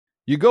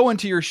You go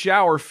into your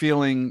shower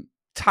feeling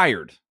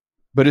tired,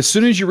 but as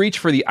soon as you reach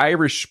for the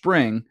Irish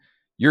Spring,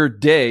 your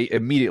day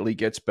immediately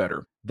gets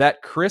better.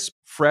 That crisp,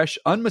 fresh,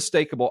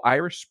 unmistakable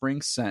Irish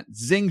Spring scent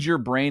zings your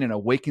brain and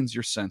awakens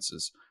your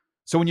senses.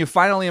 So when you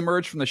finally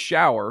emerge from the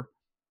shower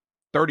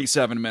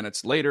 37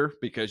 minutes later,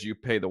 because you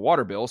pay the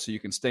water bill so you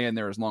can stay in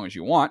there as long as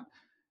you want,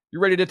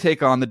 you're ready to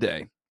take on the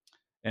day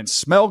and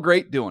smell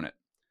great doing it.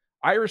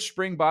 Irish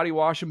Spring Body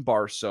Wash and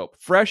Bar Soap.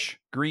 Fresh,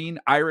 green,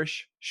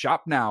 Irish.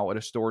 Shop now at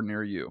a store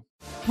near you.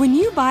 When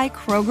you buy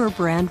Kroger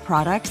brand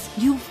products,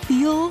 you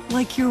feel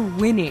like you're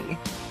winning.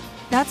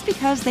 That's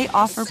because they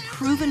offer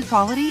proven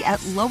quality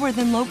at lower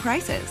than low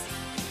prices.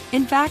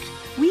 In fact,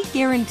 we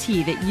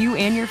guarantee that you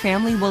and your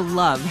family will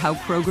love how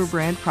Kroger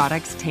brand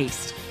products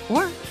taste,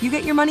 or you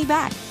get your money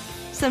back.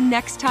 So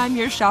next time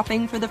you're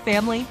shopping for the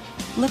family,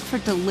 look for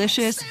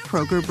delicious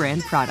Kroger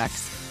brand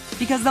products,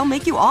 because they'll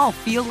make you all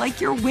feel like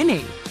you're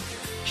winning.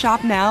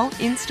 Shop now,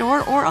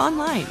 in-store, or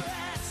online.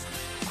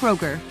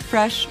 Kroger,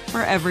 fresh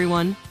for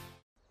everyone.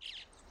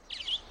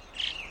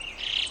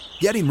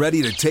 Getting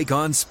ready to take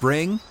on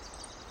spring?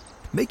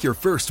 Make your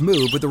first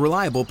move with the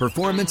reliable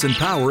performance and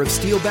power of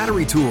Steel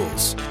battery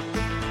tools.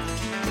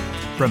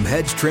 From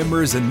hedge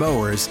trimmers and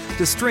mowers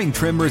to string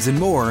trimmers and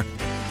more,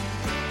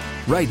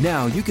 right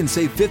now you can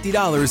save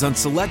 $50 on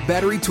select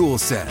battery tool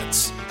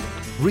sets.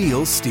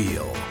 Real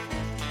Steel.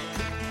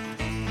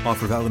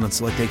 Offer valid on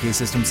select AK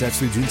system sets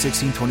through June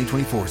 16,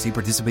 2024. See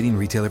participating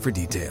retailer for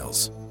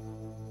details.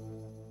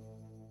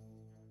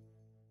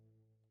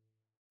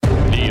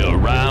 The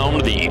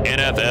Around the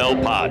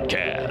NFL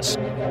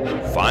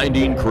podcast.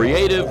 Finding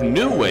creative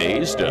new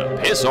ways to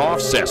piss off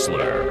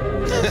Sessler.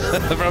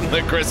 From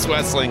the Chris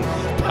Wessling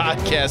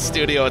podcast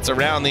studio, it's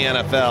Around the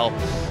NFL.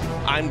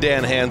 I'm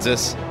Dan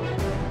Hansis,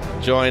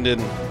 joined in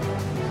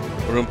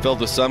a room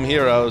filled with some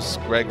heroes,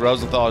 Greg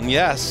Rosenthal, and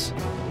yes,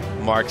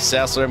 Mark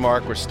Sessler.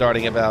 Mark, we're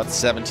starting about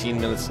 17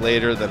 minutes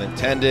later than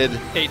intended.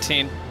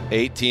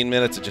 18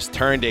 minutes. It just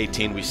turned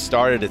 18. We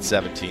started at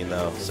 17,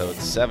 though, so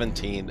it's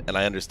 17, and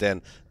I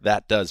understand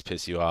that does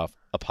piss you off.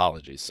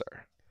 Apologies,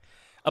 sir.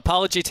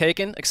 Apology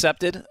taken,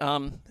 accepted.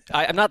 I'm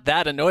not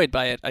that annoyed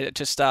by it. I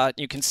just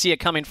you can see it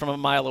coming from a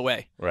mile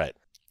away. Right.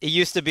 It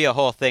used to be a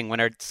whole thing when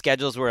our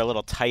schedules were a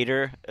little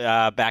tighter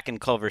back in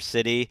Culver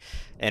City,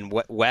 and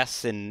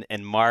Wes and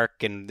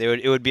Mark, and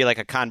it would be like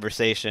a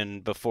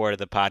conversation before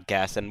the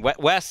podcast. And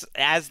Wes,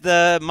 as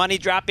the money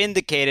drop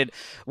indicated,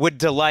 would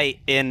delight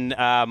in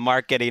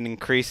Mark getting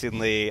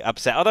increasingly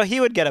upset. Although he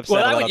would get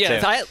upset a little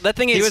too. The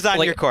thing is, he was on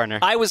like, your corner.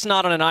 I was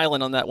not on an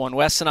island on that one.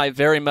 Wes and I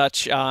very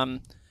much,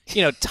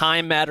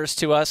 time matters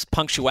to us.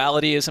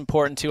 Punctuality is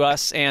important to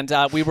us, and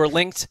we were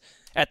linked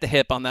at the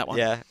hip on that one.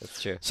 Yeah,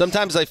 that's true.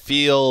 Sometimes I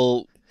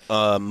feel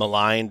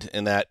maligned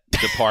in that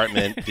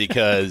department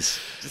because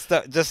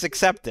just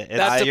accept it.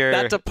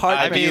 That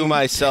department. I view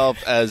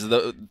myself as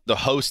the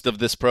host of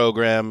this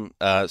program.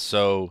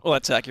 So well,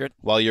 that's accurate.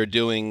 While you're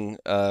doing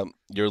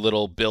your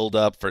little build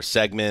up for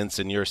segments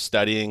and you're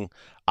studying,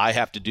 I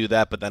have to do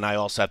that. But then I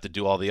also have to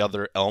do all the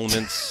other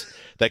elements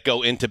that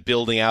go into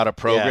building out a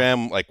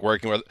program, like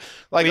working with.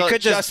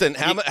 Justin,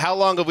 how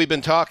long have we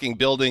been talking,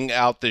 building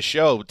out this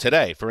show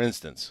today, for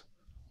instance?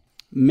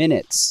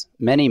 Minutes.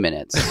 Many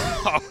minutes.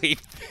 Oh, he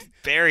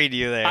buried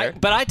you there.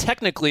 But I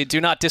technically do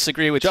not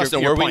disagree with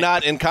Justin, your were point. we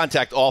not in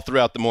contact all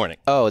throughout the morning?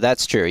 Oh,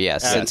 that's true,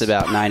 yes. Since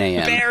about 9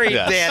 a.m. Buried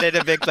Dan in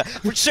a big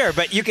Sure,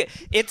 but you can.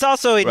 It's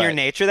also in your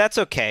nature. That's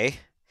okay.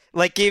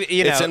 Like you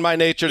know, it's in my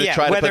nature to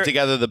try to put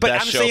together the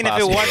best show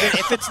possible. But I'm saying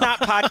if it's not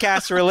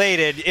podcast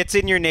related, it's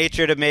in your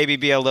nature to maybe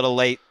be a little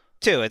late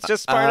too. It's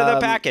just part of the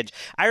package.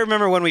 I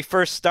remember when we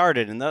first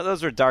started, and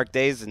those were dark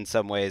days in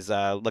some ways,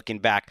 looking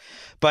back.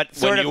 But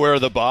when you were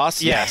the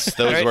boss, yes,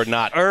 those were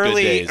not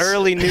early good days.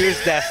 Early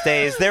news desk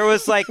days. There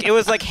was it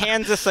was like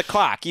hands us a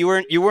clock. You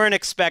weren't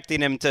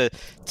expecting him to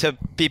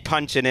be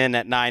punching in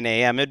at 9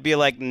 a.m. It'd be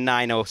like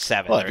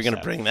 9:07. Well, if you're going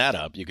to bring that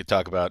up, you could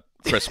talk about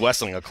Chris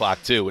Wessling o'clock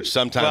too, which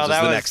sometimes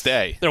is the next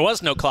day. There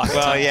was no clock.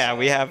 Well, yeah,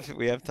 we have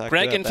talked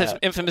Greg about that.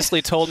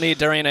 infamously told me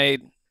during I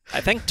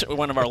think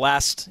one of our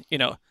last,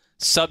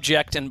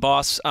 subject and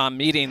boss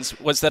meetings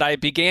was that I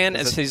began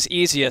as his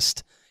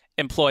easiest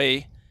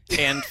employee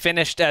and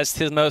finished as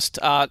his most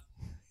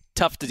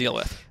tough to deal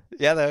with.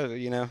 Yeah,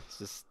 it's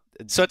just.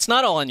 So it's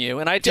not all on you,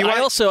 and I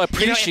also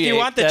appreciate. If you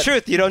want the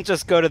truth, you don't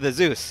just go to the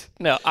Zeus.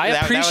 No, I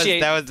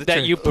appreciate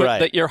that you put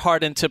that your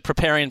heart into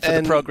preparing for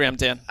the program,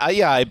 Dan.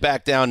 I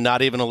back down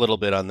not even a little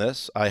bit on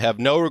this. I have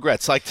no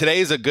regrets. Like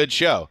today is a good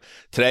show.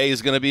 Today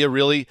is going to be a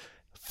really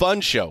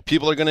fun show.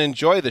 People are going to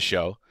enjoy the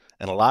show,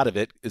 and a lot of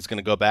it is going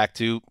to go back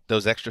to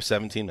those extra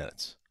 17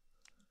 minutes.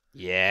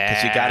 Yeah.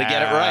 Because you got to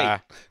get it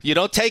right. You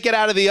don't take it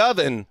out of the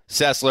oven,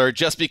 Sessler,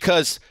 just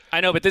because.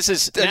 I know, but this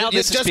is becoming.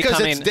 Just because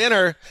it's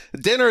dinner.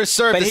 Dinner is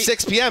served at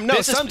 6 p.m.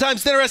 No,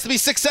 sometimes dinner has to be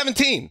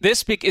 6:17.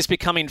 This is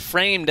becoming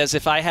framed as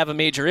if I have a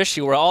major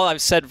issue where all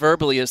I've said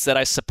verbally is that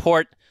I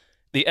support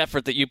the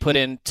effort that you put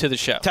into the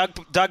show.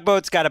 Doug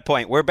Boat's got a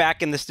point. We're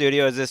back in the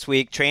studios this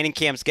week. Training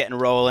camp's getting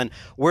rolling.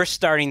 We're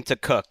starting to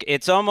cook.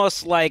 It's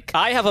almost like.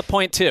 I have a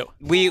point, too.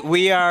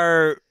 We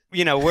are,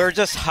 we're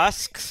just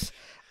husks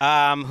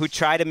who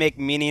try to make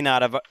meaning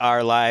out of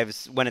our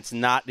lives when it's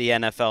not the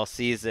NFL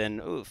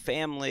season. Ooh,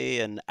 family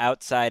and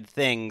outside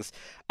things.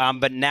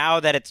 But now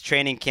that it's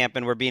training camp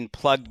and we're being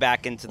plugged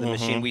back into the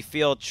machine, we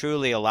feel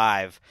truly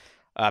alive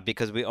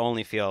because we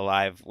only feel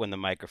alive when the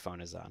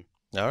microphone is on.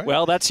 All right.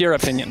 Well, that's your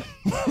opinion.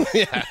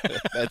 Yeah,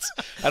 I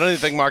don't even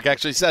think Mark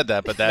actually said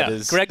that, but that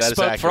is Greg that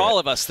spoke is for all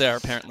of us there,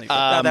 apparently.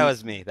 No, that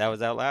was me. That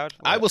was out loud.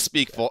 I will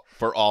speak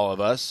for all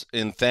of us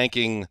in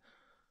thanking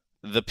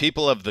the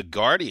people of The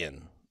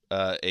Guardian,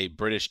 a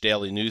British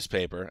daily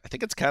newspaper. I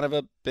think it's kind of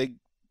a big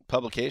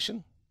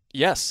publication.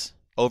 Yes.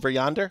 Over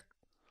yonder.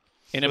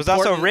 It was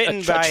also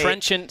written by a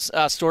trenchant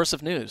source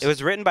of news. It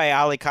was written by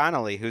Ali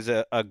Connolly, who's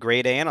a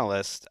great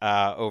analyst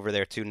over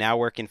there too. Now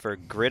working for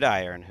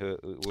Gridiron, who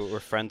we're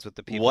friends with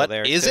the people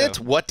there. What is too. it?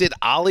 What did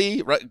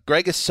Ali?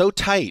 Greg is so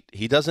tight.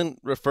 He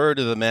doesn't refer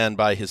to the man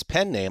by his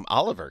pen name,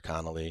 Oliver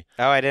Connolly.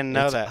 Oh, I didn't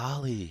know It's that.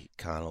 Ali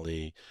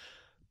Connolly,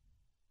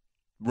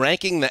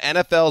 ranking the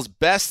NFL's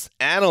best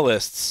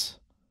analysts.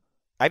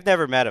 I've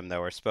never met him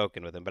though, or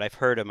spoken with him, but I've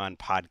heard him on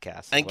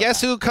podcasts. And guess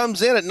who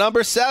comes in at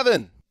number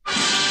 7?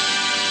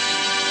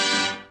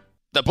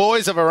 The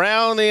boys of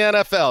Around the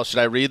NFL. Should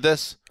I read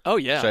this? Oh,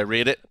 yeah. Should I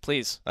read it?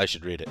 Please. I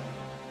should read it.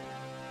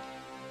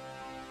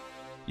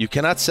 You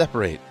cannot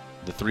separate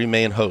the 3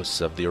 main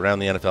hosts of the Around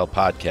the NFL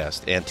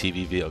podcast and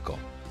TV vehicle,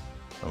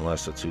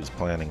 unless it's who's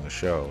planning the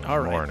show in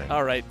the morning.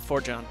 All right. For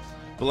John.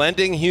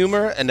 Blending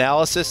humor,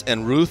 analysis,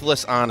 and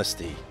ruthless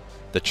honesty,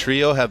 the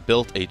trio have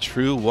built a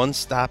true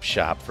one-stop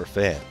shop for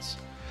fans.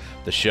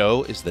 The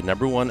show is the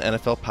 #1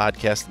 NFL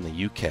podcast in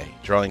the UK,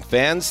 drawing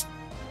fans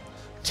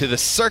to the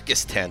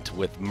circus tent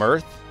with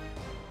mirth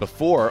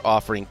before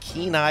offering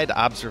keen-eyed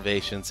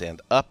observations and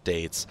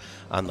updates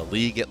on the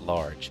league at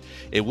large.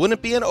 It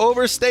wouldn't be an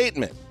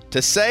overstatement to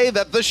say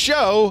that the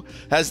show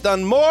has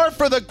done more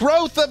for the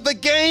growth of the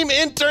game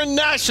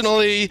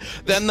internationally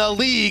than the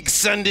league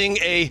sending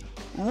a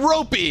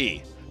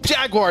ropey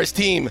Jaguars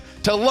team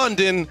to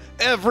London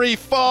every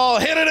fall.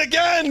 Hit it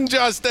again,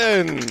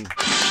 Justin!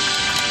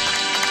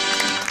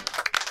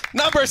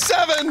 Number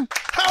 7.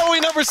 How are we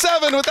number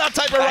 7 with that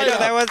type of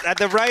write-up? I know,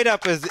 the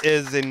write-up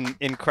is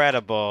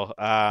incredible,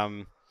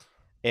 I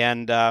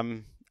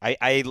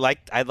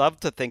love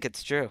to think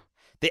it's true.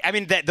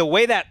 The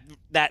way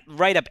that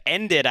write-up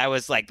ended, I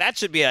was like, that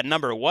should be a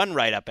number 1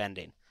 write-up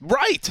ending.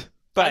 Right.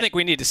 But I think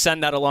we need to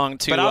send that along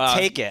to I'll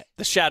take it.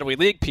 The Shadowy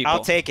League people.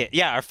 I'll take it.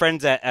 Yeah, our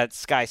friends at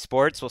Sky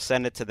Sports will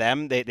send it to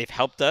them. They've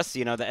helped us,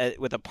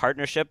 with a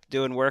partnership,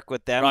 doing work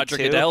with them. Roger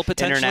too. Goodell,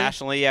 potentially?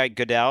 Internationally, yeah,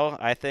 Goodell,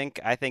 I think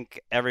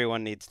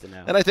everyone needs to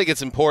know. And I think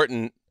it's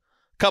important,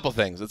 couple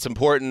things. It's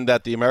important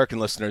that the American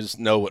listeners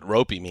know what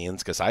ropey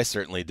means, because I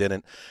certainly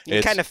didn't.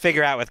 You kind of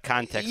figure out with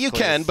context. You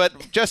can,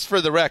 but just for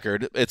the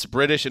record, it's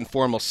British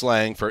informal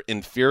slang for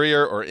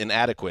inferior or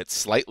inadequate,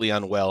 slightly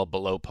unwell,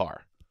 below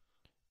par.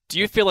 Do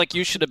you feel like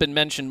you should have been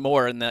mentioned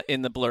more in the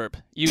blurb?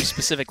 You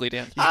specifically,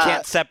 Dan. You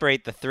can't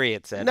separate the 3,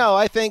 it said. No,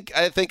 I think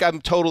I'm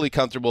totally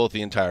comfortable with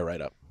the entire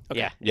write-up.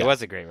 Okay. Yeah, it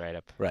was a great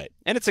write-up. Right.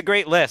 And it's a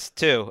great list,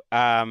 too.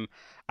 I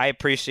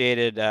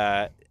appreciated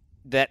that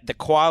the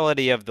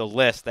quality of the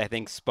list, I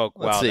think, spoke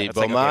well. Let's see.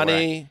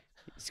 Bomani,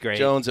 he's great.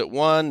 Jones at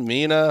 1.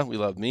 Mina, we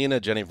love Mina.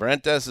 Jenny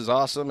Varentes is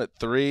awesome at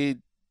 3.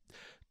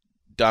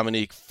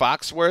 Dominique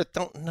Foxworth.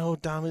 Don't know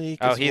Dominique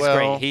as well.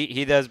 Oh, he's great.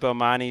 He does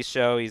Bomani's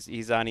show.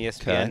 He's on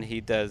ESPN. Okay. He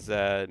does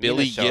Billy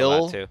Mina's show Gill, a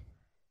lot too.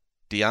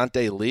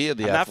 Deontay Lee of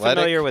The I'm Athletic. not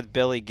familiar with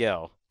Billy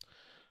Gill.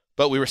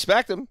 But we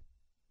respect him.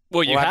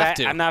 Well, you have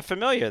to. I'm not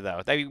familiar,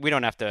 though. We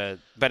don't have to,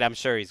 but I'm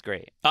sure he's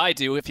great. I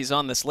do if he's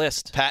on this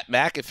list. Pat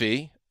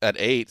McAfee at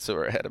 8, so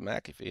we're ahead of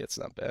McAfee. It's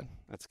not bad.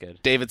 That's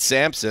good. David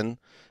Sampson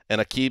and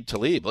Aqib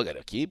Talib. Look at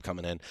Aqib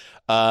coming in.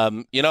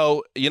 You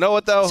know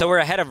what, though? So we're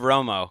ahead of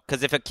Romo,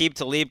 because if Aqib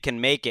Talib can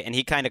make it, and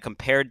he kind of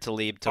compared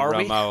Talib to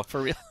Romo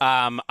for real?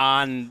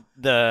 On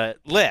the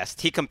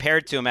list. He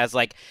compared to him as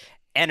like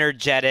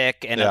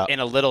energetic and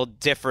a little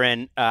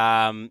different,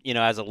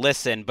 as a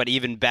listen, but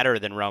even better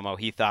than Romo,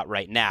 he thought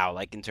right now,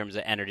 like in terms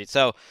of energy.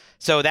 So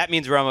that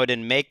means Romo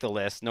didn't make the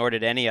list, nor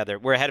did any other.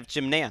 We're ahead of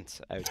Jim Nantz,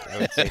 I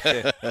would say,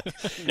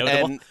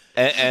 too.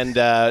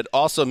 and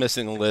also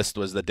missing the list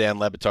was the Dan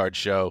Lebitard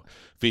show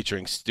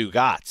featuring Stu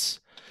Gatz.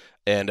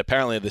 And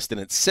apparently this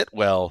didn't sit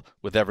well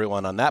with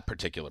everyone on that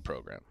particular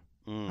program.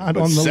 Not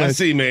on the list.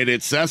 Ceci made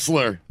it.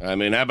 Sessler. I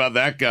mean, how about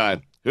that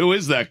guy? Who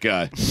is that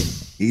guy?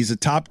 He's a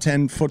top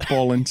 10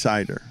 football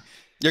insider.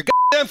 You're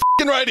goddamn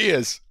f***ing right he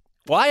is.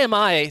 Why am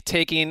I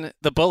taking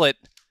the bullet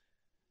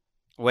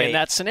in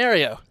that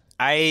scenario?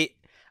 I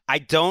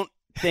don't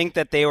think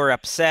that they were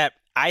upset.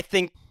 I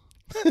think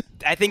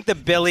the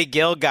Billy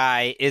Gill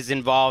guy is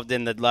involved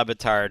in the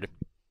Lebitard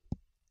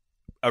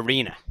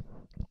arena.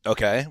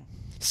 Okay.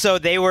 So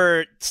they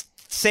were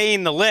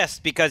saying the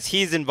list because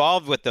he's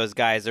involved with those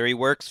guys, or he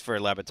works for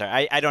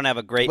Lebitard. I don't have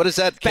a great. What is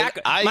that?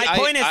 My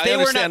point is they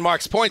understand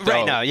Mark's point, though.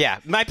 Right now, yeah.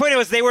 My point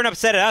was they weren't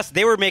upset at us.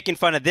 They were making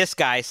fun of this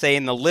guy,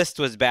 saying the list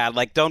was bad.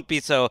 Like, don't be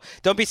so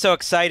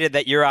excited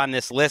that you're on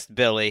this list,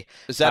 Billy.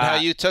 Is that how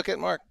you took it,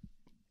 Mark?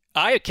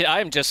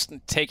 I'm just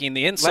taking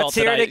the insult. Let's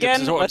hear it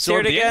again. Let's hear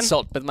it again. The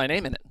insult with my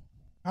name in it.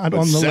 Not But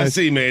on the list.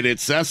 Sessy made it.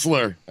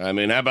 Sessler. I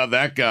mean, how about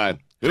that guy?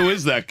 Who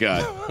is that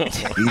guy?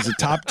 He's a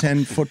top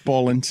 10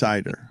 football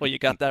insider. Well, you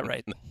got that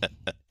right.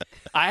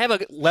 I have a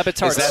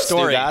Lebitard Is that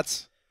story.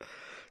 Stugotz?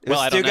 It was Well,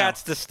 I don't know.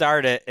 Stugotz to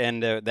start it,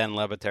 and then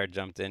Lebitard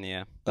jumped in,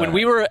 yeah. When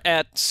we were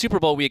at Super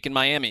Bowl week in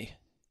Miami,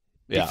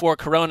 Yeah. before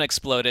Corona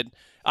exploded,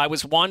 I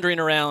was wandering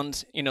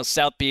around,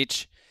 South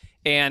Beach,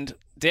 and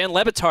Dan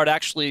Lebitard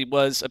actually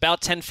was about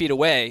 10 feet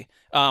away.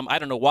 I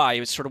don't know why. He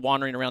was sort of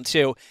wandering around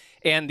too.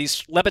 And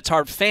these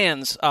Lebitard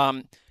fans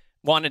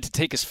wanted to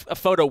take a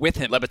photo with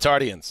him.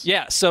 Lebitardians.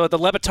 Yeah, so the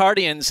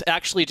Lebitardians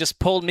actually just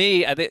pulled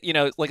me,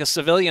 like a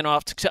civilian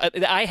off.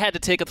 I had to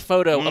take a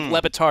photo of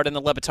Lebitard and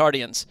the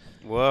Lebitardians.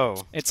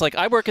 Whoa. It's like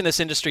I work in this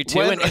industry too,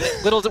 When- and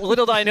little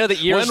did I know that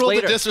years When will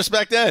later. the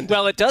disrespect end?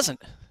 Well, it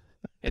doesn't.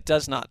 It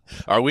does not.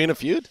 Are we in a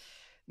feud?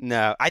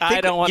 No,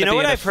 I don't want you to know be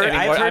what in I've heard.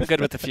 anymore. I've heard I'm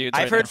good with the feuds.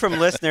 I've right heard now. from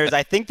listeners.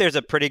 I think there's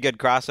a pretty good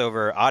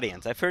crossover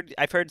audience. I've heard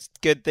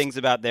good things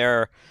about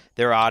their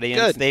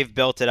audience. Good. They've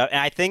built it up, and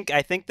I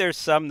think there's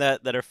some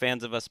that are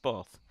fans of us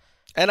both.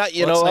 And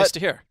you Well, know it's what? nice to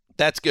hear.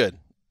 That's good.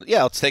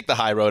 Yeah, let's take the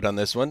high road on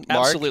this one.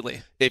 Mark,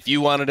 Absolutely. if you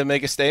wanted to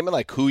make a statement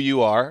like who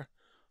you are,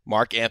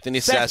 Mark Anthony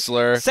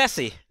Sessler.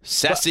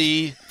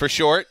 Sessy for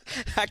short.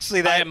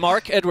 Actually, I that am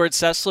Mark Edward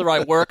Sessler.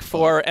 I work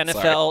for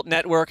NFL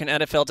Network and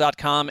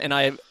NFL.com, and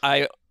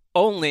I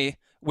only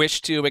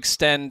wish to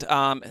extend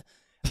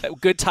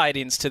good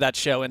tidings to that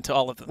show and to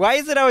all of them. why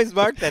is it always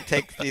Mark that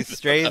takes these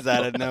strays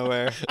out of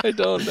nowhere? I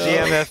don't know.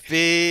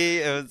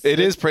 GMFB. It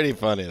is pretty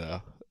funny,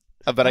 though.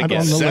 But I Not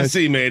guess. on the list.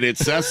 Sessy made it.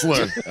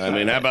 Sessler. I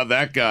mean, how about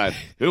that guy?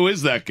 Who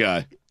is that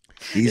guy?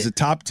 He's a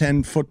top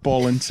 10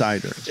 football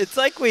insider. It's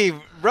like we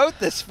wrote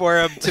this for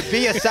him to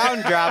be a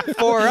sound drop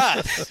for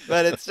us,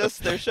 but it's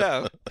just their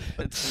show.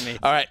 It's me.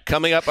 All right,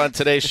 coming up on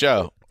today's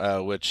show,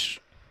 which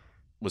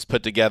was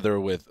put together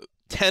with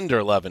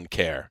tender love and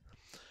care.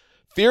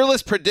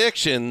 Fearless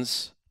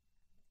predictions,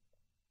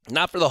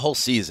 not for the whole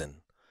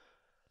season,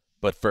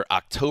 but for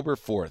October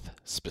 4th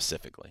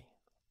specifically.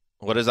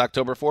 What is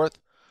October 4th?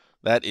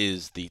 That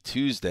is the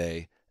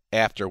Tuesday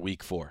after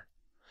Week 4.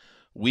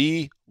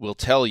 We will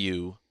tell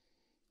you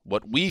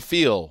what we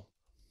feel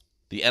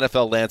the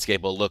NFL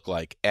landscape will look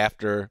like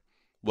after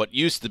what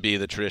used to be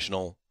the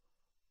traditional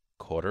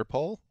quarter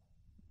pole.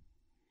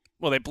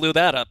 Well, they blew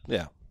that up.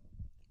 Yeah.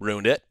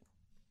 Ruined it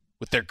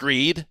with their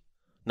greed.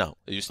 No,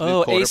 it used to be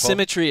Oh, quarter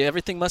asymmetry.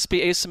 Everything must be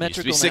pole. It used to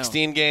asymmetrical be now.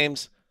 16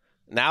 games.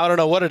 Now I don't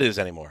know what it is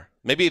anymore.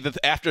 Maybe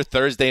after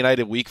Thursday night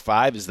of Week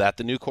 5, is that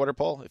the new quarter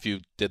pole? If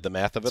you did the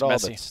math of it It's all,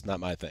 messy. that's not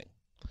my thing.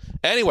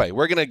 Anyway,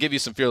 we're going to give you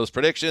some fearless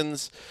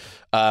predictions.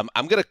 I'm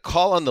going to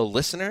call on the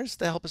listeners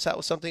to help us out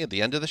with something at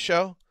the end of the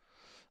show.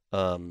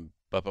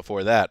 But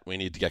before that, we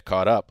need to get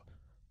caught up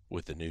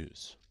with the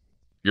news.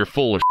 You're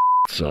full of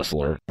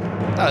Sessler.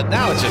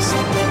 Now it's just,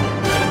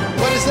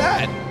 what is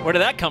that? Where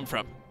did that come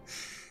from?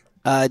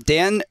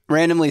 Dan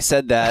randomly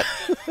said that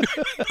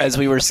as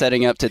we were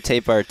setting up to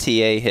tape our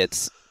TA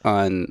hits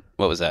on,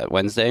 what was that,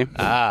 Wednesday?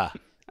 Ah.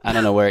 I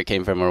don't know where it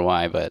came from or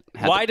why, but...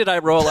 Why did I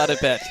roll out of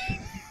bed?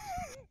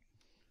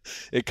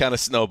 It kind of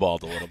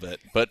snowballed a little bit,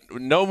 but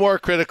no more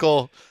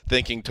critical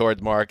thinking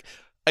toward Mark.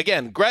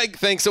 Again, Greg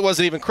thinks it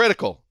wasn't even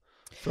critical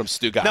from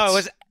Stugotz. No,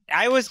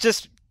 I was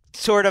just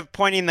sort of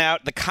pointing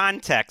out the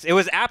context. It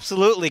was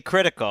absolutely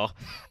critical.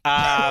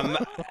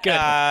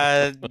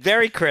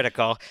 Very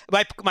critical.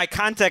 My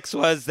context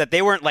was that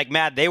they weren't like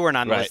mad they weren't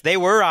on the list. They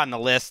were on the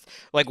list.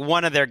 Like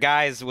one of their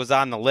guys was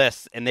on the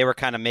list, and they were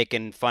kind of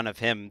making fun of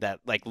him that,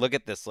 like, look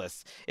at this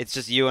list. It's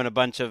just you and a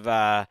bunch of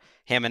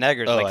ham and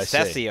eggers like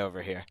Sessy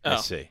over here. I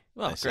see.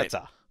 Well, I see. great. That's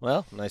all.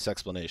 Well, nice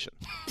explanation.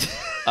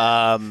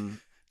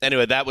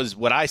 Anyway, that was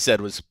what I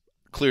said was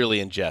clearly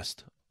in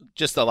jest.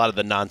 Just a lot of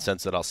the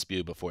nonsense that I'll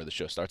spew before the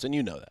show starts, and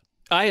you know that.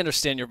 I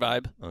understand your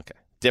vibe. Okay.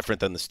 Different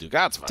than the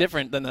Stugotz vibe.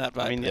 Different than that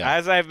vibe. I mean, Yeah.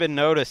 as I've been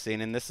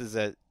noticing, and this is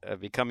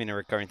becoming a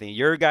recurring thing,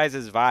 your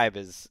guys' vibe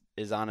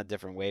is on a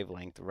different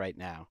wavelength right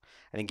now.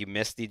 I think you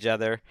missed each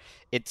other.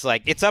 It's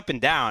like it's up and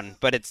down,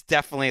 but it's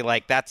definitely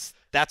like that's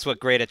what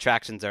great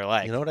attractions are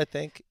like. You know what I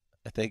think?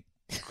 I think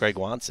Greg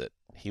wants it.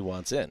 He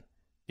wants in.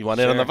 You want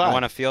in on the vibe? I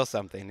want to feel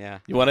something, yeah.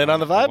 You want in on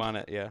the vibe? I want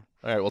it, yeah.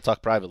 All right, we'll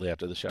talk privately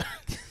after the show.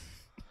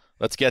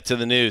 Let's get to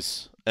the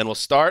news. And we'll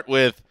start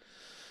with,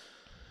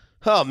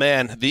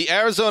 the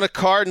Arizona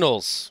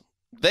Cardinals.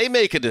 They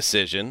make a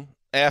decision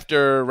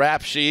after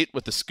Rap Sheet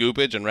with the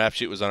scoopage, and Rap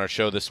Sheet was on our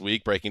show this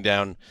week breaking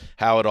down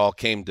how it all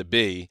came to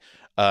be.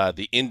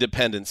 The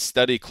independent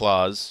study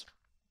clause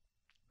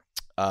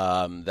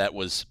that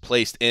was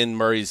placed in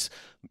Murray's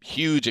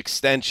huge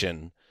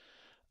extension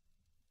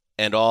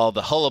and all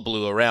the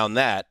hullabaloo around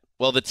that.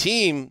 Well, the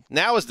team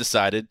now has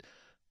decided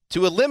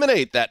to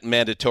eliminate that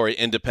mandatory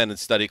independent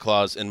study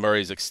clause in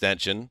Murray's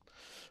extension.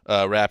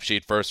 Rap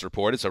Sheet first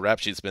reported, so Rap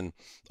Sheet's been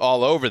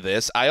all over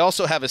this. I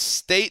also have a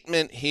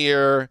statement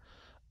here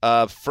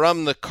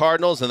from the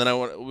Cardinals, and then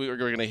we're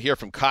going to hear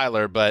from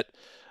Kyler, but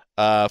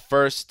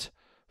first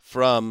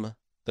from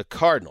the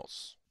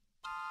Cardinals.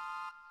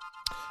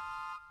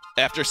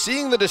 After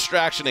seeing the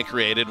distraction it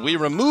created, we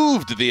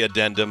removed the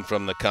addendum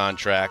from the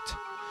contract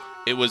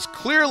It was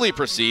clearly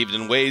perceived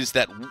in ways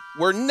that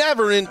were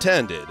never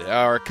intended.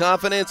 Our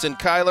confidence in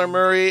Kyler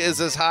Murray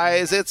is as high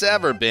as it's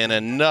ever been,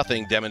 and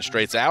nothing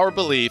demonstrates our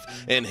belief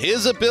in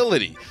his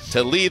ability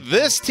to lead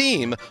this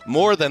team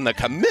more than the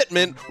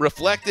commitment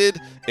reflected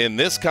in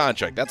this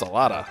contract. That's a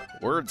lot of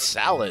word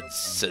salad,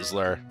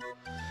 Sizzler.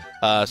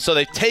 So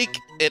they take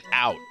it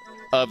out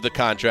of the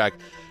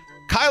contract.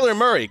 Kyler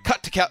Murray,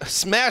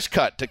 smash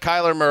cut to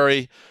Kyler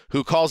Murray,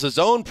 who calls his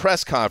own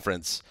press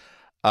conference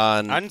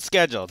on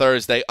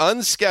Thursday,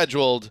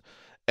 unscheduled,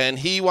 and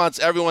he wants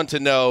everyone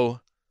to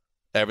know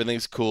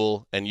everything's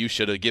cool and you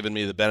should have given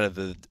me the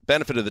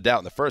benefit of the doubt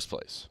in the first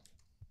place.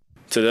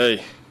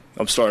 Today,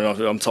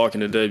 I'm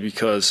talking today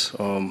because,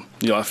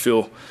 I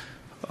feel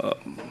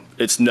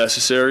it's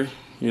necessary,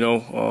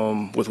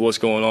 with what's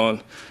going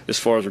on as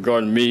far as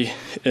regarding me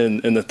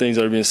and the things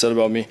that are being said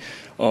about me.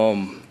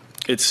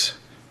 It's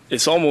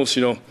almost,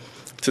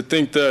 to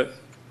think that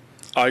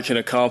I can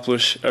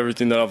accomplish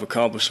everything that I've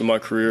accomplished in my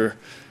career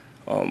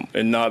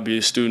and not be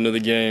a student of the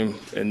game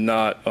and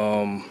not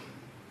have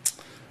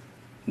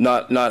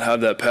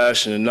that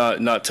passion and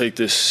not take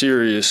this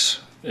serious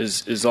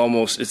is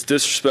almost, it's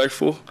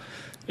disrespectful,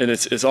 and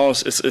it's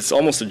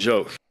almost a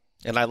joke.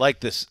 And I like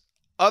this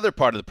other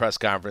part of the press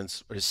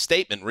conference, or his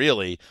statement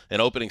really,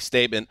 an opening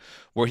statement,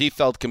 where he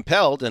felt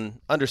compelled, and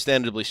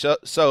understandably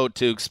so,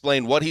 to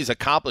explain what he's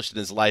accomplished in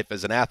his life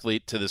as an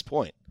athlete to this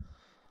point.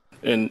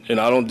 And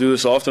I don't do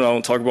this often. I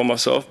don't talk about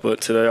myself, but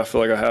today I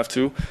feel like I have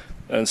to.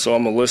 And so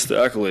I'm going to list the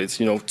accolades,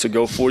 to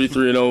go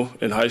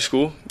 43-0 in high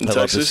school in Texas. I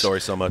love this story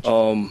so much.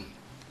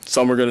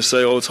 Some are going to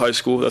say, it's high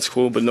school. That's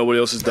cool, but nobody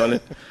else has done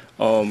it.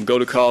 Go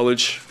to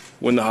college,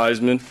 win the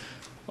Heisman,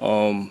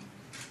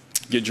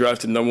 get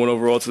drafted number 1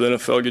 overall to the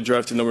NFL, get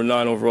drafted number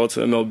 9 overall to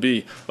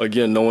MLB.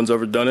 Again, no one's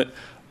ever done it.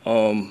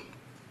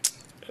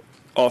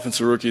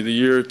 Offensive Rookie of the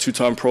Year,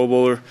 2-time Pro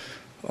Bowler.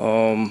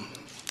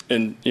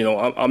 And,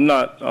 I'm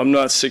not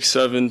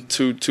 6'7",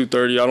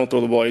 230. I don't throw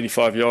the ball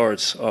 85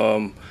 yards.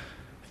 I'm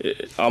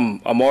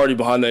already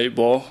behind the 8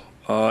 ball,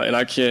 and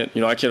I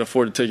can't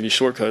afford to take any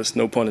shortcuts,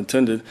 no pun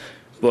intended.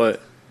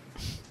 But,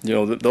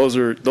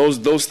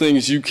 those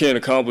things you can't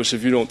accomplish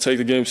if you don't take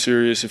the game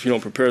serious, if you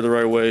don't prepare the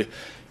right way.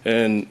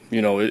 And,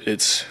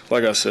 it's,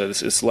 like I said,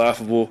 it's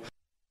laughable.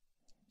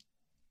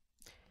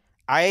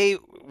 I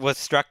was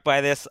struck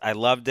by this. I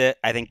loved it.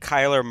 I think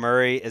Kyler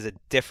Murray is a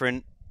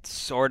different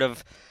sort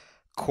of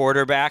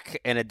quarterback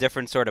and a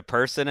different sort of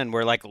person, and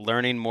we're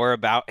learning more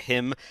about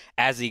him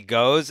as he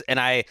goes. And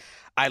I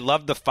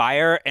love the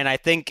fire, and I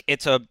think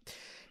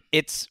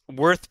it's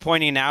worth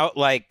pointing out,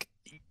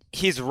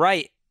 he's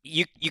right.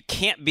 You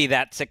can't be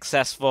that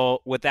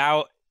successful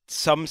without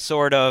some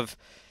sort of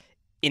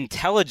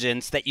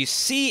intelligence that you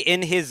see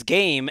in his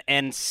game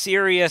and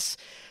serious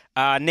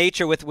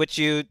nature with which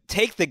you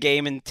take the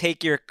game and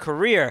take your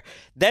career.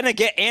 Then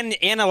again,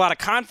 and a lot of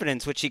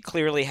confidence, which he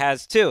clearly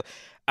has too.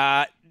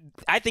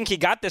 I think he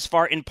got this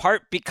far in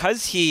part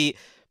because he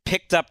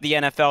picked up the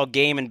NFL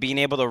game and being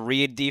able to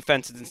read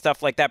defenses and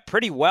stuff like that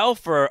pretty well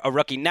for a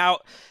rookie. Now,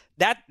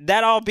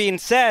 that all being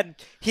said,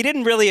 he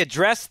didn't really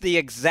address the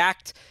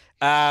exact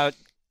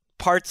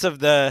parts of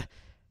the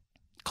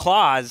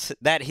clause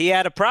that he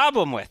had a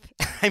problem with.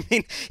 I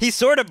mean, he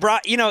sort of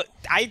brought,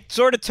 I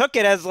sort of took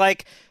it as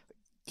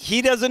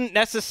he doesn't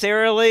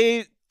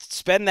necessarily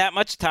spend that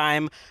much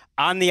time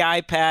on the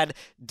iPad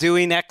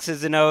doing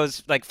X's and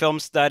O's film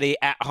study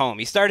at home.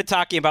 He started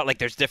talking about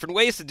there's different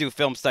ways to do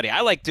film study.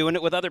 I like doing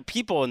it with other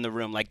people in the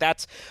room.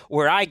 That's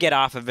where I get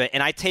off of it,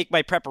 and I take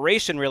my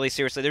preparation really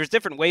seriously. There's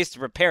different ways to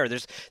prepare.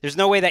 There's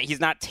no way that he's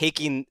not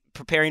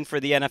preparing for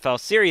the NFL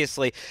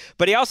seriously,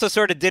 but he also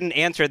sort of didn't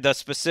answer the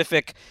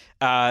specific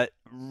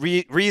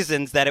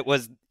reasons that it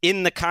was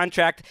in the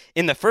contract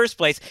in the first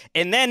place.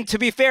 And then, to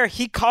be fair,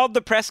 he called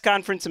the press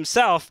conference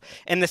himself,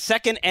 and the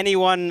second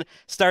anyone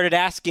started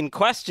asking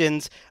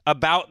questions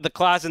about the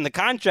clause in the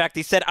contract,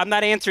 he said, I'm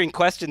not answering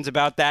questions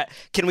about that.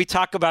 Can we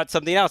talk about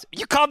something else?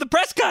 You called the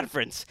press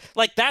conference.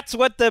 That's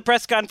what the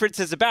press conference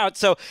is about.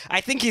 So I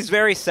think he's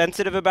very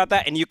sensitive about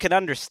that, and you can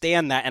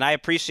understand that, and I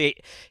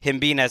appreciate him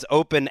being as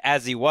open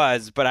as he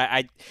was, but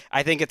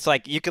I think it's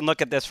you can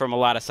look at this from a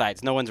lot of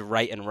sides. No one's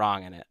right and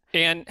wrong in it.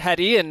 And had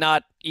Ian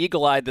not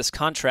eagle-eyed this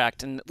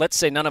contract, and let's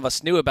say none of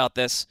us knew about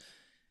this,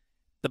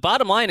 the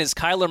bottom line is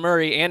Kyler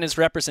Murray and his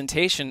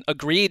representation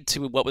agreed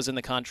to what was in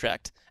the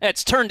contract.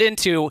 It's turned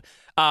into,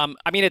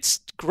 it's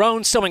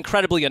grown so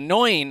incredibly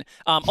annoying,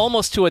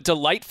 almost to a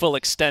delightful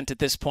extent at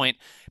this point.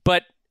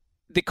 But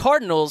the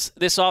Cardinals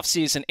this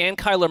offseason and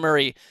Kyler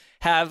Murray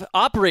have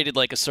operated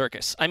like a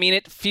circus.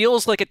 It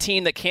feels like a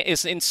team that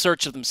is in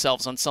search of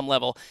themselves on some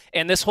level.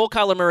 And this whole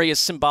Kyler Murray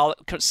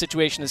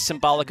situation is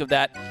symbolic of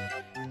that.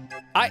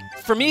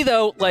 For me,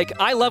 though, like,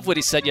 I love what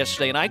he said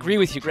yesterday, and I agree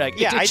with you, Greg.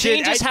 Yeah, it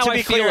changes how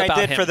I feel about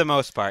him. I did for the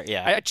most part,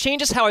 yeah. It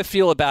changes how I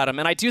feel about him,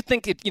 and I do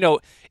think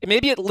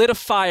maybe it lit a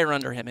fire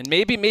under him, and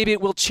maybe it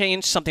will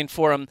change something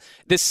for him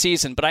this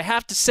season. But I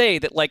have to say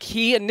that, like,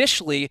 he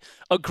initially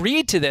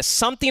agreed to this,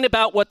 something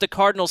about what the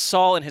Cardinals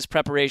saw in his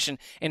preparation,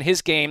 in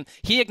his game.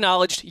 He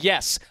acknowledged,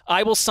 yes,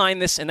 I will sign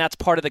this, and that's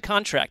part of the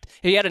contract.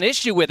 If he had an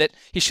issue with it,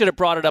 he should have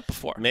brought it up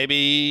before.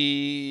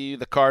 Maybe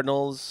the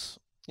Cardinals...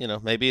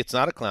 maybe it's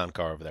not a clown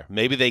car over there.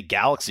 Maybe they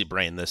galaxy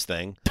brain this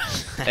thing.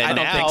 And I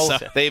don't now think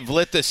so. They've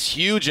lit this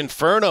huge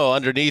inferno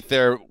underneath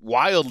their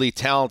wildly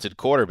talented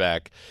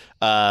quarterback.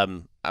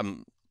 I'm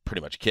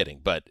pretty much kidding,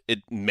 but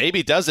it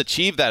maybe does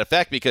achieve that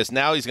effect because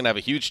now he's going to have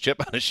a huge chip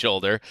on his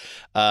shoulder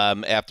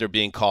after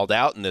being called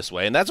out in this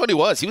way. And that's what he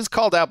was. He was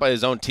called out by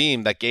his own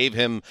team that gave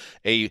him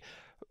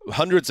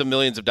hundreds of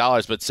millions of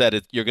dollars, but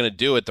said you're going to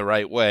do it the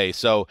right way.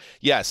 So,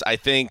 yes, I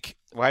think...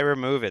 Why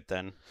remove it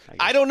then?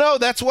 I don't know.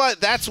 That's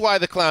why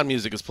the clown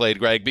music is played,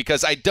 Greg,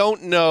 because I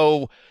don't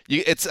know.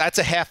 That's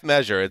a half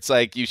measure. It's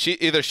like you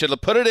either should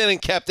have put it in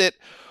and kept it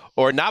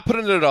or not put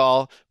it in at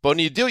all. But when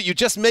you do it, you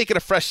just make it a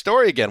fresh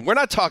story again. We're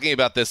not talking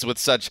about this with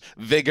such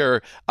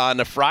vigor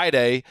on a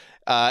Friday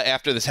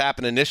after this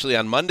happened initially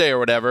on Monday or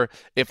whatever,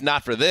 if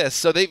not for this.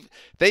 So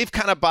they've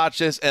kind of botched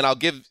this, and I'll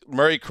give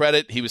Murray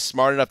credit. He was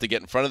smart enough to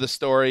get in front of the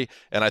story,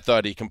 and I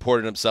thought he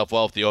comported himself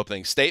well with the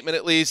opening statement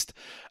at least.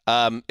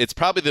 It's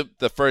probably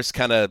the first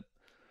kind of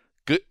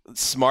good,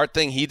 smart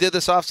thing he did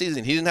this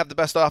offseason. He didn't have the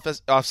best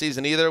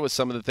offseason either with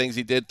some of the things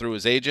he did through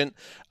his agent.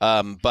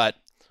 But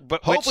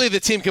hopefully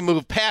the team can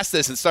move past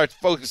this and start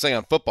focusing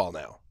on football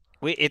now.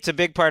 It's a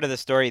big part of the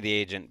story, the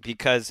agent,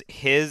 because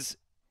his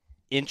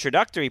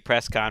introductory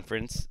press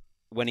conference,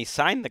 when he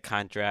signed the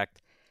contract,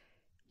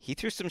 he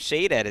threw some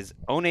shade at his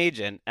own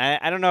agent.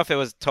 I don't know if it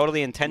was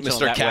totally intentional.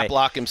 Mr.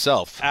 Caplock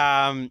himself.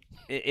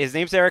 His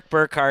name's Eric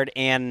Burkhardt,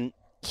 and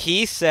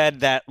he said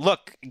that,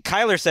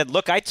 Kyler said,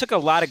 I took a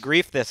lot of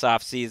grief this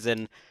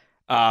offseason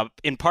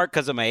in part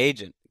because of my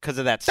agent, because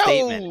of that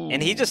statement. Oh.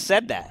 And he just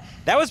said that.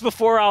 That was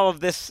before all of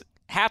this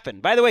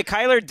happened. By the way,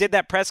 Kyler did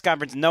that press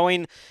conference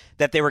knowing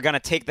that they were going to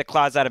take the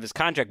clause out of his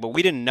contract, but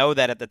we didn't know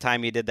that at the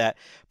time he did that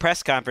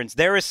press conference.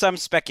 There is some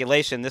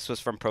speculation, this was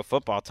from Pro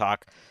Football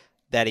Talk,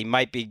 that he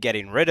might be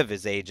getting rid of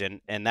his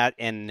agent, and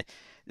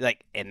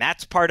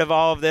that's part of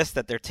all of this,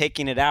 that they're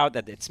taking it out,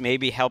 that it's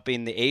maybe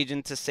helping the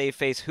agent to save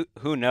face.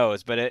 Who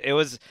knows? But it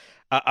was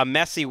a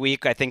messy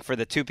week, I think, for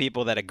the two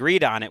people that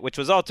agreed on it, which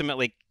was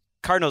ultimately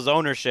Cardinals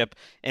ownership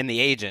and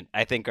the agent,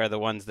 I think, are the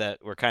ones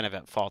that were kind of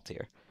at fault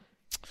here.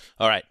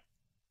 All right.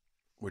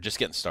 We're just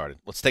getting started.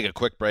 Let's take a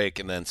quick break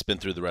and then spin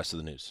through the rest of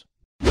the news.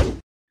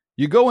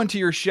 You go into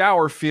your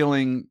shower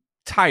feeling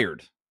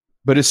tired,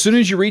 but as soon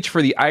as you reach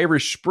for the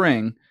Irish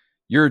Spring,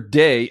 your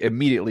day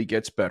immediately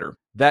gets better.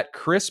 That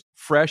crisp,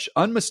 fresh,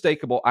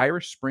 unmistakable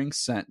Irish Spring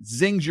scent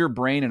zings your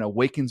brain and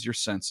awakens your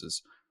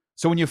senses.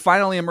 So when you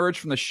finally emerge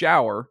from the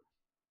shower,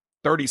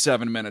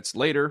 37 minutes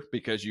later,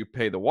 because you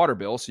pay the water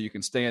bill so you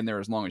can stay in there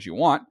as long as you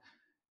want,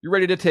 you're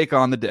ready to take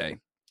on the day.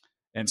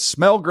 And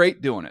smell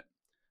great doing it.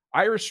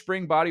 Irish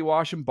Spring Body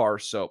Wash and Bar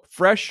Soap.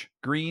 Fresh,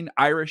 green,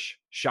 Irish.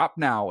 Shop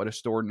now at a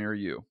store near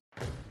you.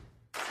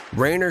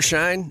 Rain or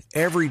shine,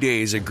 every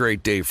day is a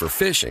great day for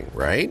fishing,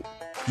 right?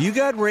 You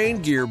got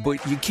rain gear,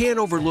 but you can't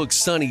overlook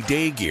sunny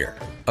day gear.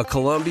 A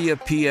Columbia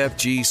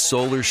PFG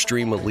Solar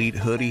Stream Elite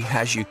hoodie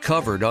has you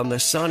covered on the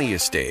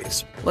sunniest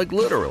days. Like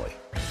literally.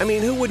 I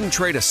mean, who wouldn't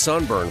trade a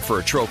sunburn for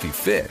a trophy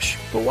fish?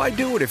 But why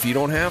do it if you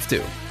don't have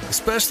to?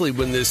 Especially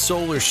when this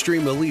Solar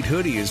Stream Elite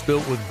hoodie is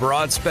built with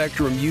broad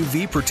spectrum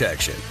UV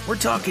protection. We're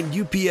talking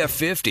UPF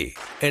 50,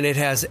 and it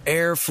has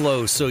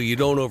airflow so you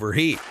don't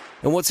overheat.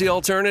 And what's the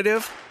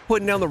alternative?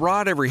 Putting down the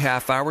rod every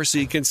half hour so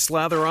you can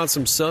slather on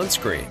some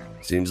sunscreen.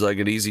 Seems like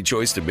an easy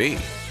choice to me.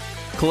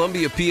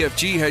 Columbia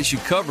PFG has you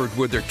covered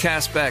with their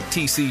Castback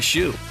TC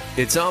shoe.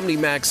 Its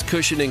OmniMax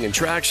cushioning and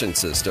traction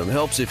system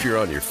helps if you're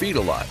on your feet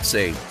a lot,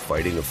 say,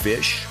 fighting a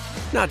fish.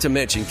 Not to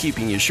mention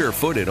keeping you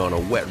sure-footed on a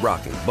wet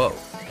rocking boat.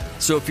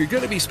 So if you're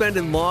going to be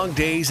spending long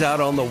days out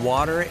on the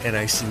water, and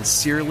I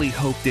sincerely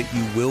hope that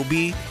you will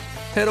be,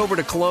 head over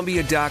to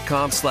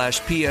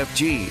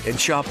Columbia.com/PFG and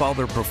shop all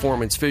their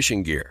performance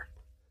fishing gear.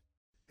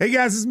 Hey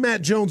guys, this is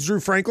Matt Jones, Drew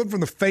Franklin from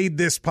the Fade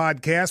This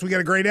podcast. We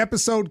got a great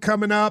episode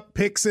coming up,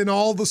 picks in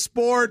all the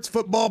sports,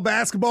 football,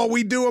 basketball,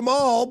 we do them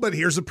all, but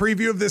here's a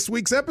preview of this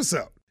week's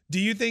episode. Do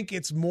you think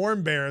it's more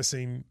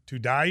embarrassing to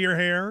dye your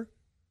hair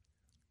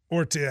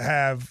or to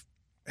have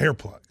hair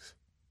plugs?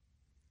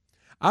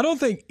 I don't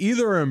think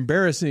either are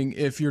embarrassing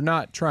if you're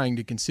not trying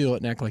to conceal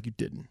it and act like you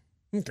didn't.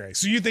 Okay,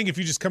 so you think if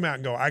you just come out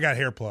and go, I got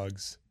hair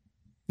plugs.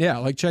 Yeah,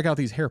 like check out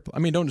these hair plugs. I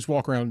mean, don't just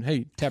walk around,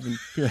 tapping,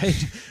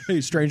 hey,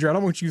 stranger, I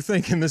don't want you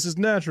thinking this is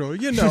natural,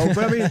 but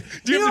I mean.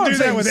 Do you have to do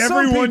that with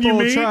everyone you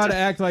meet? Some people try to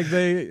act like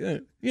they,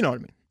 you know what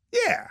I mean.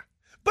 Yeah,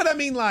 but I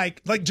mean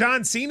like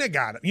John Cena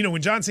got it. You know,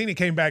 when John Cena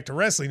came back to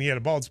wrestling, he had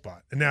a bald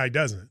spot, and now he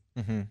doesn't.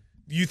 Mm-hmm.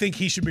 You think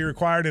he should be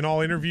required in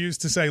all interviews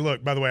to say,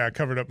 look, by the way, I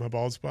covered up my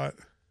bald spot?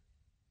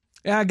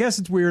 Yeah, I guess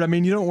it's weird. I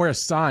mean, you don't wear a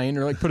sign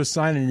or like put a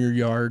sign in your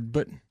yard,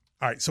 but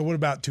All right, so what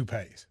about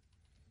toupees?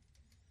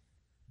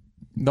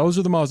 Those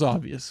are the most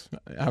obvious.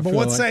 But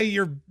let's say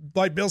you're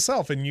like Bill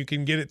Self and you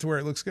can get it to where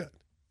it looks good.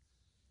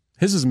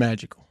 His is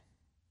magical.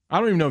 I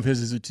don't even know if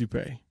his is a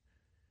toupee.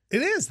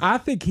 It is. I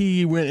think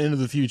he went into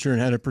the future and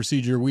had a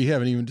procedure we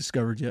haven't even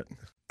discovered yet.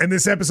 And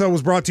this episode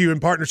was brought to you in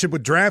partnership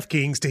with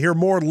DraftKings. To hear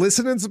more,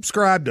 listen and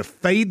subscribe to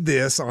Fade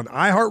This on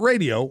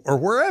iHeartRadio or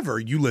wherever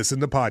you listen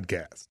to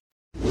podcasts.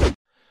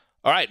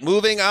 All right,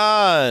 moving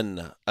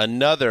on.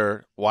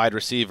 Another wide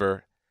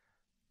receiver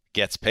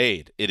gets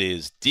paid. It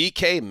is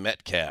DK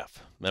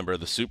Metcalf, member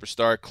of the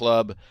Superstar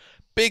Club,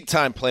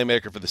 big-time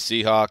playmaker for the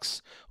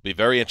Seahawks. It'll be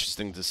very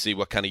interesting to see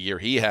what kind of year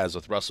he has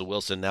with Russell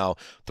Wilson now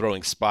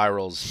throwing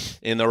spirals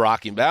in the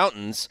Rocky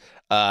Mountains.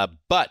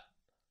 But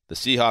the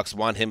Seahawks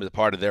want him as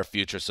part of their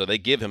future, so they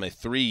give him a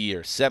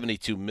 3-year,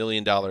 $72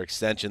 million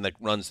extension that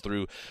runs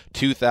through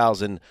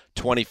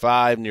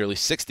 2025. Nearly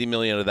 $60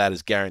 million of that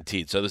is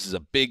guaranteed. So this is a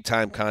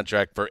big-time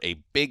contract for a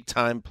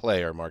big-time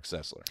player, Mark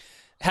Sessler.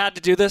 Had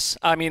to do this.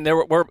 I mean,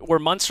 we're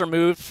months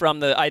removed from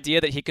the idea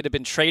that he could have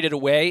been traded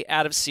away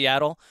out of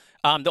Seattle.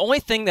 The only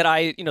thing that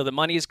the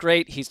money is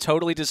great. He's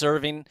totally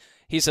deserving.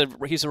 He's a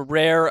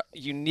rare,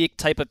 unique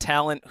type of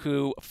talent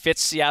who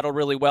fits Seattle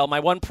really well. My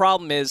one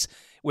problem is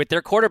with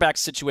their quarterback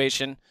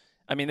situation.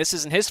 I mean, this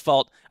isn't his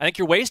fault. I think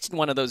you're wasting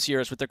one of those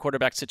years with their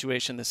quarterback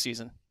situation this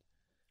season.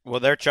 Well,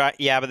 they're trying.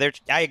 Yeah,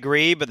 but I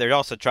agree, but they're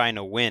also trying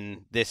to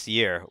win this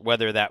year,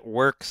 whether that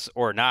works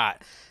or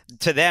not.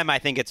 To them, I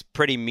think it's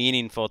pretty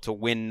meaningful to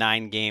win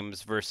 9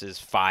 games versus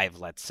 5,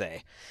 let's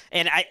say.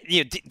 And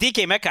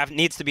DK Metcalf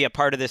needs to be a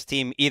part of this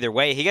team either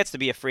way. He gets to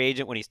be a free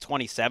agent when he's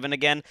 27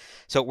 again,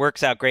 so it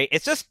works out great.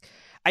 It's just,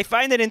 I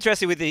find it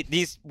interesting with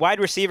these wide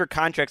receiver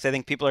contracts. I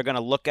think people are going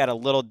to look at a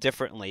little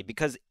differently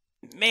because,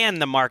 man,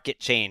 the market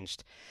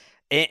changed.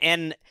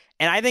 And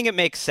I think it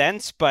makes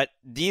sense, but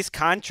these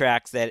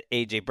contracts that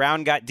A.J.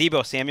 Brown got,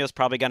 Deebo Samuel's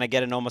probably going to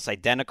get an almost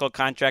identical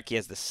contract. He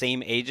has the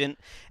same agent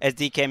as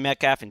DK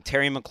Metcalf and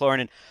Terry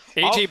McLaurin. And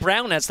A.J.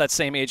 Brown has that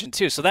same agent,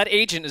 too. So that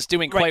agent is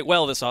doing quite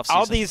well this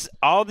offseason.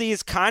 All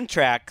these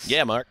contracts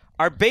Mark,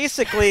 are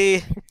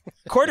basically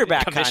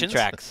quarterback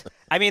contracts.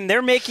 I mean,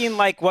 they're making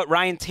like what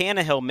Ryan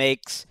Tannehill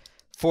makes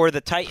for the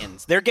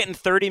Titans. They're getting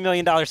 $30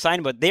 million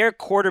sign, but they're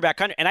quarterback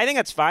contract. And I think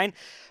that's fine,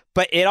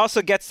 but it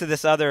also gets to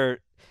this other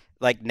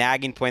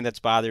nagging point that's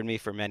bothered me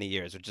for many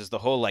years, which is the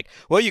whole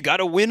you got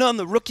to win on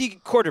the rookie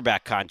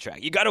quarterback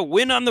contract. You got to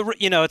win on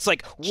it's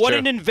like, what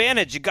an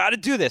advantage. You got to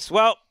do this.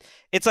 Well,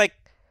 it's like,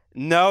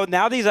 no,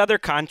 now these other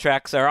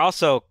contracts are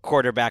also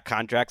quarterback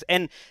contracts.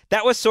 And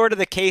that was sort of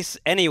the case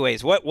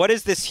anyways. What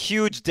is this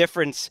huge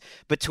difference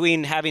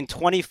between having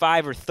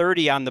 25 or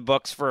 30 on the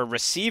books for a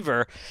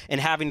receiver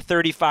and having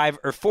 35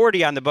 or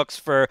 40 on the books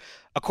for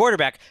a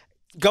quarterback?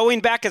 Going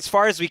back as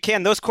far as we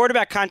can, those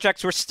quarterback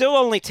contracts were still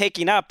only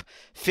taking up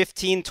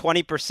 15,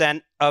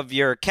 20% of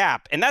your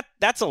cap. And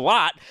that's a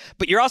lot,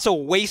 but you're also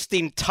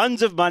wasting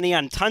tons of money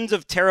on tons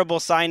of terrible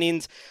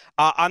signings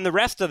on the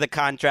rest of the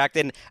contract.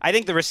 And I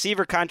think the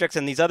receiver contracts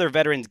and these other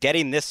veterans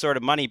getting this sort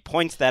of money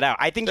points that out.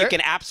 I think you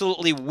can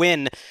absolutely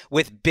win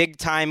with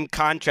big-time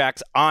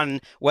contracts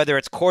on whether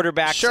it's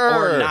quarterbacks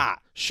or not.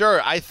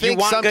 Sure, I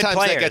think sometimes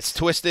that gets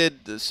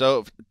twisted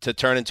so to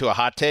turn into a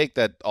hot take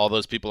that all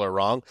those people are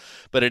wrong.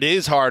 But it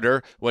is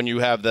harder when you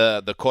have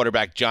the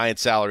quarterback giant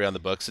salary on the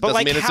books. It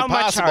doesn't mean it's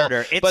impossible. Much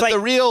harder? It's but like the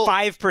real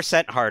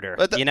 5% harder.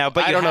 But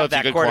I don't know if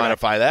you can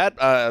quantify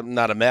that. I'm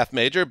not a math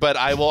major, but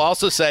I will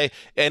also say,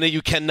 and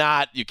you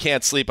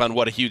can't sleep on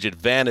what a huge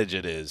advantage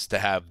it is to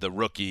have the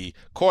rookie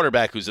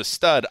quarterback who's a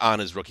stud on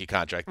his rookie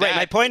contract. Right.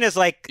 My point is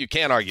you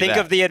can't argue. Think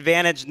of the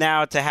advantage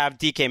now to have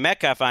DK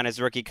Metcalf on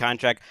his rookie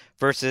contract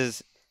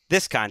versus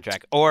this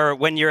contract. Or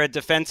when you're a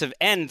defensive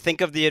end,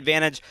 think of the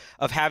advantage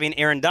of having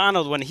Aaron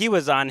Donald when he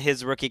was on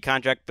his rookie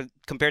contract but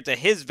compared to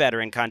his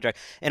veteran contract.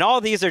 And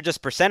all these are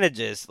just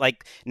percentages.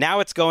 Like now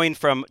it's going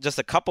from just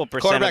a couple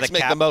percent of the cap. Quarterbacks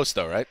make the most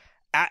though, right?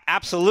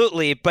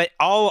 Absolutely, but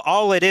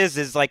all it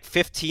is like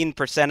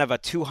 15% of a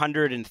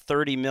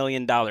 $230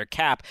 million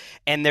cap,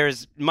 and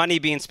there's money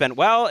being spent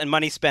well and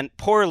money spent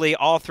poorly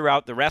all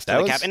throughout the rest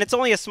of the cap, and it's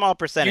only a small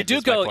percentage.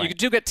 You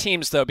do get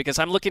teams though, because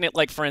I'm looking at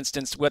for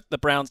instance what the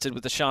Browns did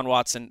with Deshaun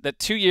Watson. That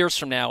 2 years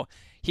from now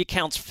he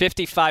counts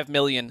 $55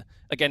 million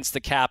against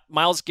the cap.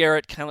 Myles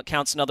Garrett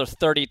counts another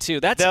 32.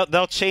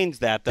 They'll change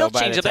that though.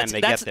 By the time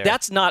they get there,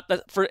 that's not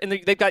for. And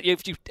they've got,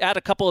 if you add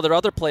a couple of their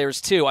other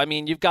players too. I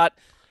mean, you've got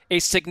a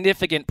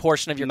significant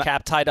portion of your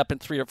cap tied up in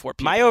 3 or 4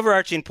 people. My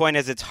overarching point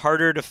is it's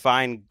harder to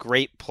find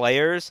great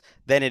players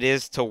than it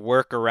is to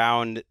work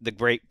around the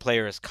great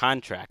player's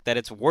contract.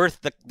 That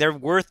they're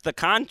worth the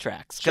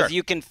contracts because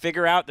you can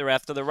figure out the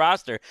rest of the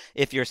roster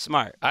if you're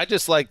smart. I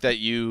just like that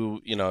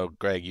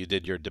Greg, you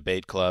did your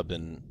debate club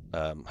in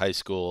high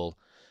school,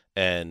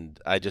 and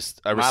I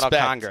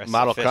respect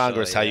Model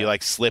Congress how you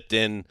slipped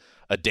in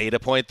a data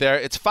point there.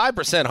 It's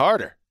 5%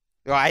 harder.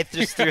 Well, I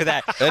just threw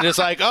that. And it's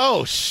like,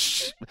 oh,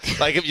 shh.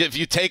 Like if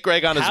you take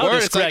Greg on his How word,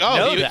 does it's like,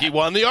 Greg know he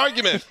won the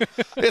argument.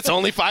 It's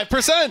only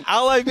 5%.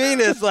 All I mean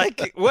is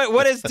like,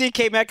 what is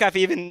DK Metcalf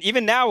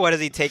even now? What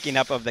is he taking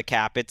up of the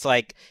cap? It's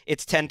like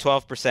it's 10,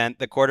 12%.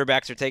 The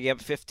quarterbacks are taking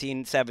up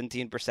 15,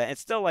 17%.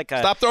 It's still like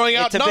Stop throwing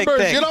out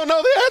numbers. You don't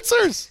know the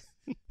answers.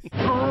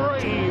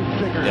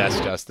 Yes,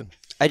 Justin.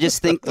 I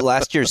just think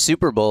last year's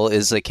Super Bowl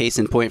is a case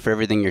in point for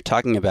everything you're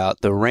talking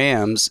about. The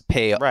Rams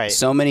pay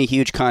so many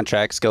huge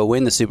contracts, go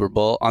win the Super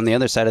Bowl. On the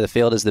other side of the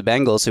field is the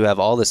Bengals, who have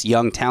all this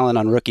young talent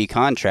on rookie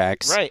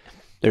contracts. Right.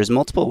 There's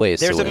multiple ways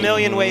There's to win. a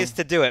million ways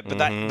to do it,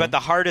 but the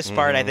hardest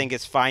part, I think,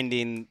 is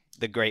finding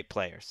the great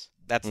players.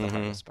 That's the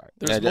hardest part.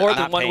 There's more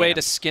than one way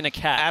to skin a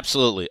cat.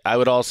 Absolutely. I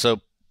would also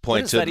point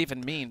What does to that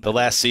even mean? the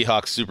last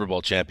Seahawks Super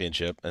Bowl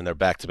championship and their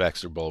back-to-back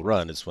Super Bowl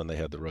run is when they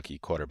had the rookie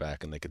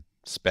quarterback and they could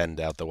spend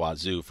out the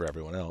wazoo for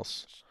everyone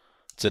else.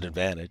 It's an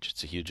advantage.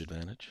 It's a huge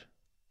advantage.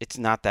 It's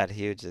not that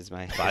huge, is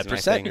my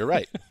 5%. You're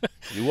right.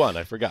 You won.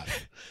 I forgot.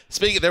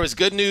 Speaking, there was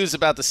good news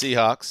about the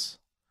Seahawks.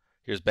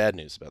 Here's bad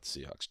news about the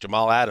Seahawks.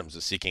 Jamal Adams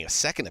is seeking a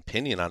second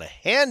opinion on a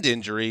hand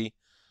injury.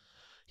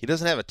 He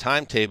doesn't have a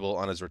timetable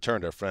on his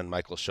return to our friend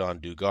Michael Sean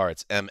Dugar.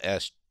 It's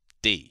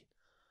MSD.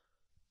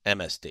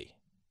 MSD.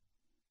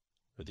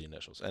 With the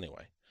initials.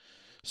 Anyway,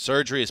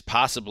 surgery is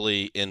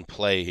possibly in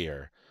play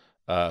here,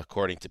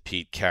 according to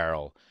Pete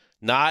Carroll.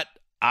 Not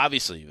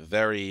obviously a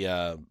very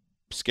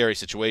scary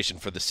situation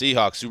for the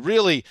Seahawks, who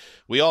really,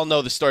 we all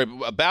know the story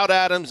about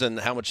Adams and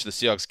how much the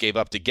Seahawks gave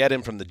up to get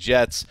him from the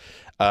Jets,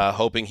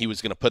 hoping he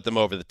was going to put them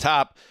over the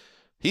top.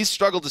 He's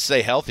struggled to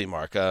stay healthy,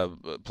 Mark,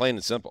 plain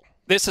and simple.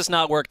 This has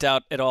not worked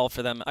out at all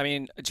for them. I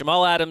mean,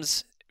 Jamal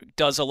Adams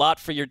does a lot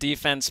for your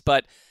defense,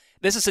 but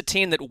this is a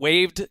team that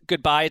waved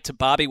goodbye to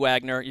Bobby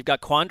Wagner. You've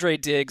got Quandre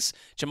Diggs.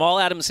 Jamal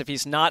Adams, if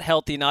he's not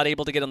healthy, not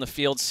able to get on the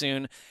field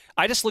soon.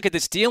 I just look at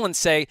this deal and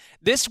say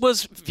this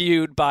was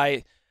viewed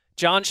by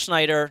John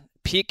Schneider,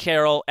 Pete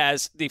Carroll,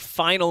 as the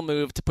final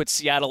move to put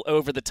Seattle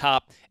over the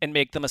top and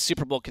make them a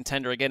Super Bowl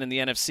contender again in the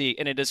NFC,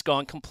 and it has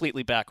gone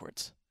completely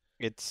backwards.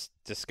 It's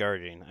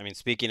discouraging. I mean,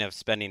 speaking of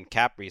spending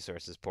cap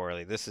resources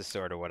poorly, this is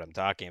sort of what I'm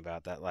talking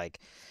about, that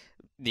like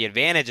the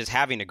advantage is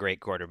having a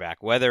great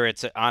quarterback, whether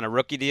it's on a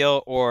rookie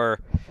deal or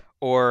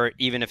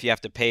even if you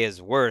have to pay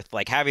his worth.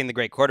 Like having the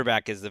great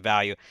quarterback is the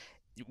value.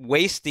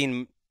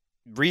 Wasting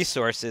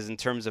resources in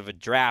terms of a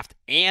draft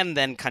and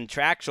then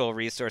contractual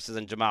resources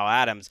in Jamal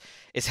Adams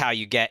is how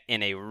you get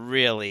in a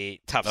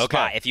really tough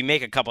spot. If you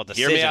make a couple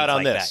decisions, hear me out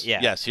on like this. That, yeah.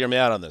 Yes, hear me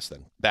out on this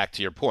then. Back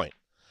to your point.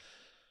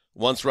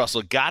 Once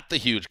Russell got the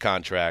huge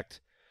contract,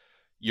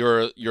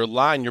 your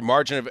line, your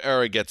margin of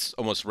error gets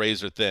almost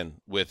razor thin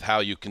with how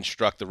you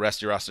construct the rest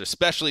of your roster,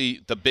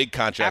 especially the big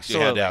contracts you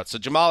hand out. So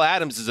Jamal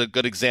Adams is a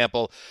good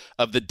example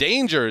of the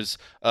dangers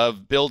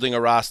of building a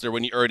roster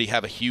when you already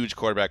have a huge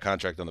quarterback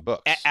contract on the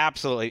books.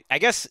 Absolutely. I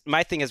guess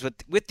my thing is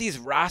with these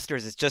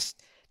rosters, it's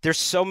just there's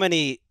so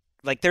many.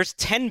 Like, there's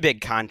 10 big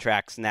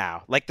contracts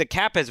now. Like, the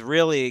cap has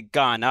really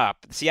gone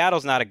up.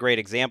 Seattle's not a great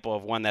example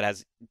of one that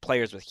has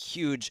players with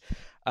huge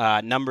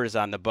numbers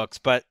on the books.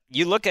 But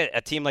you look at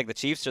a team like the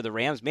Chiefs or the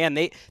Rams, man,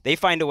 they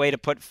find a way to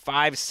put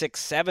 5, 6,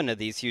 7 of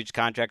these huge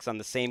contracts on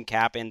the same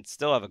cap and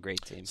still have a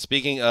great team.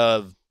 Speaking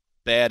of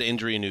bad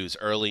injury news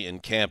early in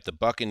camp, the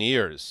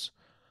Buccaneers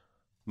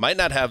might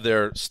not have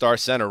their star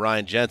center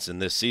Ryan Jensen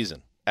this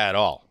season at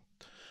all.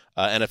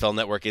 NFL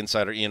Network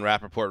insider Ian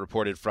Rappaport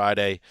reported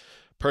Friday,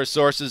 per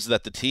sources,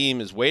 that the team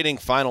is waiting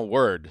final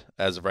word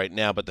as of right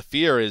now, but the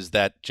fear is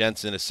that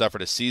Jensen has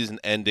suffered a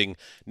season-ending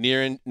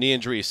knee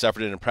injury. He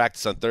suffered it in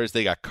practice on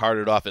Thursday, got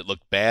carted off. It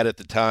looked bad at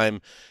the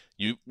time.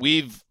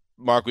 We've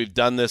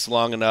done this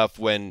long enough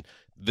when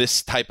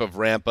this type of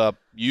ramp-up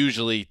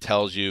usually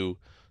tells you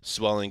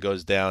swelling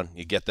goes down.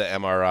 You get the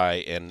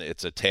MRI, and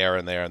it's a tear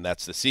in there, and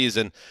that's the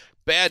season.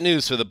 Bad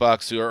news for the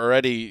Bucs, who are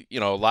already, a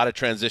lot of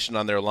transition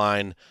on their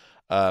line.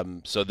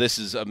 So this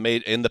is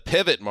in the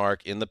pivot,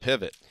 Mark, in the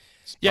pivot.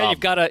 Yeah, you've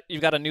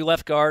got a new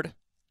left guard.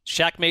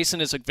 Shaq Mason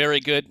is a very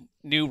good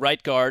new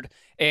right guard,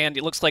 and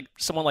it looks like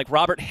someone like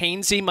Robert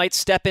Hainsey might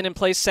step in and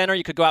play center.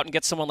 You could go out and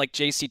get someone like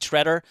J.C.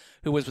 Treader,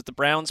 who was with the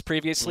Browns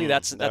previously.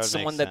 That's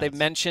someone that they've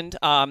mentioned.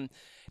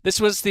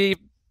 This was the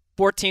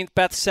 14th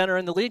best center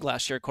in the league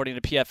last year, according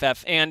to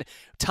PFF. And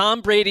Tom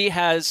Brady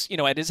has,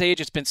 at his age,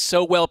 has been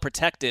so well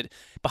protected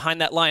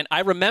behind that line. I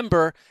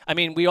remember,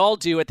 we all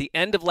do, at the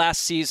end of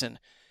last season,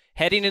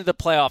 heading into the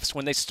playoffs,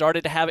 when they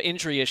started to have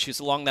injury issues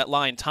along that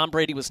line, Tom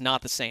Brady was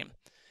not the same.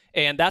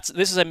 And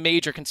this is a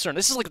major concern.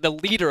 This is like the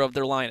leader of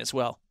their line as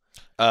well.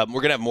 We're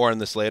going to have more on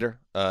this later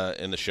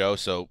in the show,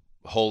 so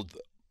hold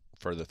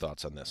further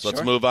thoughts on this. Sure.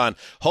 Let's move on.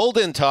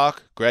 Hold-in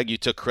talk. Greg, you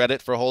took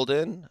credit for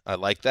hold-in. I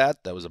like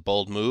that. That was a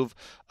bold move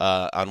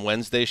on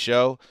Wednesday's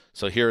show.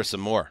 So here are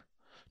some more.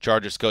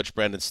 Chargers coach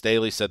Brandon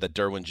Staley said that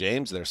Derwin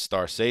James, their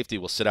star safety,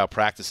 will sit out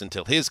practice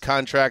until his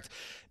contract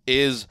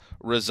is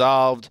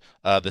resolved.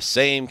 The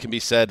same can be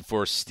said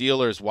for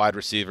Steelers wide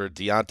receiver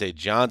Deontay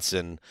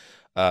Johnson,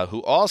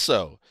 who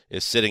also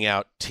is sitting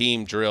out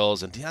team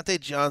drills. And Deontay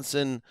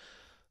Johnson,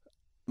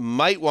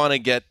 might want to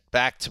get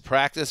back to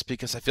practice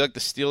because I feel like the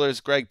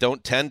Steelers, Greg,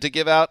 don't tend to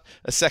give out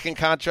a second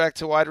contract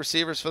to wide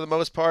receivers for the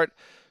most part.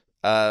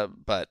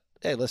 But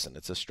hey, listen,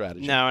 it's a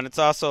strategy. No, and it's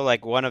also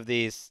like one of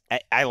these.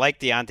 I like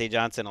Deontay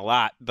Johnson a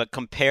lot, but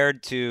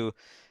compared to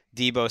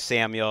Deebo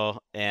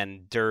Samuel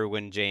and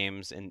Derwin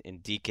James and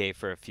DK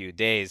for a few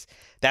days,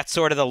 that's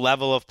sort of the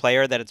level of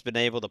player that it's been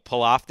able to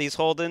pull off these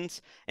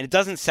hold-ins. And it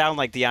doesn't sound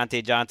like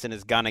Deontay Johnson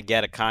is going to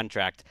get a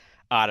contract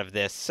out of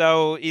this.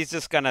 So he's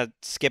just going to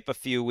skip a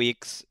few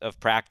weeks of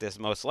practice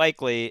most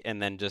likely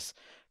and then just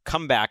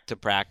come back to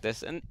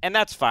practice. And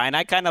that's fine.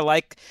 I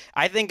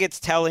think it's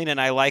telling,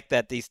 and I like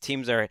that these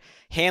teams are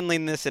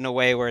handling this in a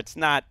way where it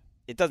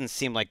doesn't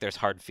seem like there's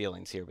hard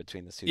feelings here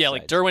between the two sides.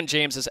 Like Derwin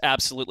James is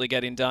absolutely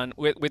getting done.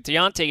 With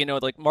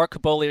Deontay, like Mark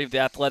Caboli of The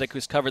Athletic,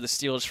 who's covered the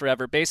Steelers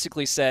forever,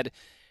 basically said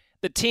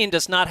the team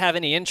does not have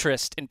any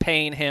interest in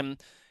paying him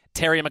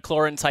Terry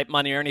McLaurin type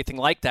money or anything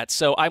like that.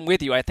 So I'm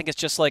with you. I think it's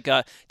just like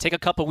take a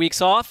couple weeks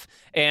off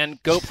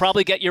and go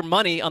probably get your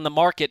money on the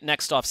market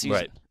next offseason.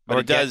 Right. But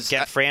it does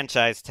get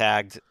franchise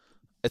tagged.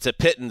 It's a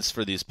pittance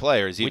for these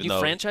players, even though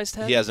franchise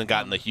tag? He hasn't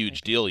gotten the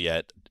huge deal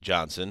yet,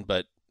 Johnson.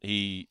 But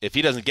if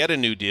he doesn't get a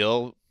new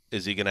deal,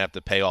 is he going to have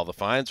to pay all the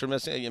fines for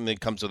missing? I mean, it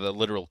comes with a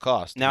literal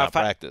cost. Now,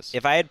 practice.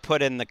 If I had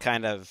put in the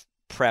kind of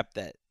prep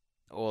that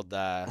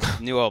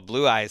new old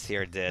Blue Eyes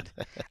here did,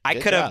 I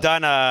could have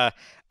done a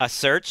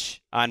search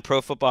on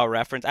Pro Football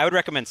Reference. I would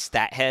recommend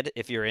StatHead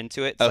if you're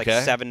into it. It's like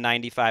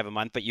 $7.95 a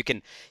month, but you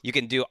can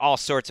do all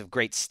sorts of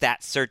great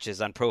stat searches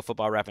on Pro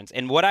Football Reference.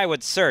 And what I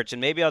would search, and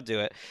maybe I'll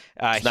do it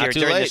here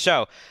during the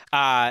show,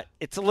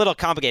 it's a little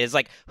complicated. It's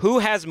like, who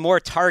has more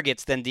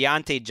targets than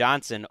Deontay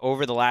Johnson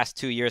over the last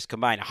 2 years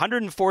combined?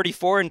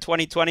 144 in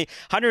 2020,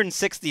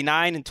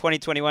 169 in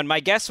 2021. My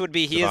guess would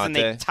be he is in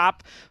the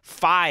top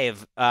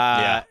 5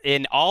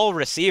 in all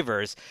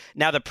receivers.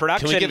 Now, the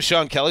production... Can we give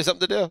Sean Kelly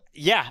something to do?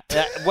 Yeah.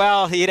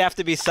 Well, he'd have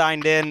to be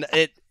signed in.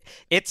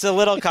 It's a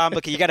little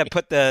complicated. You got to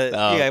put put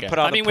all the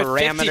parameters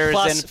with 50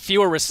 plus in.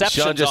 few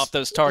receptions off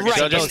those targets.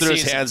 Sean just threw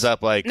his hands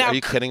up like, now, are you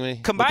kidding me?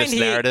 Combined, with this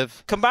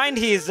narrative? Combined,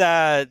 he's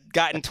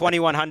gotten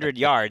 2,100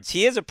 yards.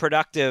 He is a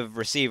productive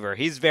receiver.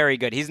 He's very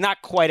good. He's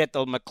not quite at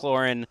the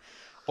McLaurin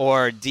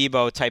or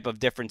Deebo type of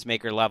difference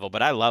maker level,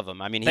 but I love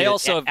him. I mean,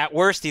 at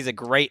worst, he's a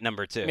great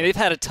number 2. I mean, they've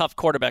had a tough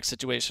quarterback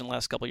situation the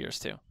last couple of years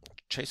too.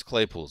 Chase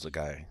Claypool's a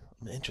guy.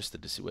 I'm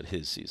interested to see what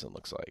his season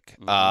looks like.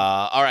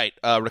 All right,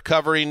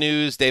 recovery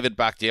news. David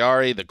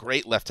Bakhtiari, the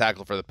great left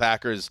tackle for the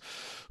Packers,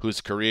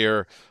 whose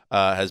career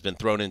has been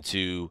thrown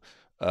into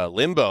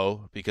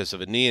limbo because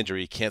of a knee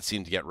injury he can't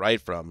seem to get right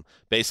from.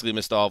 Basically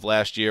missed all of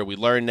last year. We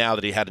learned now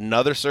that he had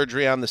another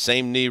surgery on the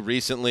same knee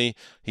recently.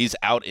 He's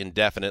out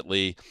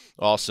indefinitely.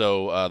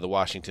 Also, the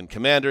Washington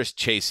Commanders,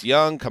 Chase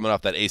Young, coming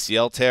off that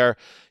ACL tear.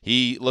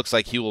 He looks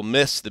like he will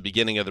miss the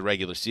beginning of the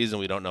regular season.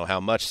 We don't know how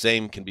much.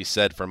 Same can be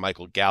said for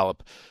Michael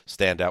Gallup,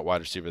 standout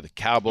wide receiver of the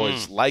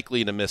Cowboys,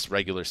 likely to miss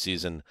regular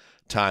season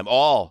time.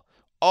 All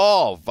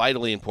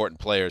vitally important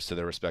players to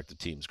their respective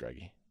teams,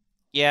 Greggy.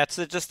 Yeah, it's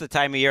just the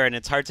time of year, and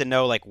it's hard to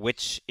know like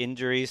which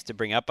injuries to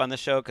bring up on the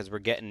show because we're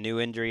getting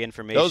new injury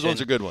information. Those ones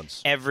are good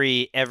ones.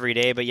 Every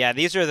day. But yeah,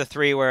 these are the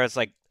 3 where it's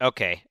like,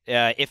 okay,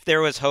 if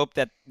there was hope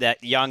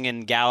that Young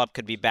and Gallup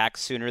could be back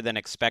sooner than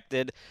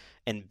expected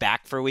and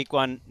back for week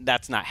 1,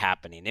 that's not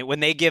happening. When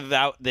they give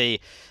out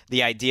the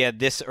idea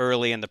this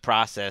early in the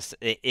process,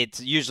 it's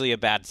usually a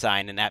bad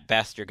sign, and at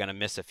best you're going to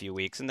miss a few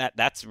weeks, and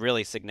that's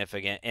really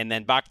significant. And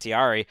then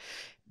Bakhtiari,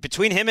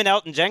 between him and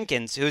Elton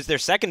Jenkins, who's their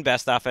second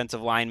best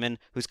offensive lineman,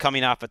 who's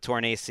coming off a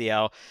torn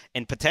ACL,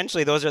 and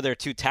potentially those are their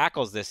 2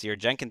 tackles this year.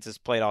 Jenkins has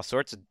played all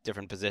sorts of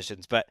different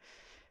positions, but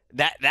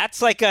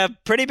that's like a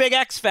pretty big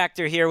X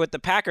factor here with the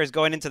Packers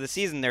going into the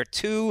season. They're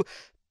 2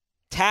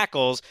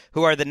 tackles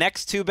who are the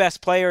next 2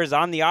 best players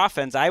on the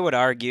offense, I would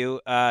argue,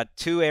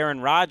 to Aaron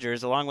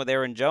Rodgers along with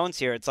Aaron Jones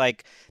here. It's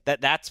like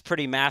that's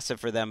pretty massive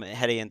for them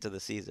heading into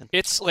the season.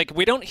 It's like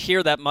we don't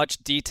hear that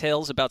much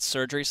details about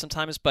surgery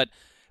sometimes, but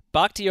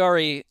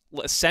Bakhtiari,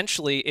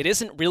 essentially, it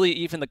isn't really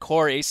even the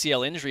core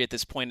ACL injury at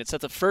this point. It's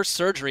that the first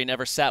surgery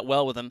never sat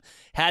well with him.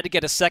 Had to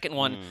get a second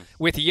one.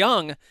 With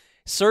Young,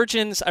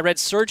 I read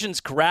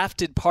surgeons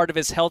grafted part of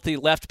his healthy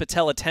left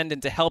patella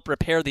tendon to help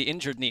repair the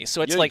injured knee.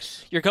 So it's like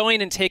you're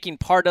going and taking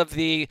part of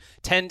the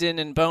tendon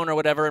and bone or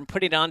whatever and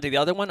putting it onto the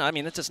other one. I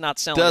mean, that does not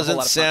sound like a whole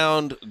lot of fun.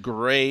 Doesn't sound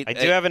great. I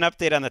do have an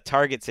update on the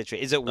target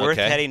situation. Is it worth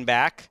heading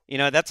back?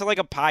 That's like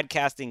a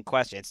podcasting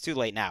question. It's too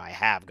late now. I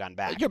have gone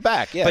back. You're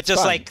back, yeah. But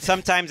just like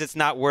sometimes it's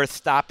not worth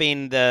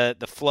stopping the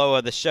flow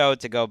of the show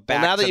to go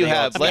back. Well, now that you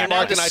have, let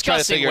Mark and I try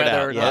to figure it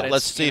out.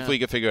 Let's see if we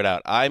can figure it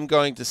out. I'm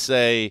going to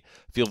say,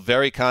 feel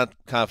very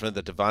confident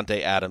that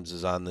Devontae Adams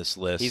is on this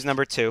list. He's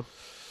number 2.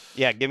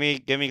 Yeah, give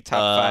me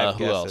top 5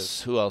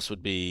 guesses. Who else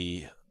would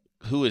be?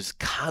 Who is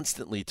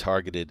constantly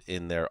targeted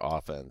in their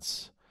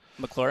offense?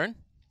 McLaurin?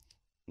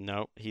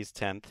 No, he's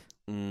 10th.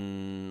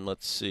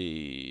 Let's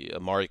see.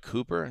 Amari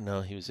Cooper?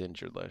 No, he was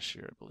injured last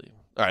year, I believe.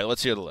 All right,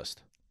 let's hear the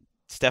list.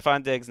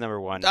 Stephon Diggs, number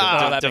 1.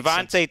 That makes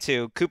Devontae, sense.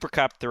 2. Cooper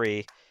Kupp,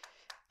 3.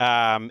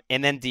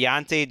 And then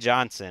Deontay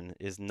Johnson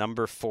is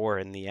number 4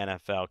 in the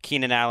NFL.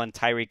 Keenan Allen,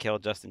 Tyreek Hill,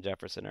 Justin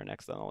Jefferson are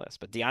next on the list.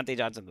 But Deontay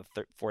Johnson,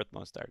 the 4th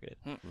most targeted.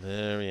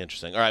 Very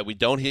interesting. All right, we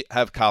don't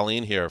have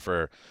Colleen here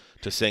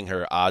to sing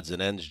her odds and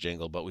ends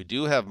jingle, but we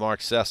do have Mark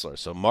Sessler.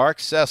 So Mark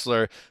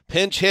Sessler,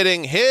 pinch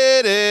hitting,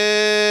 hit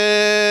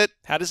it.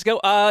 How does it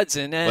go? Odds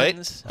and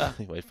ends.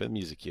 Wait for the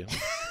music cue.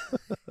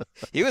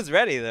 He was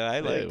ready, though. I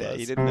like that.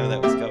 He didn't know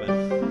that was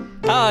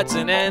coming. Odds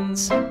and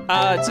ends.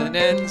 Odds and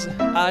ends.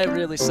 I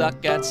really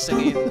suck at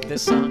singing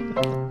this song.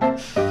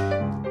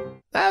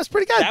 That was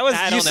pretty good.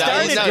 You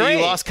started great.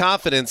 You lost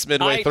confidence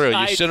midway through.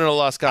 You shouldn't have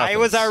lost confidence. I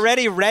was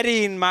already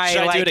readying my.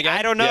 Should I do it again?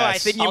 I don't know. Yes. I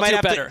think I'll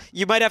do better.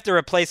 You might have to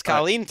replace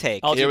Colleen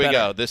take. I'll do Here we better.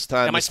 go. This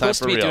time. Am I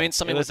supposed to be doing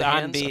something with the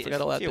hands? I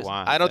forgot all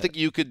that. I don't think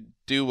you could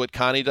do what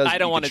Connie does. I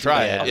don't want to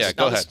try do it. that. Yeah,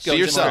 go ahead. See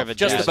yourself.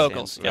 Just the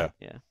vocals. Yeah.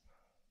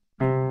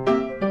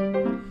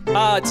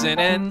 Odds and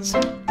ends.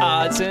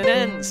 Odds and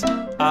ends.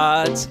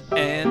 Odds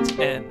and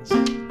ends.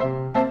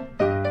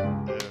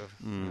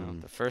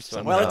 First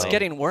one. Well, it's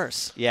getting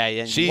worse.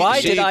 Yeah.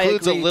 Why did I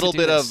includes a agree little to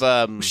do bit this?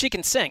 of. She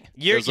can sing.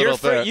 You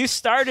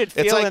started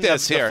feeling it's like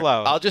this. the Here,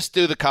 flow. I'll just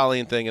do the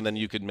Colleen thing, and then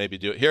you could maybe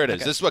do it. Here it is.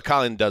 Okay. This is what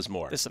Colleen does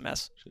more. This is a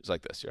mess. She's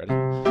like this. You ready?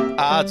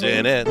 Odds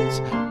and ends.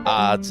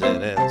 Odds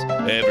and ends.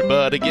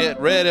 Everybody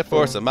get ready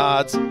for some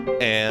odds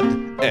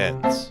and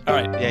ends. All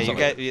right. Yeah, you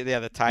got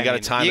the timing. You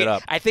got to time it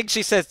up. I think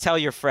she says, "Tell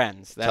your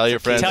friends." Tell your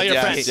friends. Tell your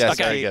yes, friends. Yes,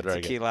 Okay. very good. It's Very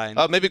a key good. line.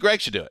 Oh, maybe Greg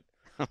should do it.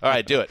 All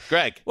right, do it,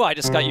 Greg. Well, I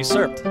just got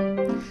usurped.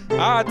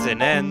 Odds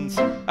and ends.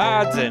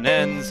 Odds and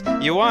ends.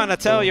 You want to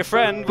tell your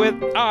friend with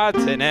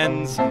odds and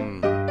ends.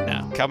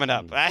 No. Coming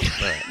up. No,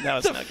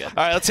 it's not good. All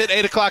right, let's hit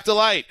 8 o'clock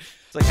delight.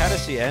 It's like, how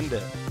does she end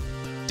it?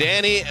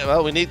 Danny,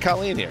 well, we need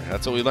Colleen here.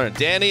 That's what we learned.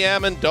 Danny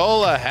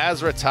Amendola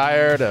has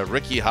retired, a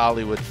Ricky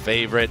Hollywood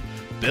favorite.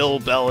 Bill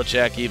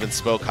Belichick even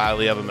spoke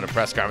highly of him in a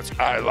press conference.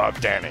 I love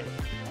Danny.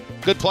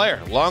 Good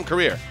player, long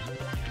career.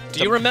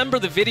 Do you remember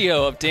the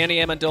video of Danny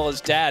Amendola's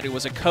dad, who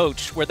was a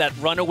coach, where that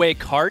runaway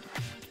cart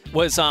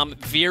was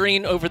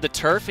veering over the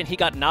turf and he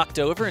got knocked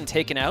over and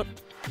taken out?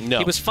 No.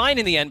 He was fine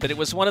in the end, but it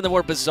was one of the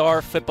more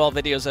bizarre football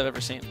videos I've ever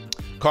seen.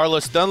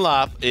 Carlos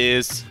Dunlap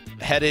is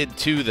headed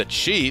to the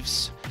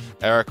Chiefs.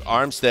 Eric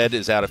Armstead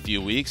is out a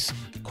few weeks.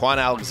 Quan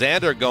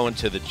Alexander going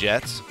to the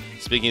Jets.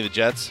 Speaking of the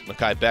Jets,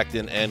 Mekhi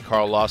Becton and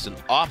Carl Lawson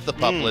off the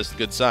PUP list.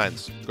 Good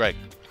signs. Greg.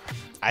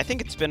 I think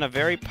it's been a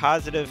very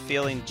positive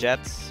feeling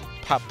Jets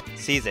PUP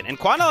season. And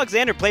Quan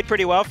Alexander played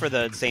pretty well for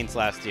the Saints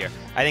last year.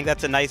 I think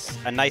that's a nice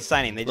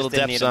signing. They just Little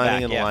didn't depth need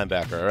signing him and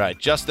back. linebacker. All right.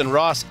 Justin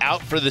Ross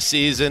out for the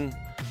season.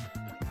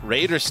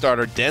 Raiders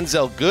starter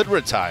Denzel Good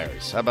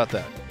retires. How about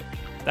that?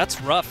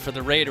 That's rough for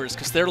the Raiders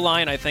because their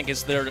line, I think,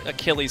 is their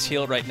Achilles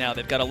heel right now.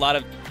 They've got a lot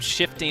of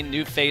shifting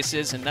new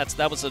faces, and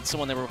that was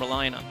someone they were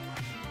relying on.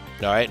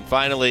 All right. And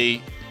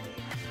finally,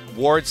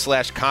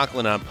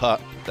 Ward/Conklin on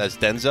PUP. That's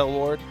Denzel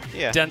Ward?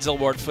 Yeah. Denzel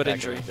Ward, foot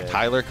injury.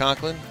 Tyler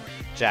Conklin?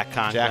 Jack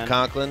Conklin. Jack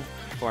Conklin.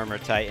 Former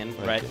Titan,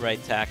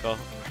 right tackle.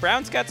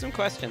 Brown's got some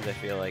questions, I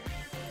feel like.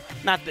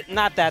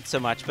 Not that so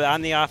much, but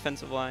on the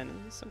offensive line,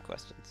 some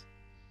questions.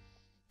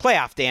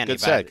 Playoff Danny,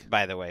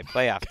 by the way.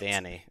 Playoff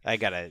Danny. I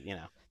gotta,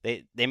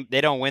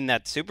 they don't win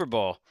that Super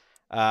Bowl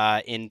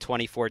in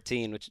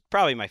 2014, which is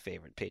probably my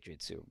favorite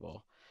Patriots Super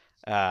Bowl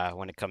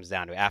when it comes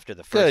down to it, after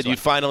the first Good. one. You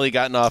finally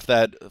gotten off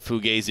that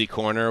Fugazi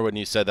corner when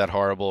you said that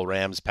horrible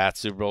Rams-Pats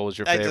Super Bowl was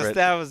your favorite.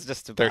 That was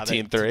just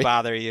to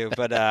bother you.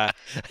 But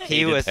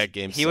he was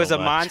a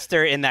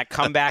monster in that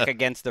comeback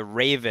against the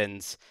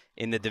Ravens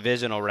in the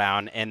divisional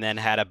round, and then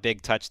had a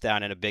big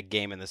touchdown in a big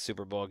game in the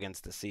Super Bowl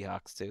against the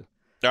Seahawks too.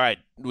 All right,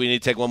 we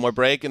need to take one more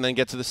break and then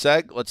get to the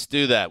seg. Let's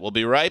do that. We'll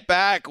be right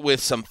back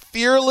with some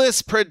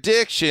fearless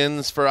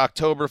predictions for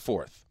October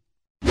 4th.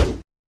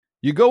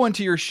 You go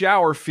into your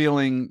shower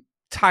feeling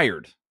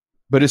tired,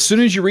 but as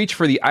soon as you reach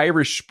for the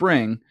Irish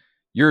Spring,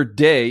 your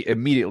day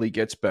immediately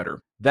gets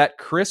better. That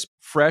crisp,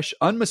 fresh,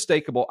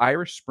 unmistakable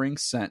Irish Spring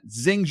scent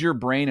zings your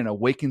brain and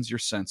awakens your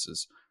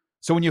senses.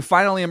 So when you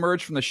finally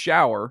emerge from the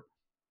shower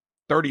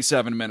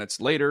 37 minutes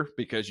later,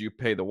 because you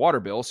pay the water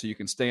bill so you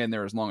can stay in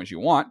there as long as you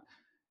want,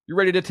 you're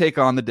ready to take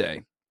on the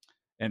day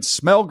and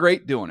smell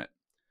great doing it.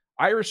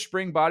 Irish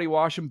Spring Body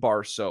Wash and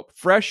Bar Soap.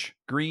 Fresh,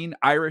 green,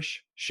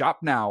 Irish. Shop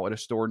now at a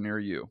store near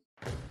you.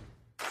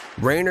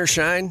 Rain or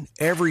shine,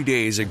 every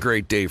day is a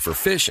great day for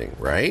fishing,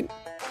 right?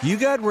 You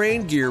got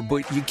rain gear,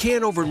 but you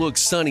can't overlook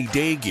sunny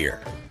day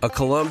gear. A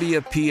Columbia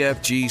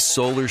PFG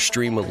Solar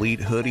Stream Elite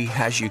hoodie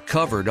has you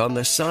covered on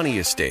the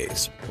sunniest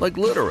days. Like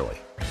literally.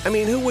 I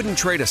mean, who wouldn't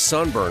trade a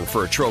sunburn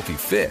for a trophy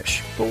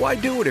fish? But why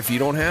do it if you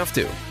don't have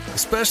to?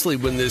 Especially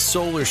when this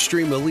Solar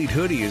Stream Elite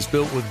hoodie is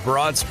built with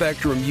broad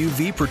spectrum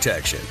UV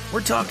protection.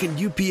 We're talking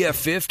UPF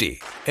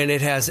 50, and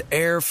it has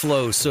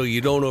airflow so you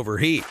don't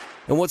overheat.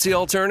 And what's the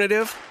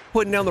alternative?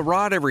 Putting down the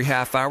rod every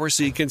half hour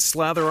so you can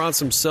slather on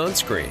some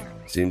sunscreen.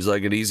 Seems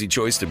like an easy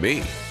choice to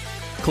me.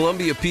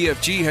 Columbia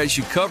PFG has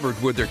you covered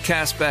with their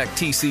Castback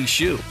TC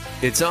shoe.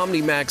 Its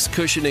OmniMax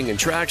cushioning and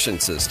traction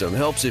system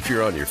helps if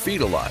you're on your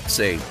feet a lot,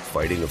 say,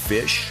 fighting a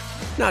fish.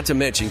 Not to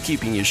mention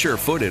keeping you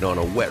sure-footed on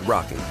a wet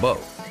rocking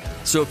boat.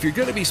 So if you're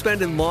going to be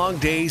spending long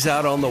days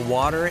out on the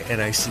water,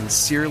 and I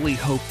sincerely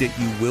hope that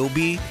you will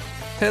be,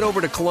 head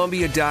over to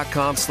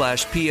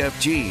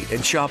Columbia.com/PFG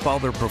and shop all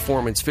their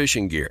performance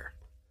fishing gear.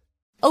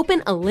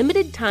 Open a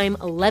limited-time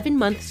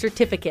 11-month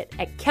certificate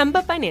at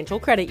Kemba Financial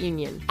Credit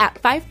Union. At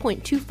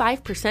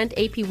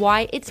 5.25%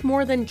 APY, it's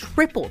more than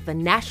triple the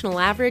national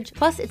average,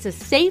 plus it's a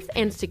safe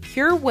and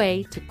secure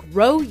way to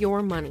grow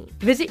your money.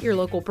 Visit your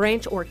local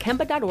branch or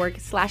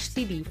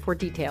kemba.org/cb for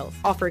details.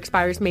 Offer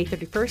expires May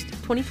 31st,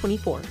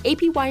 2024.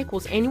 APY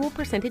equals annual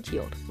percentage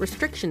yield.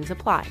 Restrictions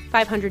apply.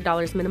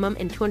 $500 minimum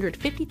and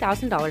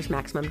 $250,000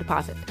 maximum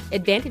deposit.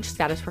 Advantage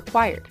status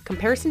required.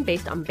 Comparison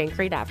based on bank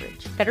rate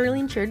average. Federally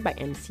insured by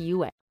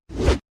NCUA.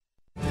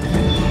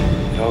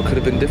 It all could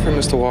have been different,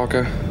 Mr.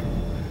 Walker.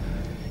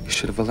 You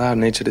should have allowed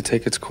nature to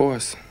take its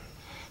course.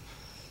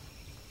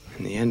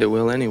 In the end, it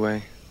will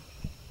anyway.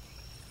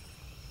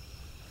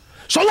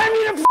 So let me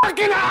the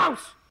fucking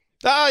house!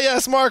 Ah,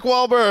 yes, Mark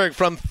Wahlberg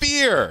from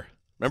Fear.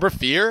 Remember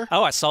Fear?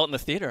 Oh, I saw it in the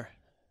theater.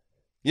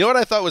 You know what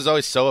I thought was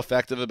always so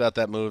effective about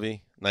that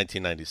movie?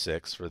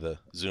 1996, for the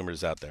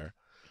Zoomers out there.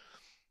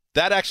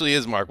 That actually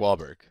is Mark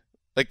Wahlberg.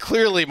 Like,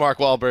 clearly Mark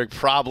Wahlberg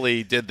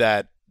probably did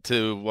that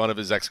to one of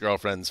his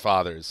ex-girlfriend's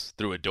fathers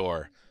through a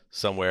door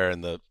somewhere in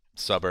the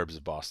suburbs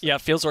of Boston. Yeah,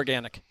 it feels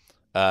organic.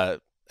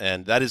 And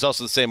that is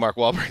also the same Mark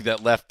Wahlberg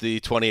that left the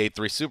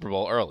 28-3 Super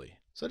Bowl early.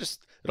 So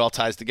just it all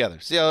ties together.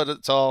 See how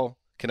it's all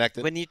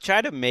connected? When you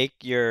try to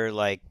make your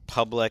like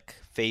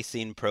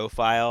public-facing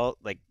profile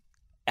like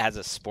as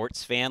a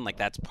sports fan, like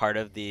that's part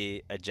of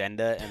the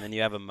agenda, and then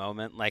you have a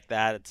moment like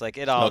that, it's like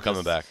it all no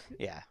coming back.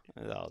 Yeah,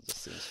 it all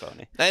just seems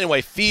phony.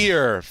 Anyway,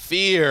 fear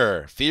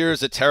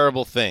is a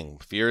terrible thing.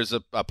 Fear is a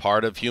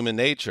part of human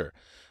nature.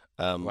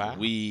 Wow.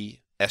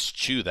 We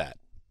eschew that.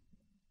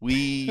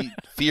 We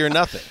fear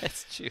nothing.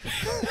 Eschew.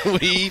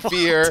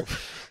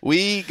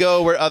 We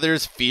go where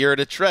others fear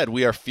to tread.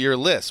 We are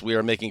fearless. We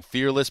are making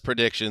fearless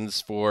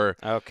predictions for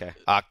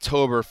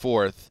October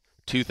 4th,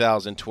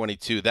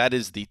 2022. That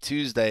is the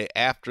Tuesday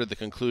after the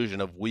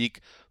conclusion of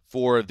Week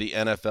 4 of the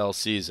NFL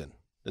season.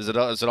 Does it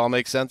all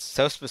make sense?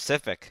 So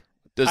specific.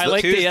 I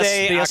like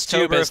Tuesday, the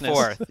October business.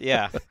 4th.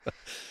 Yeah.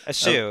 A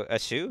shoe.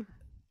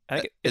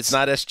 It's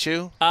not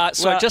eschew?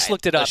 So I just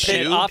looked it up.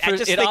 It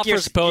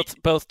offers both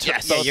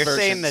Yes, both you're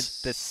versions. saying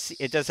that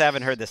it just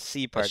haven't heard the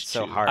C part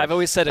so hard. I've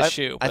always said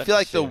eschew. I feel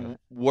like the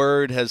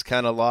word has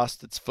kind of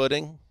lost its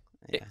footing.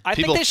 I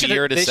People think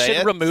fear to they say should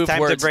it. remove Time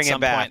words to bring at it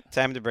some back. point.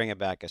 Time to bring it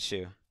back. A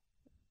shoe.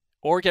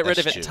 Or get rid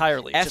of it Eschew.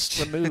 entirely. Just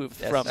remove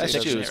from the Eschew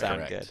dictionary. is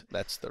correct.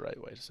 That's the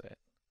right way to say it.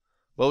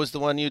 What was the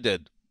one you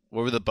did?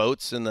 What were the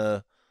boats in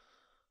the...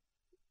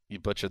 You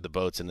butchered the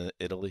boats in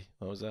Italy.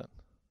 What was that?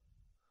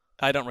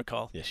 I don't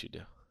recall. Yes, you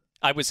do.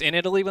 I was in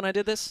Italy when I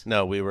did this?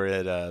 No, we were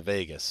at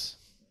Vegas.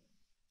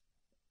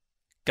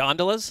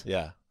 Gondolas?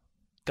 Yeah.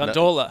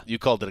 Gondola. No, you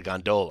called it a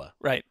gondola.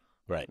 Right.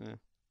 Right. Yeah.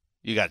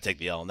 You got to take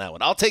the L on that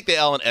one. I'll take the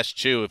L in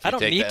eschew if you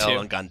take the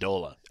L in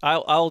gondola.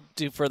 I'll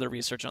do further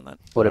research on that.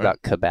 What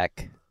about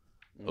Quebec?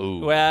 Ooh.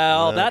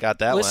 Well, that got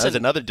that listen, one. That's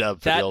another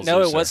dub for the old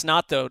No, Zeus, it was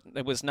not, though.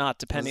 It was not,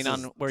 depending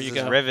on where you go.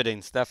 This is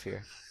riveting stuff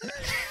here.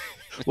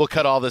 We'll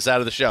cut all this out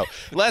of the show.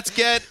 Let's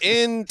get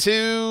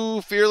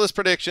into fearless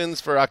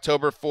predictions for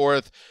October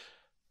 4th.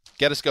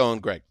 Get us going,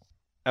 Greg.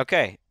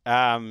 Okay.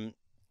 I'm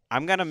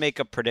going to make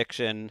a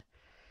prediction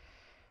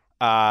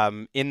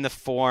in the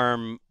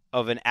form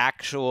of an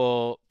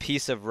actual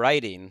piece of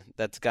writing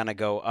that's going to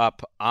go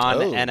up on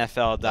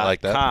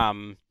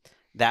NFL.com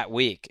that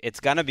week. It's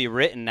going to be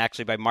written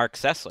actually by Mark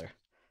Sessler.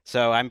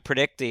 So I'm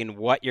predicting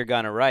what you're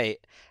going to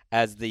write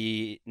as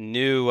the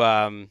new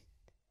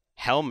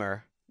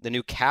Helmer, the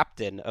new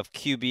captain of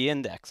QB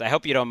Index. I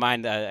hope you don't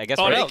mind. I guess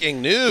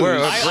breaking news. We're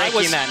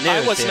breaking that news.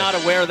 I was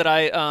not aware that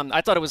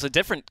I thought it was a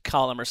different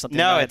column or something.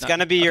 No, it's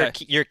going to be your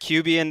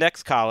QB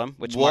Index column,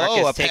 which Mark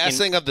is taking.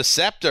 Passing of the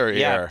scepter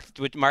here. Yeah,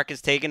 which Mark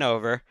is taking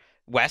over.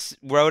 Wes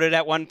wrote it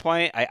at one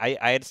point. I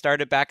had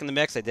started back in the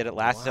mix. I did it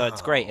last, so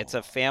it's great. It's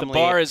a family. The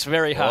bar is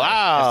very high.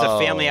 Wow.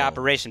 It's a family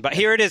operation. But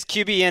here it is,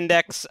 QB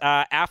Index.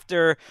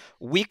 After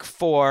week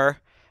 4,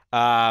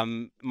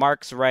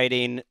 Mark's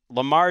writing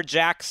Lamar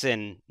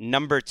Jackson,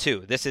 number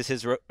 2. This is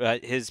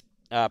his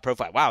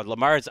profile. Wow,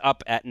 Lamar is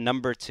up at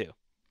number 2.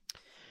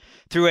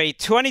 Through a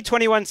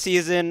 2021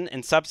 season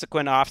and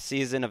subsequent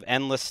offseason of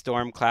endless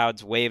storm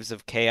clouds, waves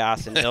of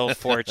chaos, and ill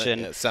fortune,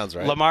 yeah, sounds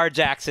right. Lamar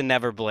Jackson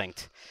never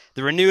blinked.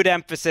 The renewed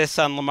emphasis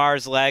on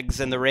Lamar's legs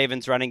and the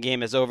Ravens' running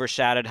game has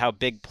overshadowed how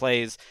big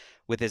plays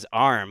with his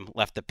arm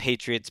left the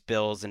Patriots,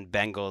 Bills, and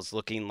Bengals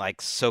looking like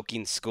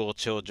soaking school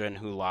children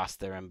who lost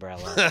their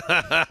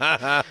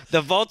umbrella.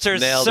 The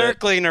vultures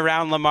circling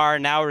around Lamar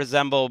now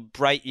resemble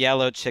bright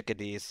yellow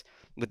chickadees,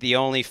 with the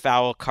only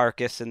foul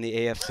carcass in the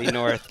AFC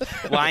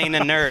North lying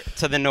inert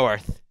to the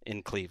north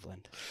in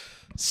Cleveland.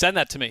 Send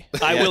that to me.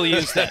 I will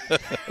use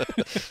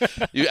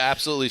that. You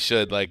absolutely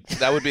should. Like,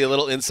 that would be a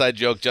little inside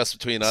joke just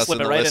between us and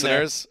the right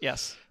listeners.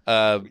 Yes.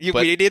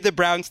 We need the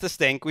Browns to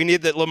stink. We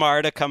need the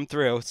Lamar to come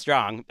through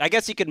strong. I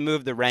guess you could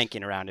move the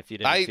ranking around if you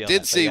didn't feel that. I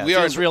did see. We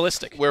are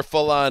realistic. We're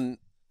full on,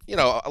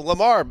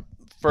 Lamar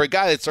for a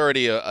guy that's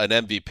already an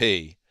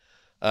MVP,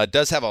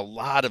 does have a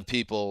lot of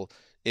people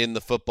in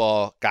the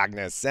football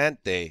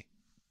cognoscente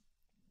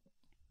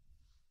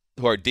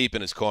who are deep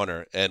in his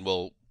corner and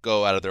will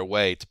go out of their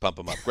way to pump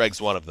him up. Greg's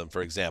one of them,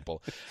 for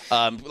example.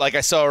 Like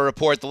I saw a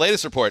report, the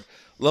latest report,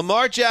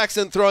 Lamar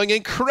Jackson throwing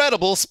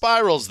incredible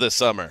spirals this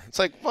summer. It's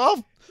like,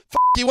 well,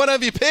 he won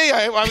MVP.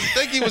 I would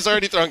think he was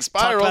already throwing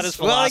spirals.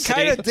 Well, he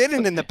kind of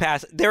didn't in the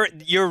past.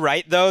 You're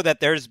right, though, that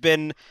there's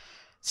been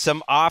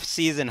some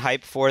off-season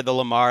hype for the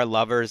Lamar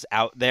lovers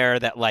out there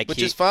that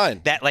which is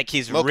fine. That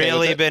he's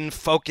really been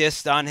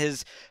focused on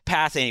his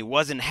passing. He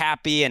wasn't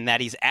happy, and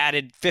that he's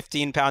added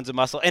 15 pounds of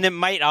muscle. And it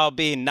might all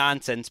be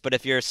nonsense, but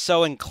if you're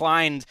so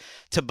inclined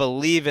to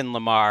believe in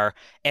Lamar,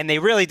 and they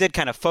really did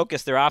kind of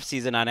focus their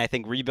offseason on, I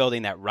think,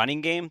 rebuilding that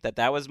running game.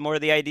 That was more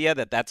the idea.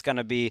 That's going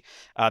to be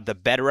the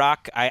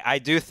bedrock. I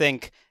do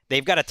think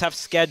they've got a tough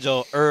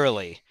schedule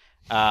early.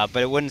 But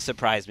it wouldn't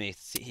surprise me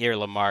to hear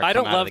Lamar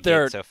come out of the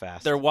gate so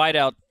fast. Their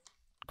wideout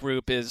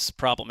group is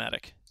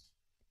problematic.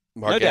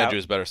 Mark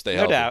Andrews better stay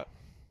healthy. No doubt.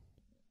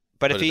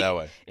 But Put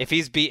if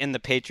he's beating the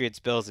Patriots,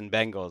 Bills, and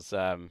Bengals,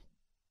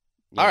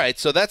 all right,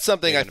 so that's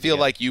something I feel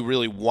like you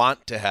really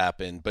want to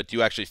happen, but do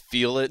you actually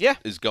feel it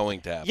is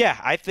going to happen? Yeah,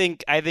 I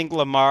think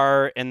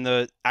Lamar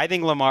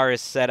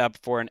is set up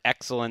for an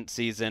excellent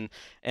season,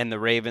 and the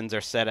Ravens are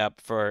set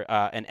up for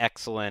an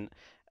excellent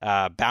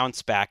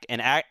bounce back.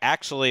 And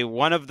actually,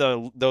 one of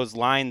those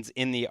lines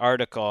in the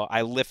article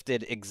I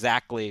lifted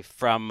exactly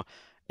from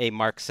a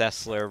Mark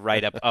Sessler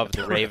write-up of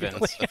the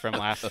Ravens from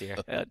last year.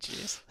 Oh,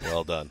 jeez.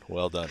 Well done.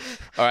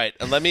 All right,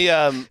 and let me.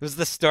 It was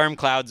the storm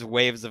clouds,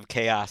 waves of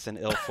chaos and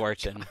ill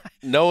fortune.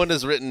 No one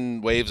has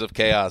written waves of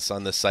chaos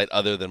on this site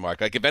other than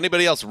Mark. Like, if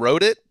anybody else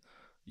wrote it,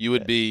 you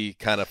would be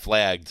kind of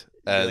flagged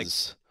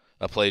as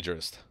a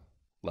plagiarist.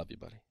 Love you,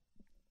 buddy.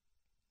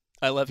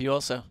 I love you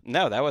also.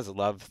 No, that was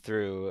love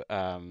through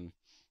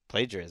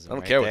plagiarism. I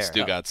don't care what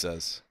Stugatz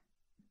says.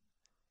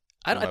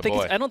 I don't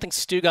think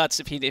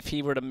Stugatz, if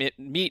he were to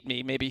meet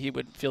me, maybe he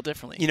would feel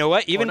differently. You know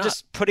what? Even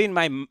just putting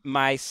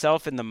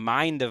myself in the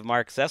mind of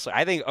Mark Sessler,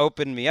 I think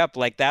opened me up.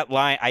 Like that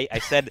line, I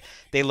said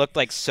they looked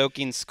like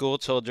soaking school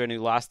children who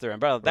lost their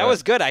umbrella. That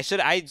was good. I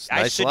should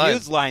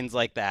use lines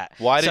like that.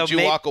 Why did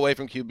you walk away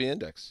from QB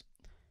Index?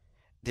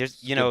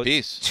 There's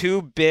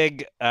 2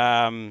 big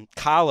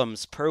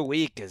columns per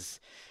week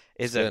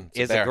is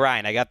a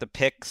grind. I got the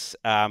picks.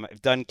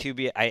 I've done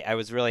QB. I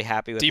was really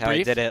happy with how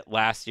I did it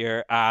last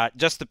year.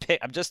 Just the pick.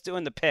 I'm just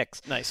doing the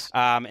picks. Nice.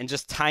 And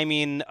just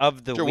timing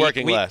of the You're week.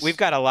 Working less. We've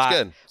got a lot.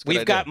 It's good.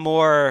 We've got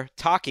more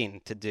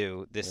talking to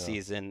do this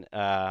season.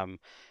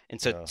 And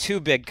so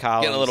 2 big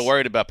columns. Getting a little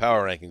worried about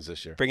power rankings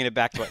this year. Bringing it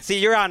back to one. See,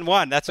 you're on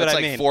one. That's what I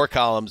mean. That's like 4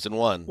 columns in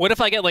one. What if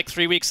I get like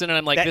 3 weeks in and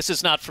I'm like, this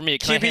is not for me?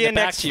 Can QB I hand it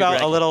back Index to you, felt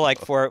Greg? a little like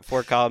 4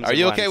 columns. Are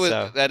you in okay one,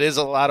 with that? Is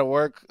a lot of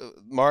work,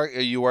 Mark?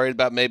 Are you worried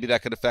about maybe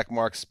that could affect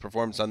Mark's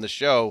performance on the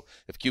show?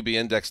 If QB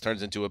Index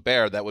turns into a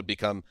bear, that would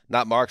become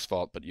not Mark's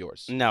fault but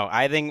yours. No,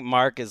 I think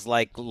Mark is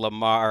like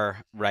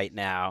Lamar right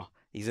now.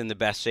 He's in the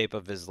best shape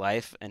of his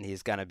life, and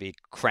he's going to be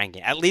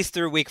cranking, at least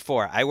through week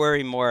 4. I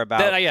worry more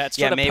about it's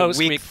sort of post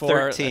week week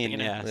 4. 13.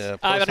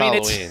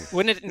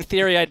 Wouldn't it, in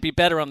theory, I'd be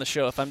better on the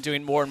show if I'm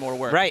doing more and more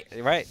work. Right.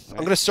 I'm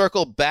going to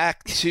circle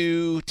back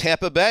to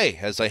Tampa Bay,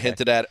 as I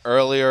hinted at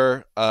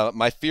earlier.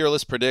 My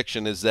fearless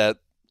prediction is that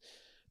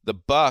the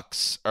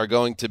Bucs are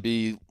going to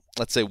be,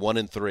 let's say,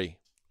 1-3.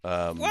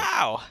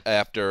 Wow.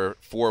 After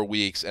 4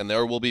 weeks, and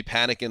there will be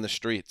panic in the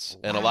streets.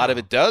 And a lot of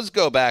it does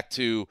go back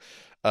to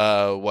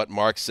what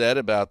Mark said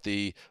about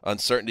the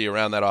uncertainty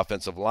around that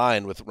offensive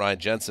line with Ryan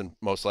Jensen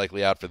most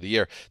likely out for the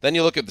year. Then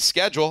you look at the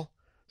schedule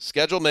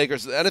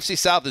makers. The NFC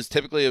South is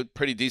typically a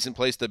pretty decent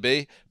place to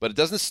be, but it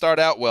doesn't start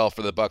out well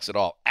for the Bucs at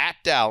all. At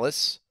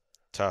Dallas,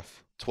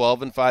 tough,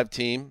 12-5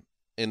 team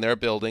in their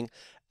building.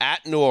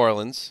 At New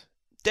Orleans.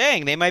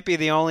 Dang, they might be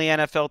the only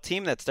NFL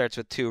team that starts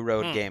with 2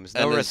 road games.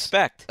 No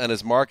respect. And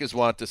as Mark is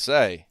wont to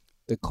say,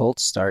 the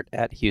Colts start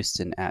at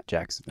Houston, at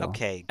Jacksonville.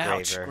 Okay,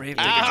 Graver.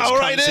 Ow,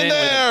 right in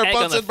there.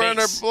 Bunsen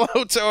burner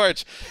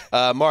blowtorch.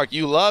 Mark,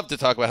 you love to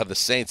talk about how the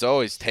Saints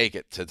always take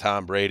it to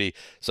Tom Brady.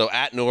 So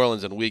at New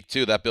Orleans in week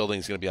 2, that building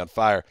is going to be on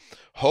fire.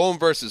 Home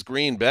versus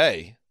Green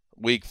Bay,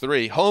 week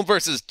 3. Home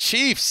versus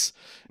Chiefs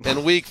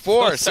in week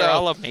 4. Those are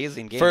all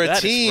amazing games. For a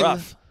that team, is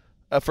rough.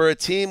 For a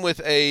team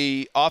with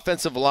a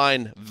offensive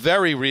line,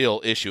 very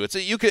real issue.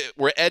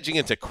 We're edging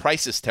into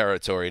crisis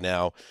territory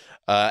now.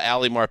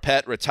 Ali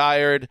Marpet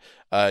retired.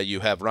 You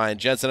have Ryan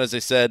Jensen, as I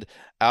said,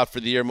 out for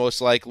the year most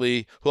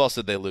likely. Who else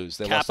did they lose?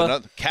 They lost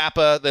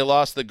Kappa. They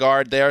lost the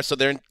guard there. So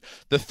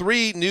the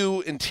 3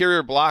 new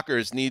interior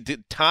blockers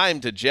need time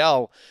to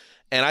gel.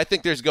 And I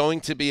think there's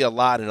going to be a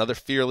lot. Another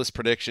fearless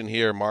prediction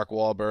here, Mark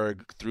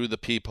Wahlberg through the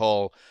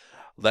peephole.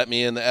 Let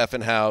me in the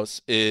effing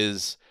house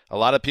is a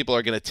lot of people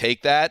are going to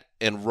take that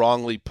and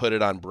wrongly put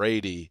it on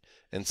Brady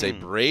and say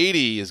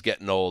Brady is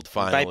getting old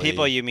finally. By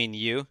people, you mean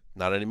you?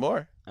 Not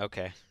anymore.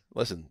 Okay.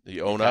 Listen,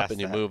 you own up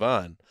and you move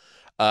on.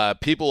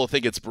 People will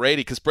think it's Brady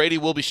because Brady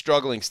will be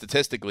struggling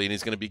statistically and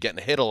he's going to be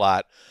getting hit a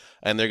lot.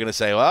 And they're going to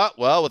say,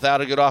 well,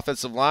 without a good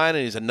offensive line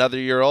and he's another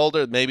year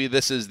older, maybe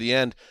this is the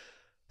end.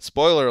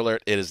 Spoiler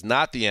alert, it is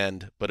not the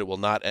end, but it will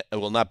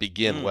not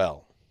begin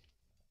well.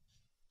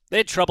 They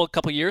had trouble a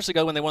couple years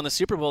ago when they won the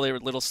Super Bowl. They were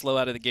a little slow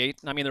out of the gate.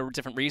 I mean, there were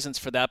different reasons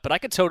for that, but I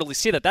could totally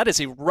see that. That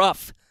is a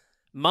rough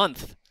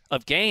month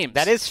of games.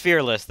 That is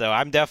fearless, though.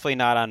 I'm definitely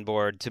not on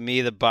board. To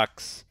me, the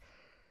Bucs,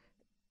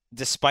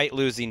 despite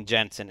losing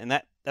Jensen, and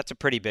that's a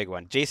pretty big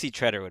one. J.C.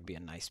 Treader would be a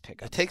nice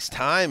pickup. It takes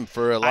time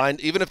for a line,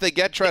 even if they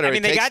get Treader.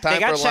 They got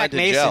Shaq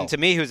Mason to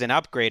me, who's an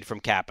upgrade from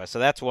Kappa. So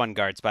that's one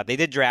guard spot. They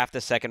did draft a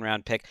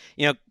 2nd-round pick.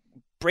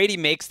 Brady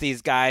makes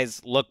these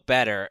guys look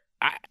better.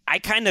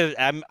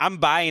 I'm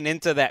buying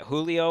into that.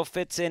 Julio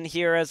fits in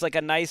here as like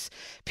a nice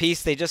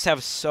piece. They just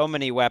have so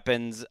many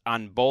weapons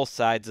on both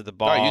sides of the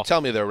ball. All right, you tell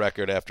me their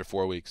record after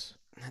 4 weeks.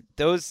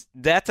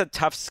 That's a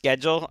tough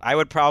schedule. I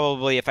would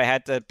probably, if I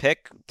had to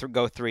pick,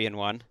 go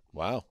 3-1.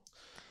 Wow.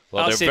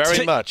 Well, they're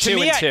very much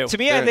 2-2. To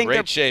me, they're I think in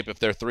great shape if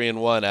they're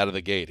 3-1 out of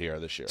the gate here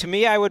this year. To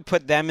me, I would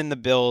put them and the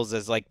Bills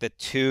as like the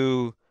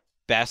two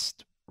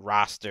best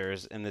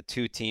rosters and the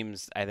two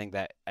teams I think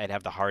that I'd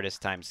have the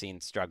hardest time seeing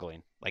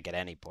struggling like at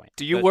any point.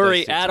 Do you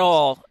worry at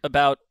all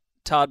about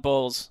Todd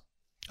Bowles?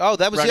 Oh,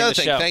 that was the other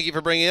thing. Show. Thank you for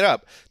bringing it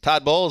up.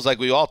 Todd Bowles, like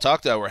we all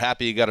talked about, we're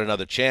happy he got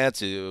another chance.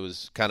 He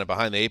was kind of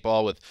behind the 8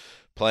 ball with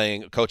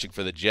coaching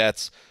for the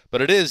Jets.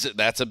 But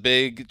that's a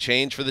big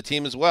change for the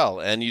team as well.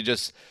 And you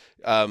just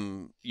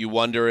you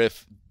wonder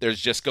if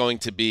there's just going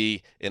to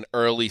be an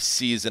early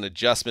season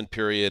adjustment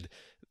period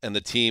and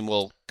the team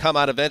will come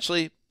out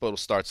eventually, but it'll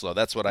start slow.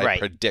 That's what I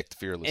predict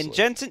fearlessly.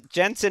 And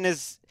Jensen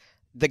is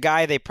the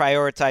guy they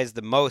prioritized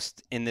the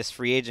most in this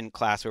free agent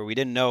class where we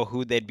didn't know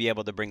who they'd be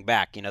able to bring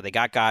back. They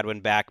got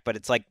Godwin back, but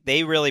it's like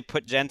they really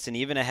put Jensen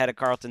even ahead of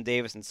Carlton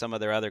Davis and some of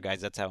their other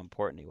guys. That's how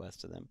important he was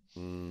to them.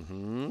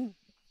 Mm-hmm.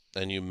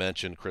 And you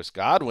mentioned Chris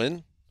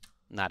Godwin.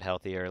 Not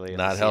healthy early.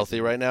 Not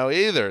healthy right now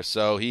either.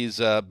 So he's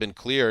been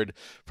cleared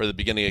for the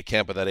beginning of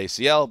camp with that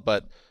ACL,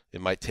 but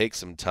it might take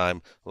some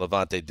time.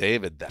 Levante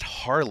David, that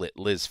harlot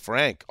Liz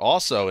Frank,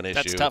 also an issue.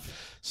 That's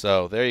tough.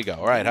 So there you go.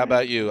 All right, how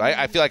about you?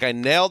 I feel like I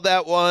nailed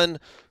that one.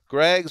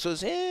 Greg's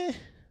was, all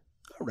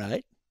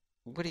right.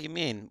 What do you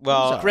mean?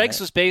 Well, Greg's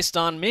was based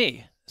on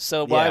me.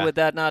 So why would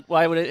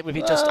it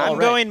be just all I'm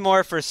going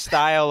more for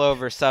style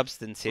over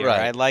substance here.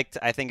 Right.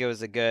 I think it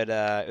was a good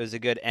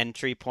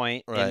entry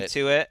point right.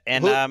 into it.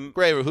 And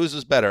Graver, whose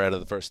was better out of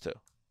the first two?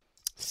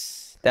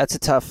 That's a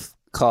tough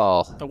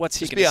call. But what's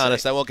he Just gonna be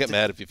honest. say? I won't get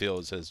mad if you feel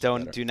it's his.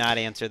 Do not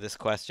answer this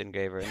question,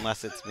 Graver,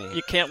 unless it's me.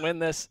 You can't win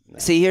this. No.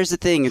 See, here's the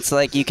thing. It's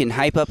like you can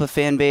hype up a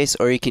fan base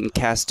or you can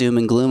cast doom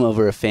and gloom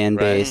over a fan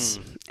base.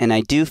 And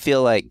I do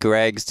feel like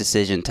Greg's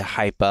decision to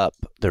hype up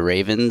the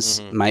Ravens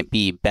might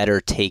be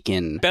better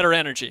taken. Better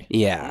energy.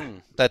 Yeah.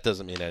 That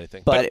doesn't mean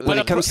anything. But when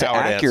it comes to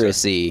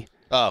accuracy.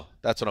 Oh,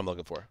 that's what I'm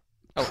looking for.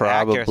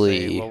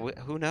 Probably. Well,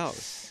 who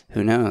knows?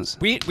 Who knows?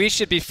 We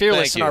should be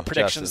fearless in our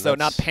predictions, Justin. though,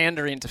 not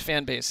pandering to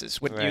fan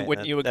bases.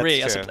 Wouldn't you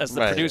agree as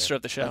the producer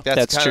of the show?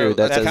 That's true.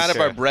 That's kind of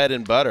our bread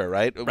and butter,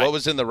 right? What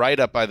was in the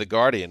write-up by The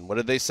Guardian? What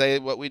did they say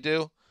what we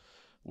do?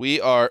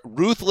 We are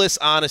ruthless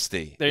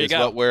honesty there you is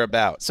go. what we're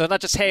about. So not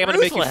just, hey, I'm going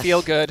to make you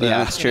feel good.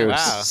 Yeah, it's true.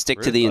 Wow. Stick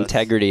to the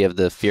integrity of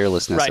the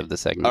fearlessness of the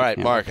segment. All right,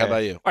 Mark, how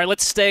about you? All right,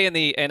 let's stay in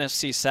the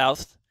NFC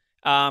South.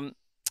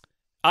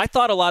 I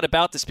thought a lot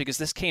about this because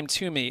this came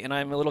to me, and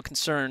I'm a little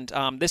concerned.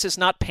 This is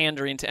not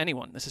pandering to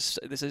anyone. This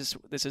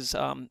is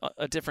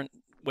a different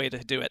way to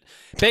do it.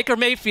 Baker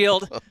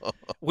Mayfield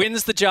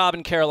wins the job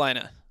in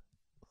Carolina.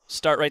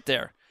 Start right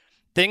there.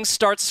 Things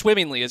start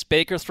swimmingly as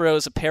Baker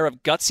throws a pair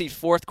of gutsy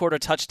fourth-quarter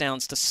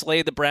touchdowns to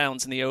slay the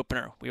Browns in the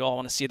opener. We all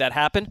want to see that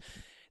happen.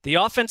 The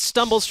offense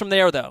stumbles from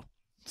there, though,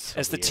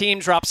 as the team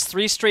drops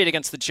 3 straight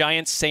against the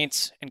Giants,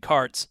 Saints, and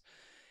Cards.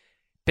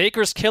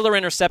 Baker's killer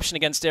interception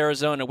against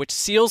Arizona, which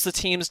seals the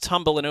team's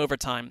tumble in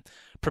overtime,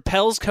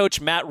 propels coach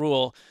Matt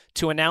Rule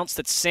to announce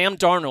that Sam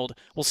Darnold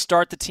will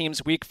start the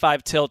team's Week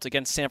 5 tilt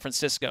against San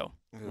Francisco.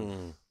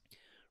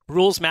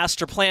 Rule's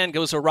master plan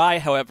goes awry,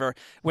 however,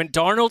 when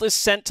Darnold is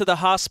sent to the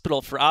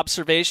hospital for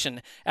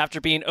observation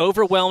after being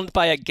overwhelmed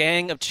by a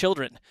gang of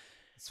children.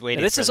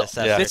 This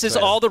is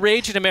all the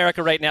rage in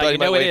America right now. You know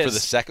might it wait is. for the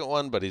second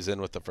one, but he's in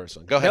with the first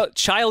one. Go ahead. No,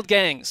 child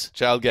gangs.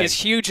 Child gangs is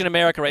huge in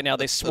America right now.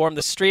 They swarm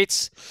the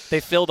streets. They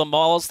fill the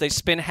malls. They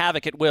spin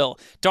havoc at will.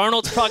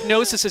 Darnold's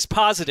prognosis is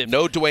positive.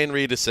 No Dwayne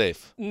Reed is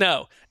safe.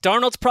 No.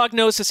 Darnold's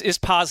prognosis is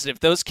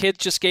positive. Those kids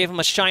just gave him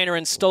a shiner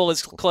and stole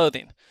his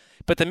clothing.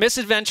 But the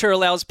misadventure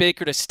allows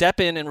Baker to step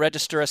in and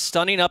register a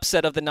stunning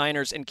upset of the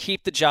Niners and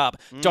keep the job.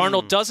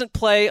 Darnold doesn't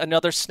play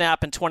another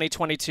snap in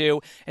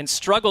 2022 and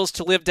struggles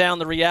to live down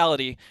the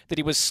reality that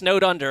he was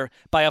snowed under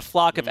by a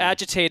flock of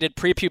agitated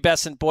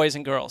prepubescent boys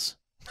and girls.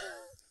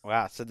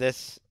 Wow, so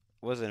this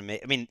wasn't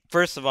amazing. I mean,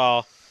 first of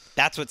all,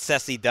 that's what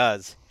Ceci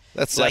does.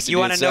 That's like you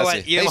want to know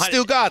what Hey,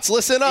 Stu Gotts,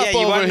 listen up. Yeah,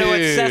 you want to know what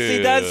here.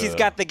 Ceci does? He's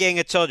got the gang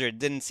of children.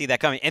 Didn't see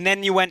that coming. And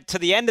then you went to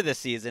the end of the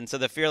season, so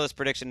the fearless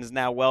prediction is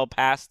now well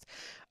past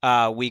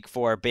Week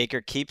 4.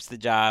 Baker keeps the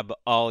job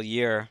all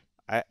year.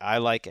 I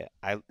like it.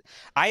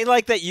 I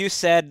like that you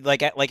said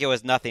like it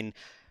was nothing.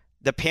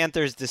 The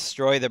Panthers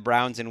destroy the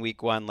Browns in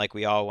Week 1 like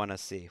we all want to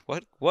see.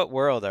 What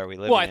world are we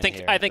living in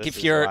here? I think This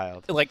if you're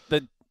wild. like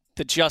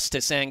the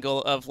justice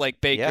angle of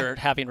like Baker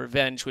having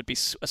revenge would be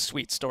a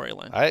sweet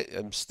storyline. I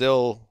am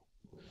still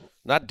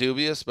not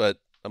dubious, but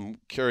I'm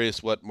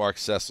curious what Mark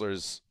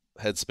Sessler's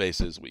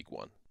headspace is week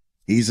 1.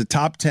 He's a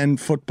top 10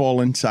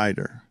 football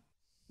insider.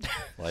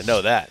 Well, I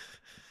know that.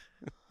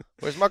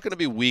 Where's Mark going to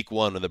be week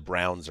 1 when the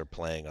Browns are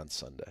playing on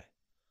Sunday?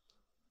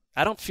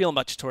 I don't feel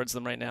much towards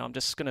them right now. I'm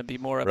just going to be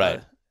more of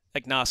a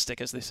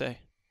agnostic, as they say.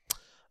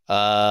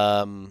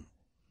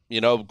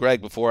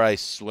 Greg, before I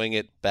swing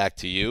it back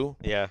to you,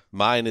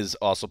 mine is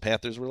also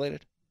Panthers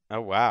related.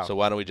 Oh, wow. So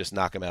why don't we just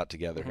knock them out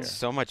together here?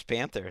 So much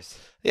Panthers.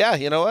 Yeah,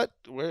 you know what?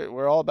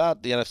 We're all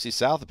about the NFC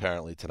South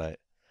apparently tonight.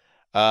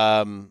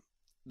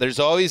 There's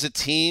always a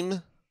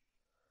team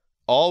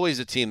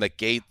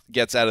that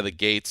gets out of the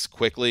gates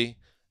quickly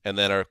and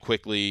then are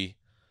quickly,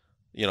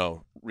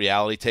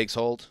 reality takes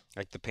hold.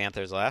 Like the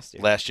Panthers last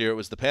year. Last year it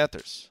was the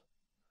Panthers.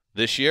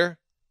 This year,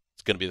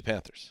 it's going to be the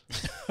Panthers.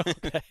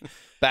 Okay.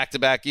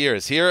 Back-to-back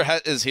years.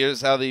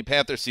 Here's how the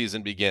Panther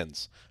season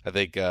begins. I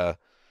think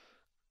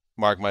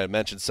Mark might have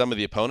mentioned some of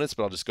the opponents,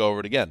 but I'll just go over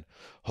it again.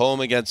 Home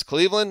against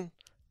Cleveland,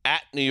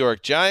 at New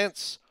York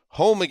Giants,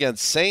 home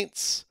against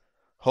Saints,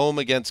 home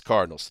against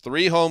Cardinals.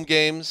 3 home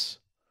games.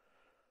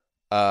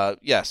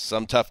 Yes,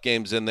 some tough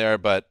games in there,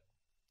 but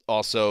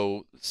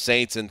also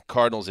Saints and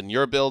Cardinals in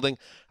your building.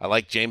 I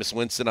like Jameis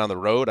Winston on the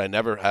road. I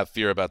never have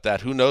fear about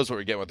that. Who knows what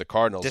we're getting with the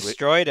Cardinals.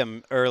 Destroyed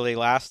him early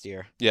last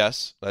year.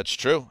 Yes, that's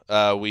true.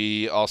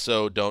 We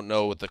also don't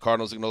know what the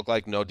Cardinals are going to look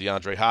like. No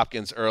DeAndre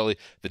Hopkins early.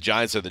 The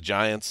Giants are the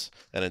Giants,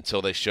 and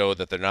until they show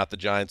that they're not the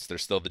Giants, they're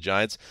still the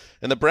Giants.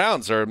 And the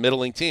Browns are a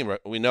middling team,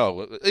 we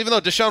know. Even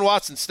though Deshaun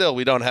Watson still,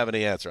 we don't have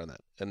any answer on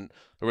that. And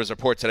there was a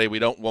report today we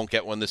won't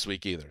get one this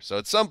week either. So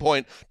at some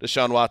point,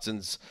 Deshaun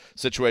Watson's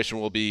situation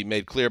will be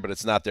made clear, but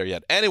it's not there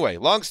yet. Anyway,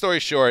 long story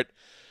short,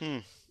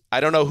 I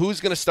don't know who's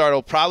going to start.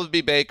 It'll probably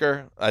be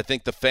Baker. I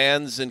think the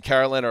fans in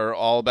Carolina are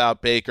all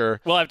about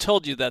Baker. Well, I've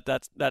told you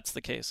that's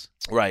the case.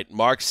 Right.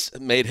 Mark's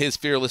made his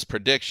fearless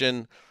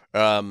prediction.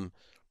 I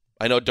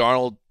know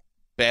Darnold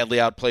badly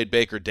outplayed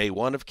Baker day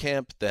 1 of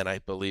camp. Then I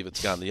believe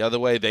it's gone the other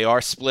way. They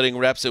are splitting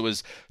reps. It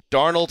was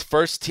Darnold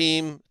first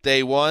team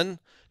day 1.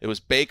 It was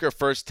Baker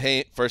first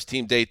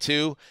team day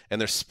 2,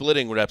 and they're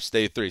splitting reps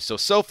day 3.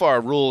 So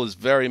far, Rule is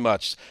very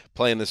much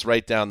playing this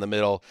right down the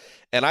middle.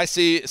 And I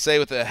say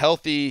with a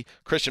healthy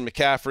Christian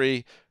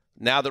McCaffrey,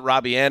 now that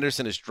Robbie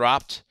Anderson has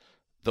dropped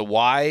the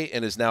Y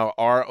and is now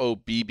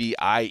Robbie,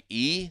 I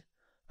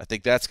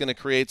think that's going to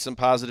create some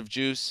positive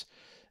juice.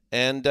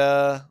 And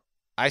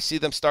I see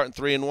them starting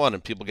 3-1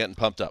 and people getting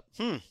pumped up.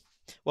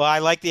 Well, I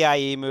like the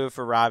IE move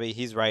for Robbie.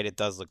 He's right. It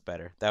does look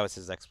better. That was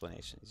his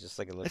explanation. It's just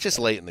it's just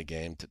late in the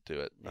game to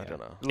do it. Yeah. I don't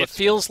know. It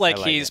feels like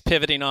he's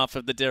pivoting off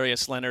of the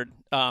Darius Leonard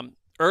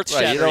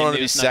earth-shattering right, you don't want to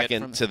be news nugget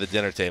second to the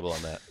dinner table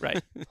on that.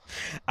 Right.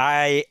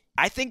 I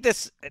think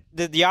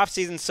the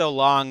offseason's so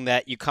long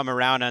that you come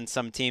around on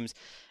some teams.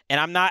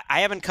 And I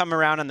haven't come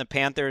around on the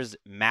Panthers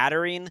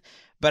mattering,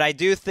 but I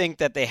do think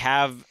that they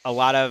have a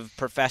lot of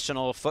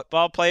professional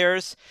football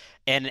players,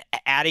 and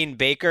adding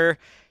Baker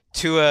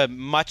to a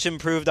much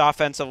improved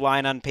offensive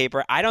line on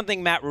paper. I don't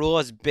think Matt Rule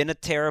has been a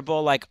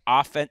terrible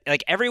offense.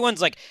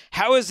 Everyone's like,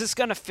 how is this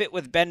going to fit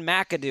with Ben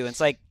McAdoo? It's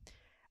like,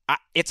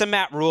 it's a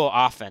Matt Rule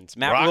offense.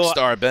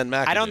 Rockstar Ben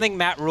McAdoo. I don't think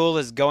Matt Rule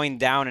is going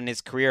down in his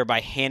career by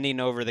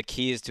handing over the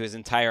keys to his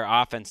entire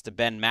offense to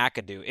Ben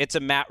McAdoo. It's a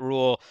Matt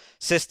Rule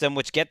system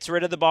which gets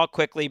rid of the ball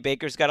quickly.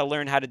 Baker's got to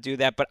learn how to do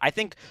that, but I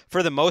think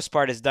for the most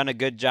part has done a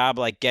good job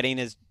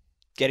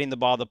getting the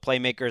ball to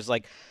playmakers.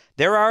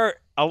 There are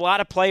a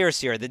lot of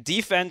players here. The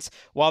defense,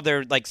 while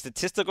their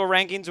statistical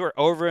rankings were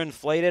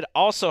overinflated,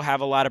 also have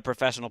a lot of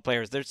professional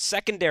players. Their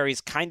secondary is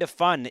kind of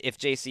fun if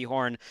J.C.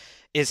 Horn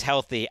is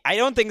healthy. I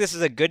don't think this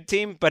is a good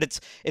team, but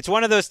it's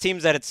one of those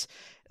teams that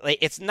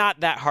it's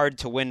not that hard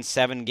to win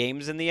 7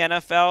 games in the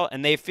NFL,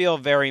 and they feel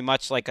very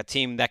much like a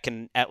team that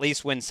can at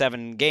least win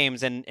 7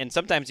 games, and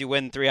sometimes you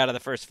win 3 out of the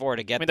first 4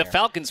 to get there. The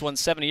Falcons won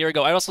 7 a year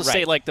ago. I also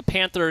say the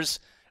Panthers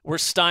were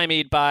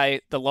stymied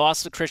by the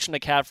loss of Christian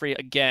McCaffrey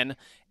again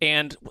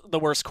and the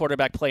worst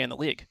quarterback play in the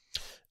league.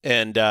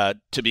 And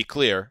to be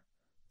clear,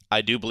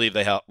 I do believe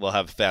they will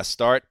have a fast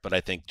start, but I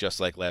think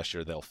just like last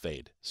year, they'll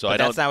fade. So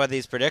that's not what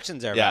these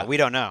predictions are about. We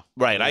don't know.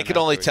 Right. I can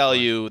only tell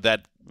you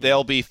that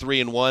they'll be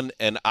 3-1,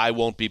 and I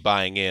won't be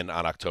buying in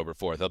on October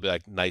 4th. They'll be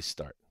like, nice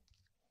start.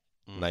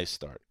 Nice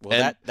start.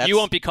 Well, you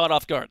won't be caught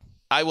off guard.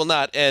 I will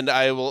not. And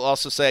I will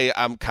also say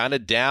I'm kind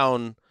of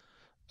down.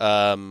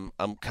 I'm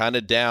kind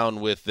of down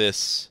with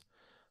this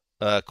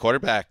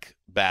quarterback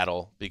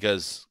battle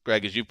because,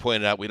 Greg, as you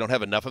pointed out, we don't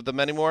have enough of them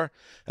anymore.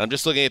 And I'm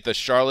just looking at the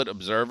Charlotte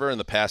Observer in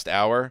the past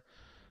hour.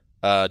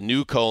 Sam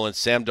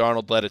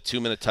Darnold led a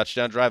 2-minute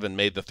touchdown drive and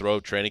made the throw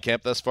of training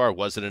camp thus far.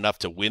 Wasn't enough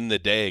to win the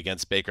day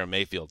against Baker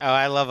Mayfield. Oh,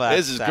 I love that.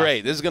 This is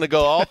great. This is going to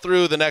go all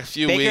through the next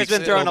few weeks. Baker's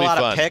been throwing a lot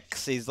of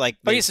picks. He's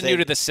he's new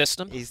to the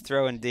system. He's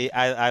throwing deep.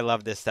 I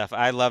love this stuff.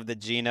 I love the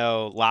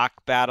Geno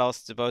Lock battle.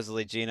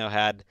 Supposedly Geno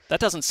had. That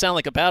doesn't sound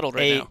like a battle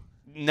right now.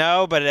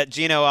 No, but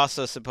Gino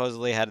also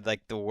supposedly had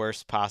like the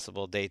worst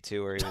possible day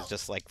 2 where he was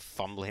just like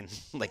fumbling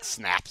like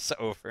snaps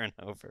over and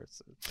over.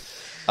 So,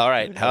 all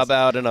right. How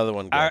about another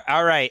one?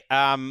 All right.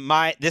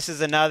 This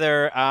is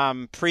another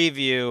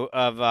preview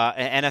of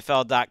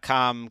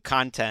NFL.com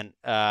content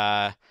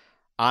on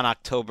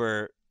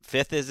October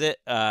 5th, is it?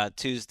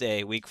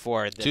 Tuesday, week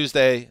 4.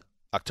 Tuesday,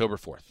 October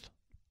 4th.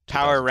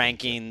 Power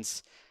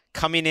rankings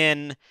coming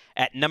in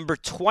at number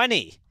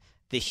 20,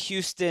 the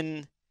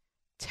Houston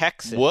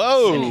Texans.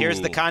 Whoa! And here's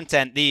the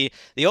content. The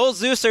old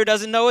Zeuser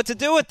doesn't know what to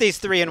do with these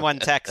 3-1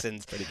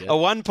 Texans. A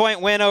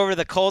 1-point win over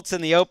the Colts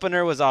in the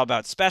opener was all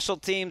about special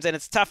teams, and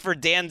it's tough for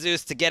Dan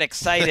Zeus to get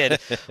excited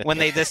when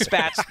they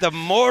dispatched the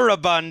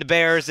moribund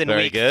Bears in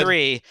week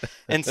 3.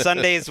 And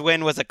Sunday's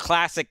win was a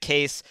classic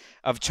case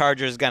of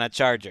Chargers gonna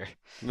Charger.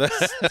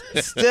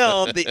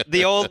 Still,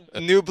 the old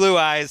new blue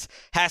eyes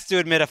has to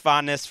admit a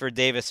fondness for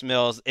Davis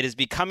Mills. It is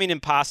becoming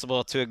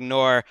impossible to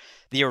ignore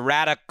the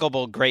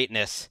eradicable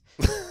greatness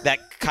that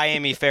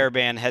Kaimi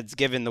Fairbairn has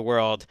given the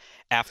world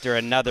after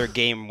another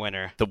game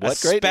winner. The what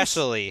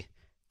especially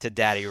to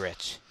Daddy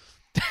Rich.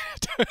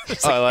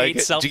 I like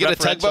it. Did you get a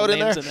tugboat in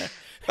there?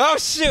 Oh,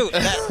 shoot.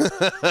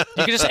 You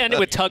can just end it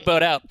with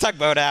tugboat out.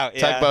 Tugboat out,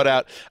 yeah. Tugboat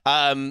out.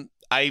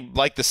 I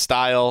like the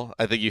style.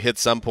 I think you hit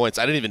some points.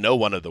 I didn't even know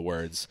one of the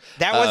words.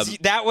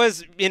 That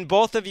was in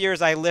both of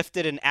yours. I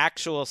lifted an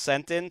actual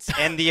sentence,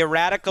 and the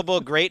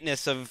eradicable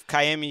greatness of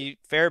Kaimi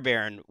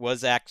Fairbairn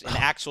was an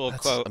actual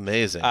quote.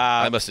 Amazing.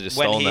 I must have just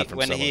stolen that from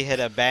when someone. He hit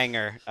a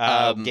banger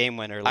game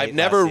winner.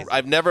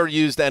 I've never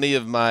used any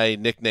of my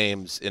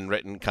nicknames in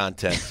written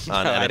content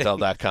on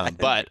NFL.com,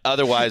 but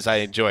otherwise I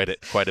enjoyed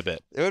it quite a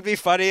bit. It would be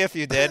funny if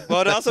you did.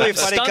 Well, it'd also be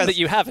funny because that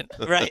you haven't.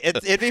 Right.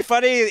 It'd be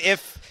funny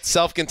if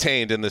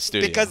self-contained in the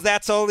studio. Because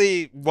that's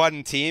only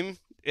one team.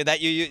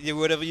 That you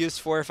would have used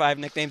 4 or 5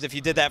 nicknames if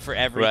you did that for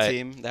every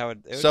team. It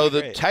would so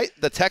be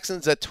the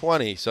Texans at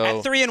 20. So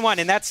at 3-1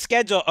 in that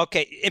schedule,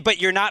 okay,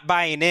 but you're not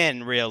buying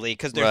in really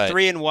because they're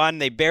 3-1.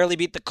 They barely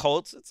beat the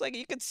Colts. It's like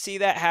you could see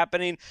that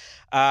happening.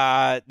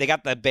 They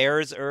got the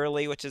Bears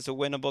early, which is a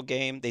winnable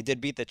game. They did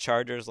beat the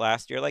Chargers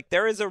last year. Like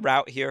there is a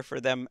route here for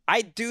them.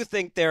 I do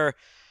think their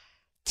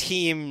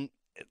team.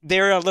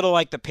 They're a little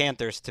like the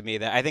Panthers to me.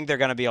 That I think they're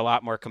going to be a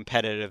lot more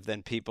competitive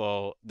than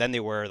they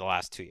were the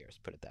last 2 years.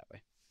 Put it that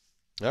way.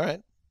 All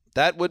right,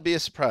 that would be a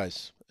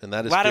surprise, and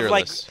that is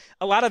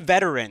a lot of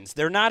veterans.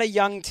 They're not a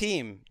young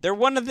team. They're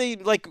one of the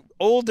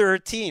older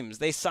teams.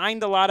 They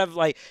signed a lot of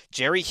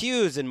Jerry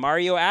Hughes and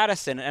Mario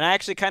Addison, and I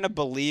actually kind of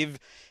believe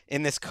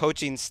in this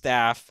coaching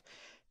staff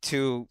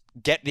to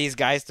get these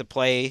guys to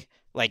play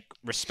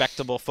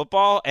respectable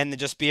football and to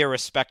just be a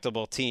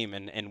respectable team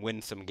and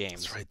win some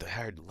games. That's right. They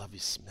hired Lovie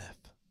Smith.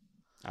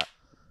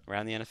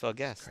 Around the NFL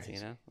guest,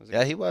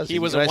 Yeah, he was. He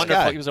was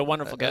a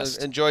wonderful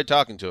guest. Enjoyed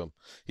talking to him.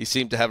 He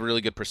seemed to have a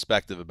really good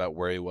perspective about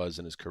where he was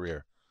in his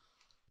career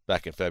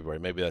back in February.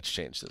 Maybe that's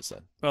changed since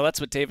then. Well, that's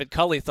what David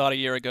Culley thought a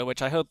year ago,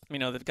 which I hope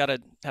they've got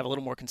to have a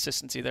little more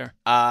consistency there.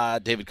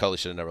 David Culley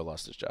should have never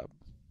lost his job.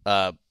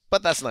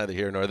 But that's neither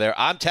here nor there.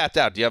 I'm tapped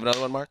out. Do you have another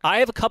one, Mark? I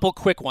have a couple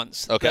quick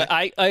ones. Okay.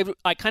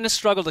 I kind of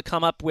struggled to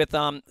come up with.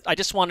 I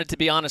just wanted to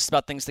be honest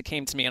about things that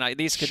came to me, and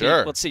these could be.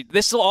 Let's see.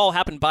 This will all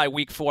happen by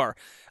week 4.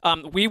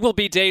 We will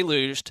be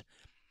deluged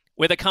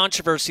with a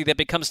controversy that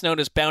becomes known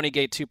as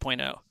Bountygate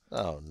 2.0.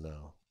 Oh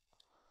no.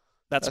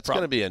 That's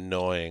going to be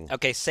annoying.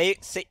 Okay,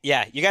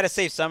 you got to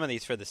save some of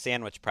these for the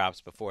sandwich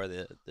props before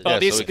the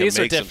these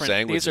are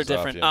different. These are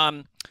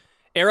different.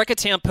 Erica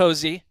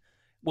Tamposi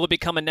will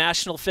become a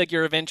national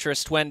figure of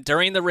interest when,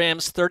 during the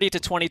Rams'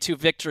 30-22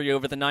 victory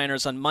over the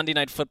Niners on Monday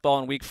Night Football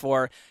in Week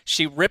 4,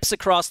 she rips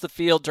across the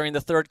field during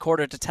the third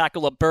quarter to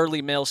tackle a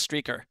burly male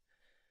streaker.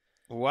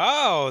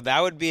 Wow,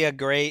 that would be a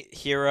great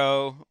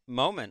hero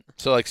moment.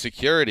 So,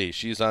 security,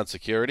 she's on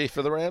security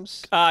for the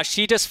Rams?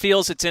 She just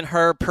feels it's in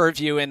her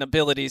purview and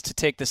abilities to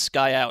take this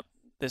guy out,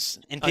 the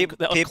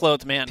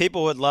unclothed man.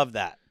 People would love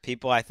that.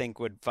 People, I think,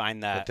 would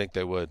find that. I think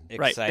they would.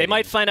 Exciting. Right. They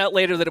might find out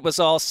later that it was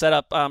all set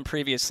up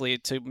previously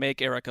to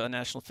make Erica a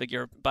national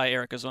figure by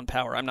Erica's own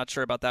power. I'm not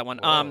sure about that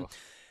one.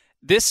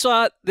 This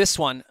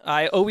one,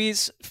 I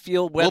always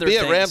feel weather.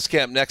 We'll be at Rams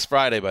camp next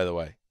Friday, by the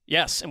way.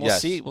 Yes, and we'll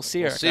see Erica. We'll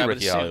see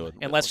Ricky Hollywood.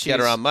 Unless she's get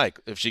her on mic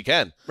if she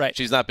can. Right.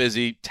 She's not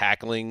busy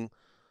tackling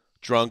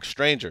drunk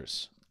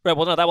strangers. Right.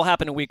 Well, no, that will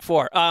happen in Week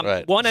 4.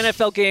 One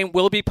NFL game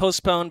will be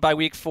postponed by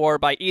Week 4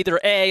 by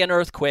either A, an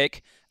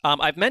earthquake.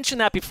 I've mentioned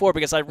that before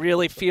because I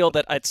really feel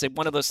that it's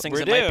one of those things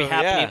that might be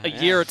happening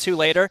a year or two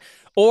later.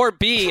 Or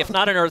B, if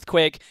not an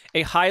earthquake,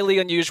 a highly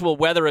unusual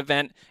weather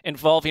event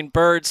involving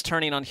birds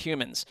turning on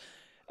humans.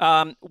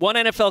 One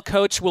NFL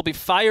coach will be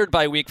fired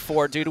by Week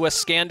 4 due to a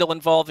scandal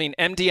involving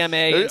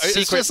MDMA and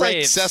secret It's just raves. like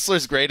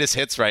Sessler's greatest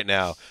hits right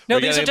now. No,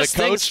 We're these are getting just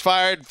the coach things.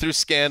 Fired through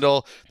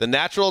scandal, the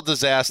natural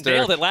disaster,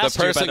 Nailed it last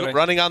the year, by person the way.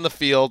 running on the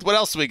field. What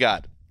else we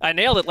got? I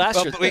nailed it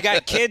last year. We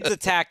got kids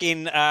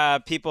attacking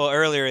people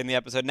earlier in the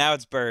episode. Now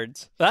it's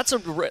birds. That's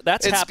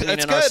happening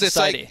it's in good. our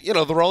society. It's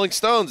like, the Rolling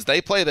Stones,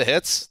 they play the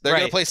hits. They're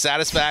going to play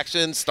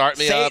Satisfaction, Start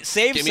Me Up,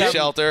 Give Me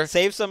Shelter.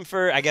 Save some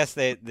for, I guess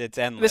it's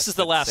endless. This is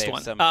the last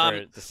one.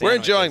 We're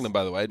enjoying them,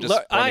 by the way.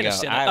 I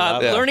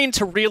understand. Learning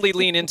to really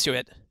lean into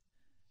it.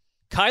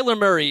 Kyler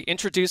Murray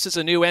introduces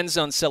a new end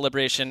zone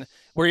celebration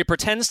where he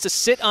pretends to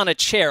sit on a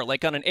chair,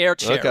 like on an air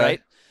chair,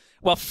 right?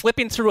 While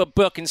flipping through a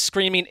book and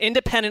screaming,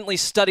 "Independently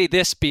study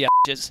this,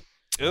 biatches."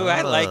 Ooh,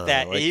 I like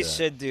that. He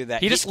should do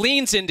that. He just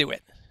leans into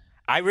it.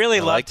 I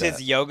really loved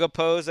his yoga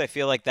pose. I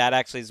feel like that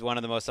actually is one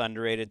of the most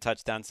underrated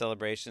touchdown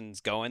celebrations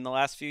going the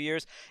last few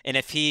years. And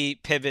if he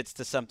pivots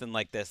to something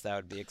like this, that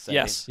would be exciting.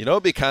 Yes. You know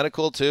what would be kind of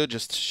cool, too,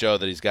 just to show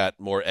that he's got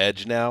more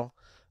edge now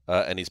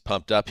and he's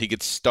pumped up. He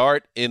could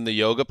start in the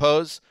yoga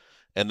pose,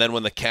 and then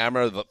when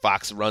the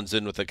Fox runs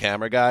in with the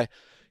camera guy,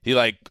 he,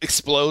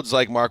 explodes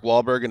like Mark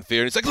Wahlberg in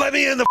Fear. And he's like, let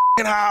me in the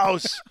f***ing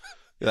house.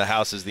 The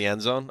house is the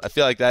end zone. I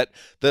feel like that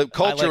the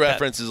culture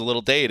reference is a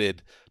little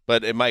dated,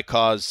 but it might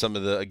cause some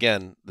of the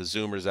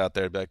Zoomers out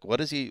there to be like, what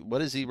is he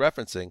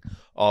referencing?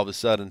 All of a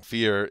sudden,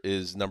 Fear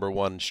is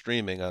 #1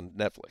 streaming on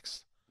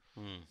Netflix.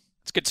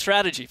 It's good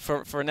strategy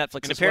for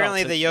Netflix And as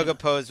apparently well. the yoga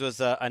pose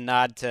was a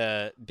nod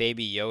to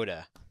Baby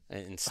Yoda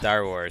in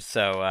Star Wars.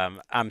 So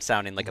I'm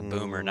sounding like a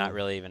boomer, not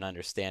really even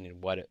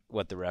understanding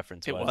what the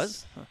reference was. It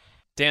was? Huh.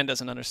 Dan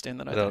doesn't understand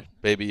that either.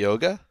 Baby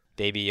Yoga?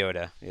 Baby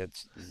Yoda. It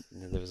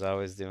was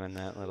always doing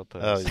that little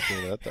pose. Oh, he's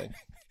doing that thing.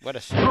 What a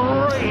shit.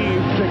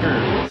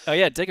 Oh,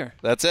 yeah, Digger.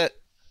 That's it.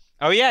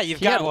 Oh, yeah, you've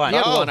got one. You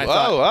had one, I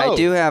thought. I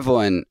do have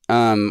one.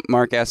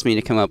 Mark asked me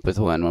to come up with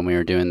one when we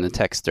were doing the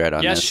text thread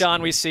on this. this. Yes,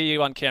 Sean, we see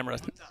you on camera.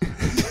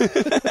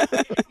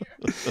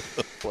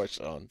 Poor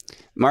Sean.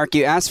 Mark,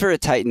 you asked for a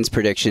Titans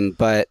prediction,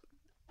 but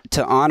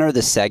to honor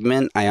the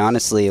segment, I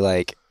honestly,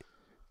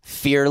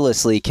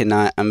 fearlessly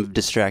cannot. I'm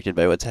distracted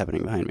by what's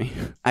happening behind me.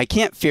 I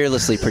can't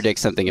fearlessly predict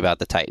something about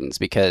the Titans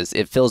because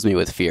it fills me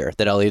with fear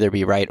that I'll either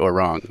be right or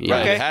wrong.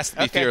 Right. It has to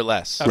be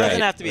fearless. It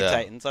doesn't have to be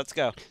Titans. Let's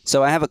go.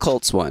 So I have a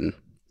Colts one,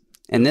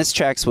 and this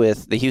tracks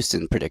with the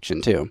Houston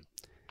prediction too.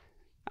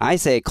 I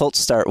say Colts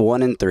start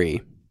 1-3.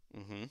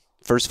 Mm-hmm.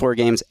 First 4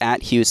 games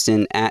at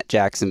Houston, at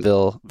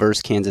Jacksonville,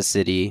 versus Kansas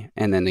City,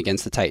 and then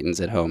against the Titans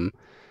at home.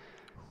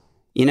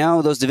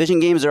 Those division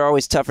games are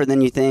always tougher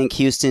than you think.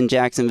 Houston,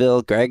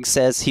 Jacksonville. Greg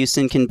says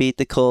Houston can beat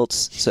the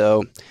Colts.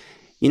 So,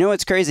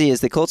 what's crazy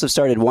is the Colts have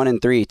started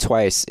 1-3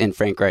 twice in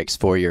Frank Reich's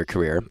 4-year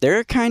career.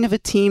 They're kind of a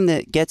team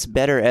that gets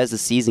better as the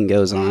season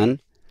goes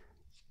on.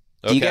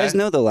 Do you guys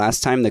know the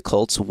last time the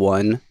Colts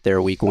won their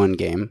Week 1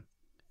 game?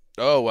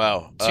 Oh,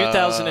 wow.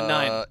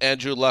 2009.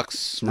 Andrew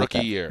Luck's rookie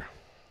year.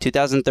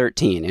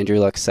 2013. Andrew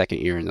Luck's second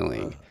year in the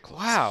league.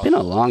 Wow. It's been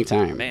a long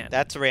time. Man.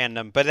 That's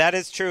random. But that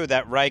is true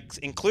that Reich,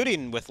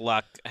 including with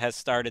Luck, has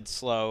started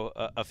slow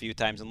a few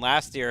times. And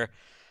last year,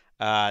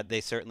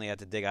 they certainly had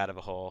to dig out of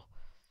a hole.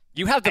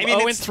 You have them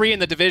 0-3 in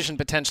the division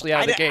potentially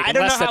out of the gate. I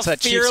don't know that's how a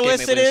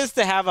fearless it is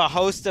to have a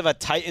host of a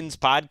Titans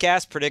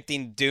podcast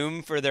predicting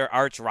doom for their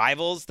arch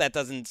rivals. That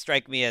doesn't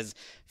strike me as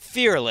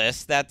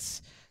fearless.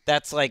 That's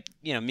like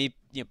me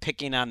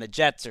picking on the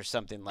Jets or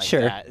something like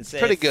that. It's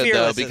pretty good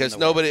though because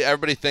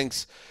everybody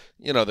thinks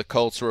the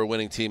Colts were a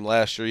winning team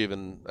last year,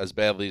 even as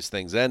badly as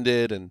things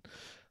ended, and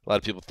a lot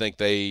of people think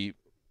they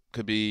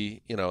could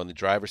be, in the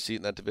driver's seat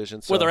in that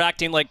division. So. Well, they're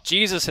acting like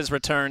Jesus has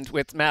returned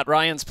with Matt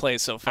Ryan's play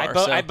so far.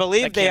 I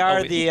believe they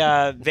are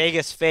the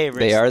Vegas favorites.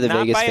 They are the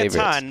Not Vegas by favorites. a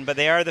ton, but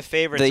they are the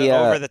favorites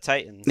over the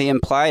Titans. The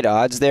implied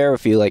odds there,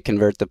 if you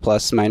convert the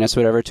plus minus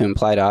whatever to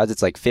implied odds,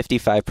 it's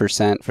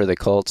 55% for the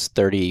Colts,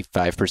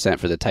 35%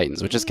 for the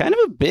Titans, which is kind of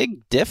a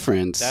big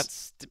difference.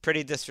 That's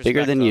pretty disrespectful.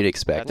 Bigger than you'd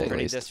expect, That's at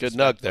pretty least. Good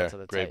nug there,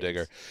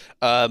 Gravedigger.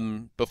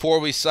 Before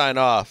we sign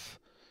off,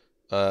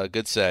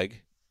 good seg.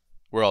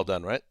 We're all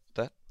done, right?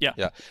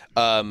 Yeah.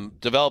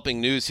 Developing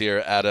news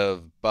here out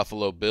of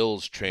Buffalo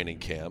Bills training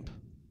camp.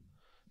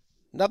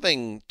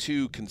 Nothing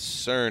too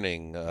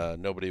concerning.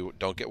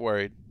 Don't get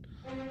worried,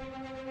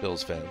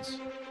 Bills fans.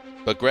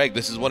 But Greg,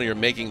 this is one of your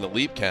making the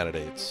leap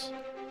candidates.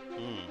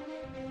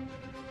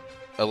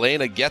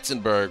 Elena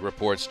Getzenberg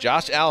reports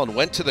Josh Allen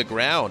went to the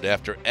ground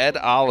after Ed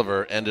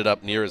Oliver ended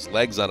up near his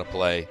legs on a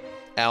play.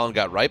 Allen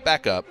got right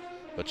back up,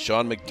 but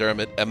Sean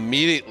McDermott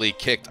immediately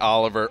kicked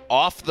Oliver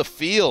off the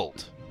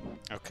field.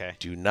 Okay.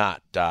 Do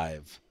not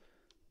dive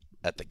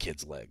at the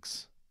kid's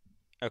legs.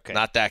 Okay.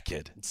 Not that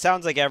kid. It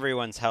sounds like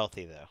everyone's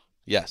healthy, though.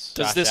 Yes.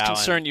 Does this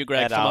concern you,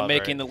 Greg, from a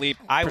making the leap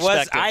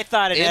perspective? I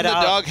thought in the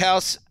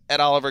doghouse,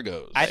 Ed Oliver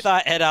goes. I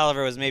thought Ed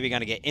Oliver was maybe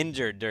going to get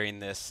injured during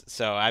this,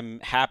 so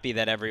I'm happy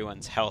that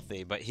everyone's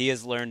healthy. But he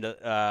has learned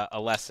a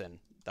lesson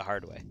the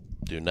hard way.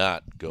 Do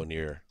not go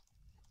near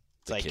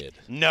the kid.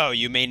 No,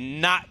 you may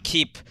not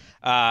keep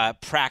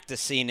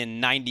practicing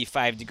in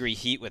 95-degree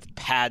heat with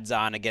pads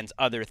on against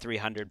other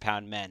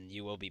 300-pound men.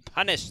 You will be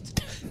punished.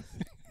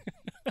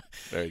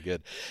 Very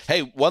good.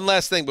 Hey, one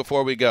last thing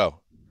before we go.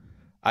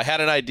 I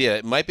had an idea.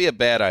 It might be a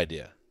bad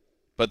idea,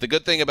 but the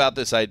good thing about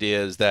this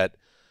idea is that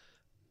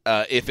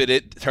if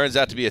it turns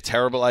out to be a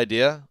terrible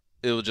idea,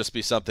 it will just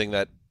be something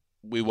that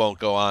we won't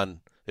go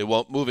on. It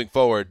won't. Moving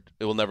forward,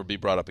 it will never be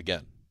brought up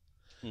again.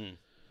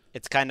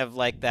 It's kind of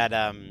like that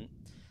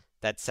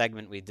that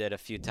segment we did a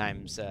few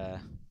times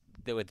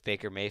with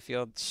Baker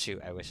Mayfield.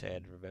 Shoot, I wish I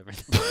had remembered.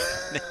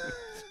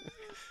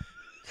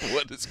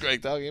 What is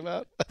Greg talking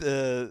about?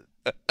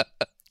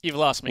 You've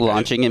lost me.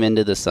 Launching him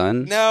into the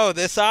sun? No,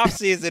 this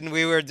offseason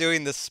we were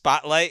doing the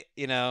spotlight,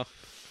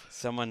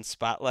 someone's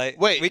spotlight.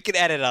 Wait. We could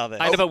edit all this.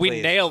 I know, but we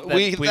nailed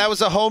that. That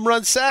was a home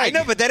run sag. I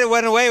know, but then it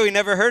went away. We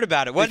never heard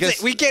about it. We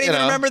can't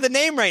even remember the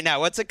name right now.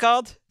 What's it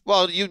called?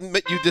 Well, you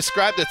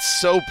described it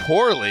so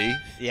poorly.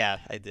 Yeah,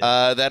 I did.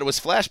 That it was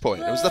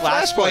Flashpoint. It was the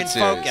Flashpoint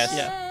series. Focus.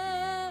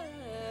 Yeah.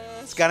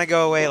 It's gonna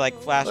go away like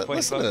Flashpoint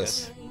Listen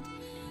Focus. to this.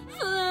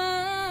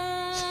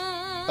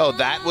 Oh,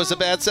 that was a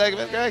bad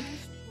segment, Greg?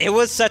 It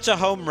was such a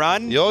home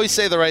run. You always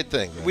say the right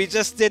thing. We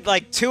just did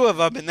like 2 of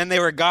them, and then they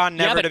were gone,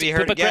 never to be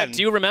heard but again. Greg,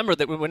 do you remember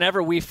that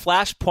whenever we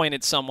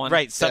flashpointed someone,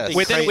 right, something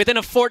within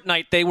a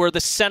fortnight, they were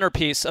the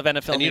centerpiece of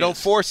NFL and you news. don't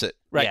force it.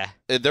 Right.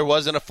 Yeah. There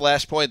wasn't a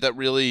flashpoint that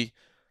really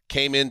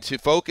came into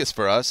focus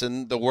for us,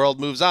 and the world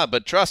moves on.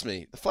 But trust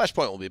me, the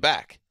flashpoint will be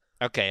back.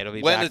 Okay, it'll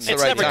be when back. It's the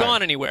It's right never time.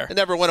 gone anywhere. It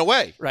never went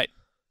away. Right.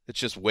 It's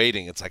just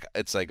waiting. It's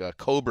like a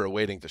cobra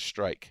waiting to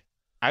strike.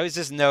 I was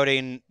just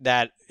noting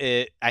that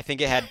I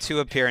think it had 2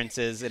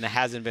 appearances, and it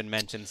hasn't been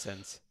mentioned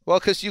since. Well,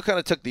 because you kind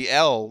of took the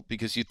L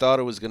because you thought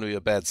it was going to be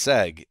a bad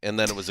seg, and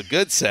then it was a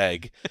good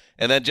seg,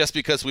 and then just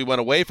because we went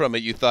away from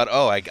it, you thought,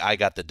 oh, I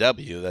got the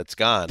W, that's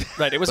gone.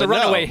 Right, it was But a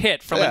runaway no.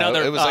 hit from Yeah,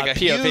 another It was like a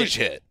POV. huge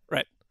hit.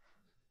 Right.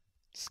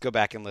 Just go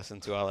back and listen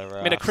to all of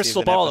our a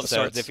crystal off-season ball of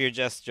episodes sorts. if you're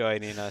just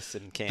joining us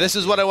and can't. This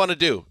is what I want to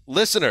do.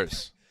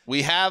 Listeners,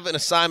 we have an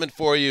assignment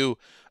for you.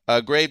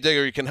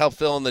 Gravedigger, you can help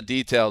fill in the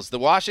details. The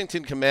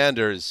Washington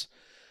Commanders,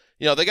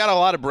 they got a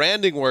lot of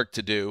branding work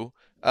to do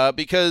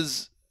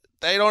because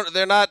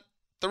they're not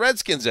the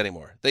Redskins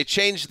anymore. They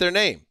changed their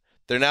name.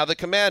 They're now the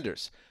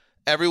Commanders.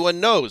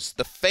 Everyone knows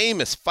the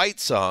famous fight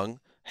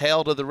song,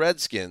 Hail to the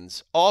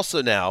Redskins,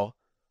 also now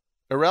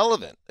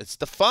irrelevant. It's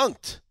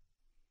defunct.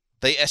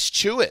 They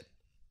eschew it.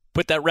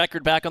 Put that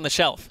record back on the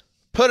shelf.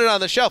 Put it on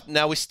the shelf.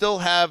 Now we still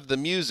have the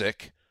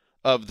music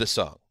of the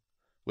song,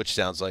 which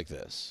sounds like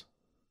this.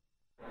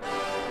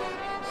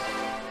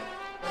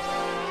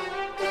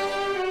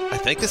 I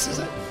think this is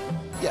it.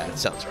 Yeah, it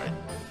sounds right.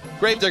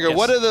 Gravedigger, Yes.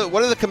 what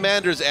are the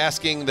Commanders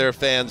asking their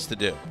fans to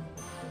do?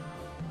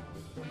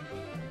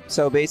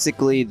 So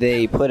basically,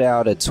 they put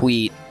out a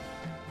tweet.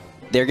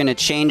 They're going to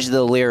change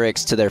the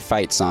lyrics to their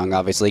fight song,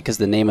 obviously, because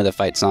the name of the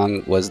fight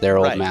song was their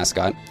old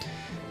mascot.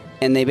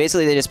 And they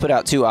just put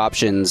out 2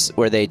 options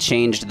where they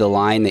changed the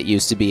line that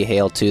used to be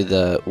 "Hail to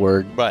the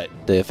word,"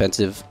 the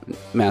offensive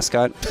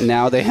mascot.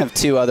 Now they have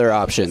 2 other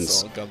options.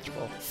 So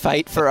uncomfortable.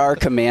 Fight for our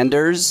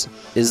commanders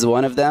is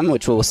one of them,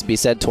 which will be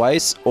said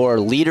twice, or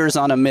leaders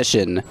on a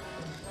mission.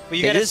 But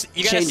you gotta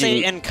say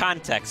it in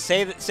context.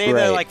 Say the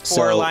Right, like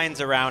 4 so-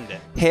 lines around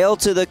it. Hail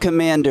to the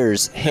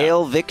commanders,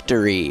 hail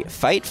victory,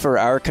 fight for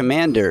our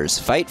commanders,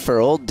 fight for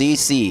old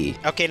DC.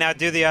 Okay, now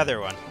do the other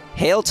one.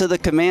 Hail to the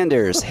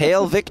commanders,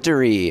 hail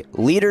victory,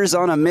 leaders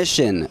on a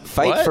mission,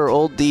 fight What? for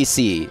old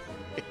DC.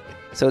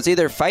 So it's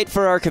either fight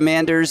for our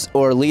commanders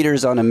or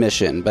leaders on a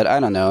mission, but I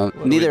don't know.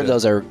 Neither of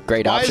those are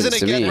great Why options isn't it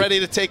to getting me. ready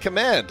to take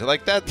command?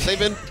 Like that, they've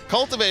been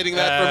cultivating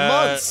that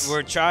for months.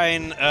 We're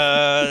trying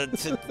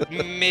to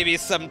maybe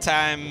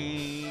sometime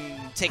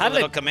take a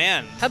little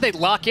command. How'd they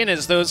lock in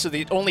as those are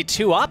the only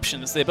 2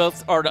 options? They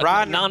both are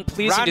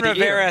non-pleasing Ron to the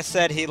Rivera ear.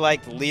 said he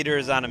liked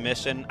leaders on a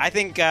mission. I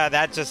think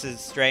that just is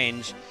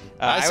strange.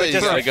 I I say would you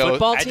just gotta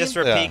go- I just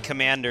repeat Yeah.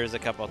 commanders a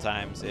couple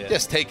times. Yeah.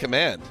 Just take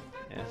command.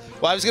 Yeah.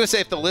 Well, I was going to say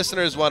if the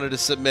listeners wanted to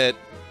submit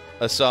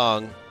a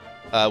song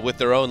with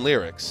their own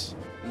lyrics,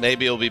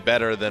 maybe it'll be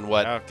better than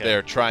what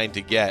they're trying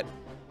to get.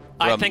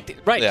 I think,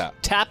 right. Yeah.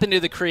 Tap into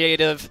the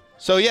creative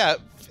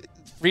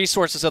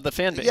resources of the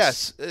fan base.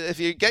 Yes, if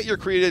you get your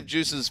creative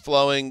juices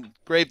flowing,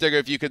 Gravedigger,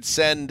 if you could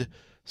send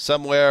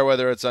somewhere,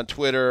 whether it's on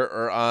Twitter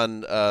or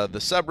on the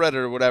subreddit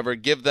or whatever,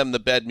 give them the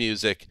bed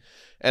music,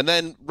 and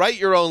then write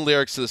your own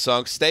lyrics to the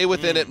song. Stay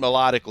within it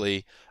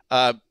melodically.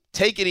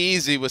 Take it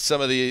easy with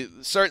some of the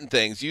certain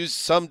things. Use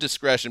some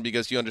discretion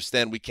because you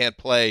understand we can't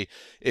play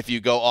if you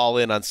go all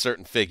in on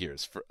certain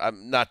figures.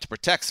 Not to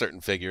protect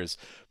certain figures,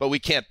 but we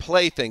can't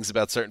play things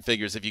about certain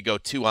figures if you go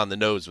too on the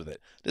nose with it.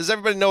 Does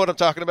everybody know what I'm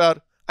talking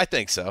about? I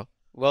think so.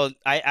 Well,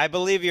 I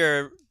believe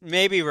you're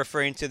maybe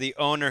referring to the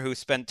owner who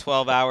spent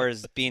 12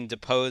 hours being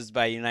deposed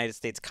by United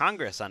States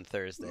Congress on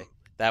Thursday.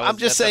 I'm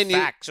just saying, a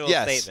factual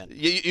yes, statement.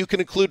 you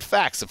can include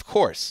facts, of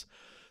course,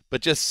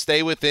 but just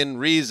stay within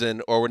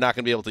reason, or we're not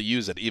going to be able to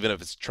use it, even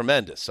if it's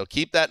tremendous. So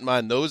keep that in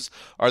mind. Those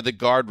are the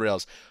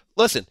guardrails.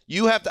 Listen,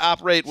 you have to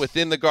operate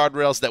within the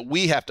guardrails that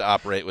we have to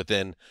operate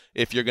within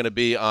if you're going to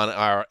be on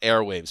our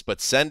airwaves.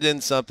 But send in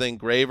something,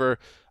 Graver.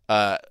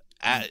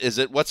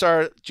 What's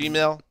our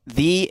Gmail?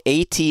 The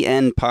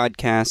ATN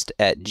podcast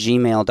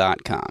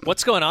 @gmail.com.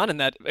 What's going on in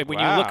that?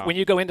 When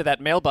you go into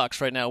that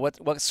mailbox right now,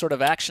 what sort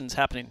of action's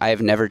happening? I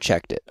have never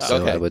checked it. So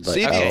okay. I would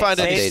See if you can find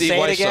any Steve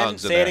Weiss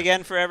songs in there. Say it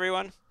again for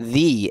everyone.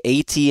 The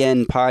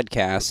ATN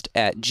podcast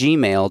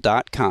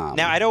 @gmail.com.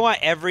 Now, I don't want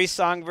every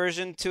song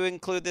version to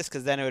include this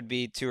because then it would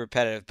be too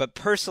repetitive. But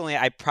personally,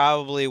 I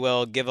probably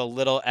will give a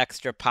little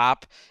extra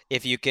pop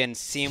if you can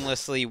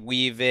seamlessly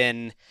weave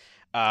in.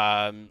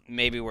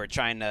 Maybe we're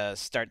trying to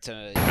start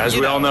to. As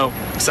we all know,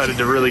 decided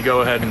to really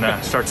go ahead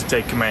and start to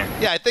take command.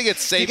 Yeah, I think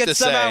it's safe to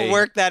say. You can somehow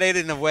work that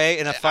in a fun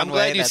way. I'm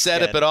glad you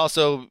said it, but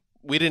also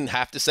we didn't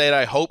have to say it.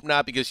 I hope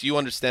not, because you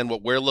understand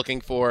what we're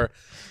looking for.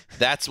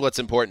 That's what's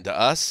important to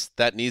us.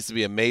 That needs to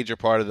be a major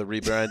part of the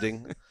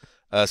rebranding.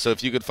 So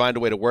if you could find a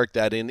way to work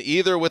that in,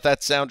 either with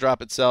that sound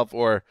drop itself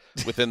or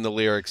within the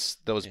lyrics,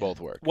 those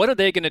both work. What are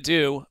they going to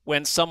do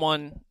when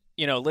someone,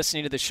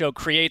 listening to the show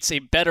creates a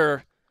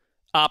better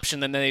option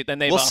than they've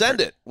We'll send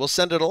it. We'll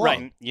send it along.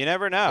 Right. You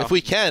never know. If we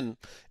can,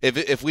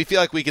 if we feel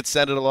like we could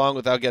send it along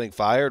without getting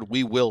fired,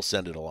 we will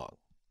send it along.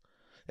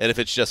 And if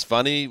it's just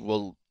funny,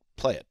 we'll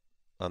play it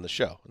on the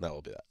show, and that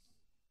will be that.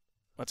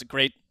 That's a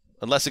great.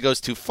 Unless it goes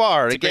too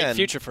far. It's again, a great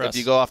future for us. If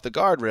you go off the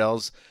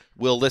guardrails,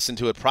 we'll listen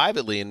to it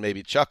privately and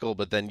maybe chuckle,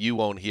 but then you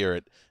won't hear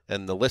it,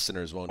 and the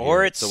listeners won't hear it.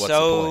 Or it's so what's the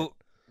point?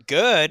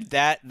 Good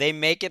that they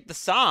make it the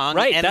song.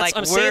 Right, and that's what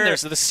I'm saying there.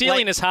 So the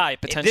ceiling is high,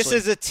 potentially. This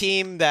is a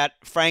team that,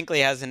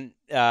 frankly, hasn't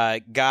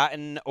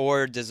gotten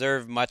or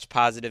deserved much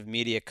positive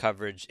media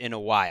coverage in a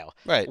while.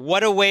 Right.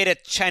 What a way to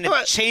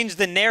change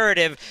the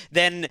narrative,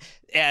 then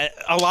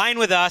align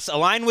with us,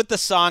 align with the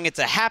song. It's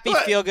a happy,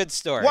 feel-good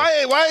story.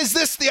 Why is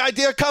this the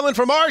idea coming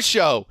from our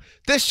show?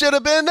 This should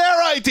have been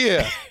their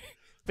idea.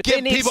 But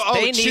Give people,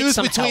 choose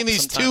between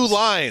these two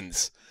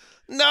lines.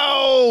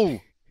 No!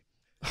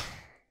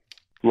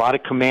 A lot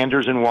of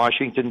commanders in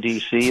Washington,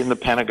 D.C. and the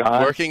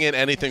Pentagon. Working in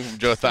anything from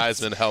Joe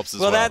Theismann helps as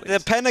well. Well, the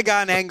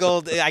Pentagon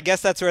angle, I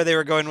guess that's where they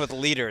were going with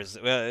leaders.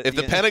 If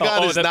the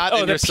Pentagon is not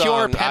in your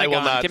song, I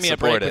will not Give me a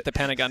support break it. with the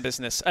Pentagon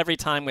business. Every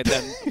time with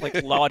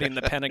them, lauding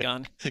the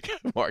Pentagon.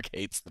 Mark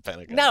hates the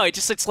Pentagon. No,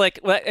 it's like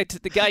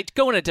the guy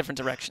go in a different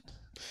direction.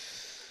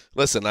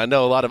 Listen, I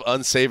know a lot of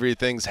unsavory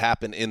things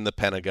happen in the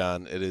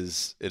Pentagon. It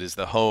is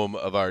the home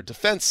of our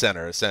defense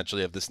center,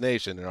 essentially, of this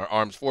nation and our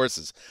armed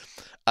forces.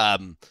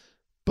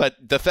 But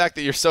the fact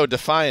that you're so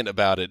defiant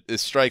about it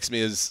strikes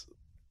me as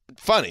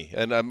funny,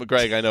 and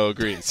Greg, I know,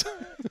 agrees.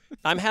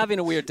 I'm having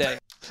a weird day.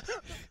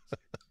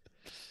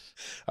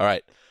 All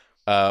right.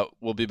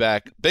 We'll be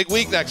back. Big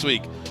week next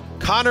week.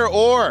 Connor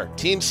Orr,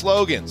 Team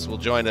Slogans, will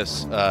join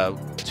us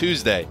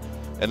Tuesday,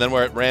 and then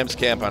we're at Rams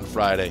Camp on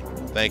Friday.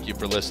 Thank you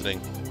for listening.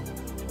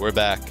 We're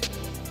back.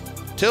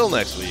 Till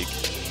next week.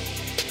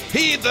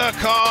 Heed the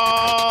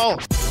call!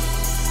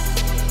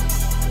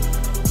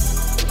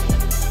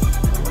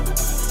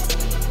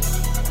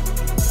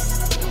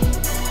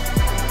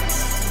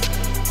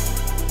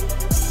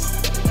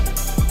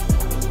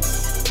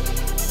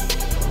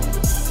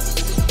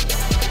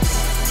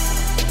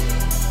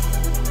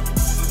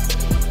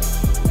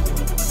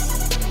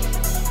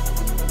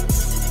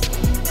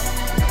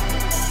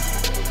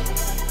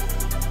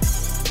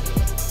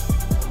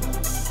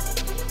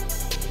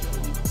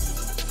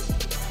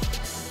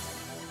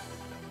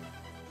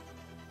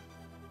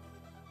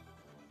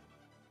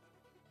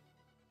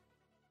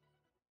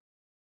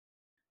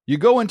 You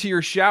go into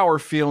your shower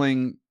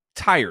feeling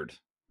tired,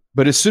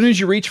 but as soon as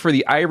you reach for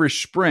the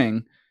Irish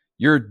Spring,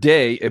 your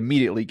day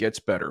immediately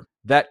gets better.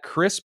 That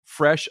crisp,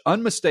 fresh,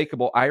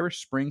 unmistakable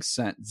Irish Spring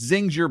scent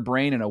zings your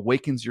brain and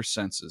awakens your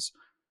senses.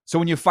 So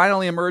when you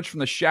finally emerge from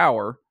the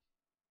shower,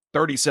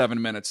 37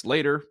 minutes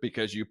later,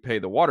 because you pay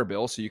the water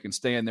bill so you can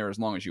stay in there as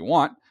long as you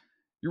want,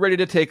 you're ready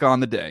to take on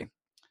the day.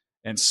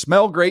 And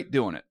smell great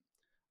doing it.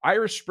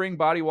 Irish Spring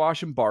Body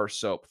Wash and Bar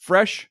Soap.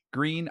 Fresh,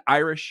 green,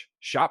 Irish.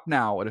 Shop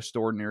now at a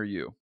store near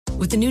you.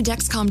 With the new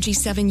Dexcom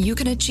G7, you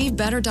can achieve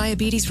better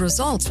diabetes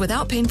results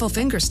without painful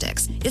finger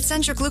sticks. It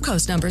sends your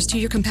glucose numbers to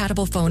your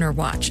compatible phone or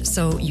watch,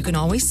 so you can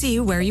always see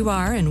where you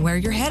are and where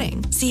you're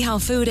heading. See how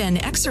food and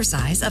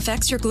exercise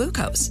affects your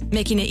glucose,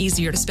 making it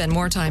easier to spend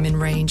more time in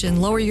range and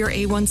lower your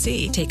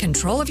A1C. Take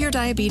control of your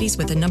diabetes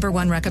with the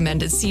 #1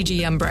 recommended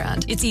CGM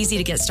brand. It's easy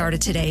to get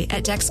started today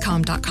at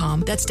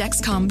Dexcom.com. That's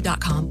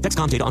Dexcom.com.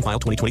 Dexcom data on file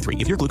 2023.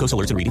 If your glucose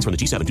alerts and readings from the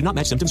G7 do not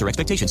match symptoms or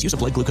expectations, use a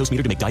blood glucose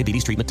meter to make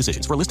diabetes treatment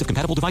decisions. For a list of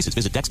compatible devices,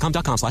 visit Dexcom.com/compatibility.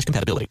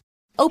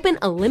 Open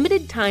a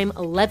limited-time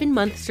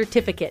 11-month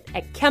certificate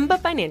at Kemba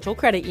Financial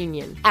Credit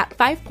Union. At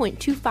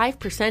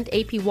 5.25%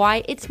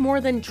 APY, it's more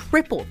than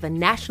triple the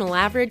national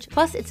average,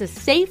 plus it's a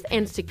safe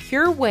and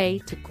secure way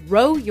to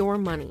grow your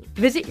money.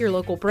 Visit your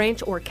local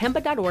branch or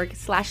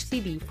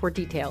kemba.org/cd for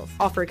details.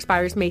 Offer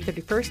expires May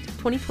 31st,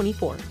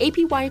 2024.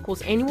 APY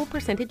equals annual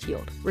percentage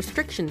yield.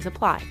 Restrictions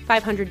apply.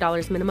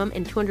 $500 minimum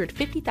and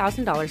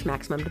 $250,000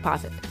 maximum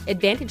deposit.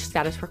 Advantage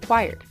status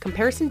required.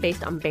 Comparison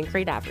based on bank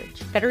rate average.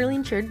 Federally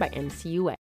insured by NCUA.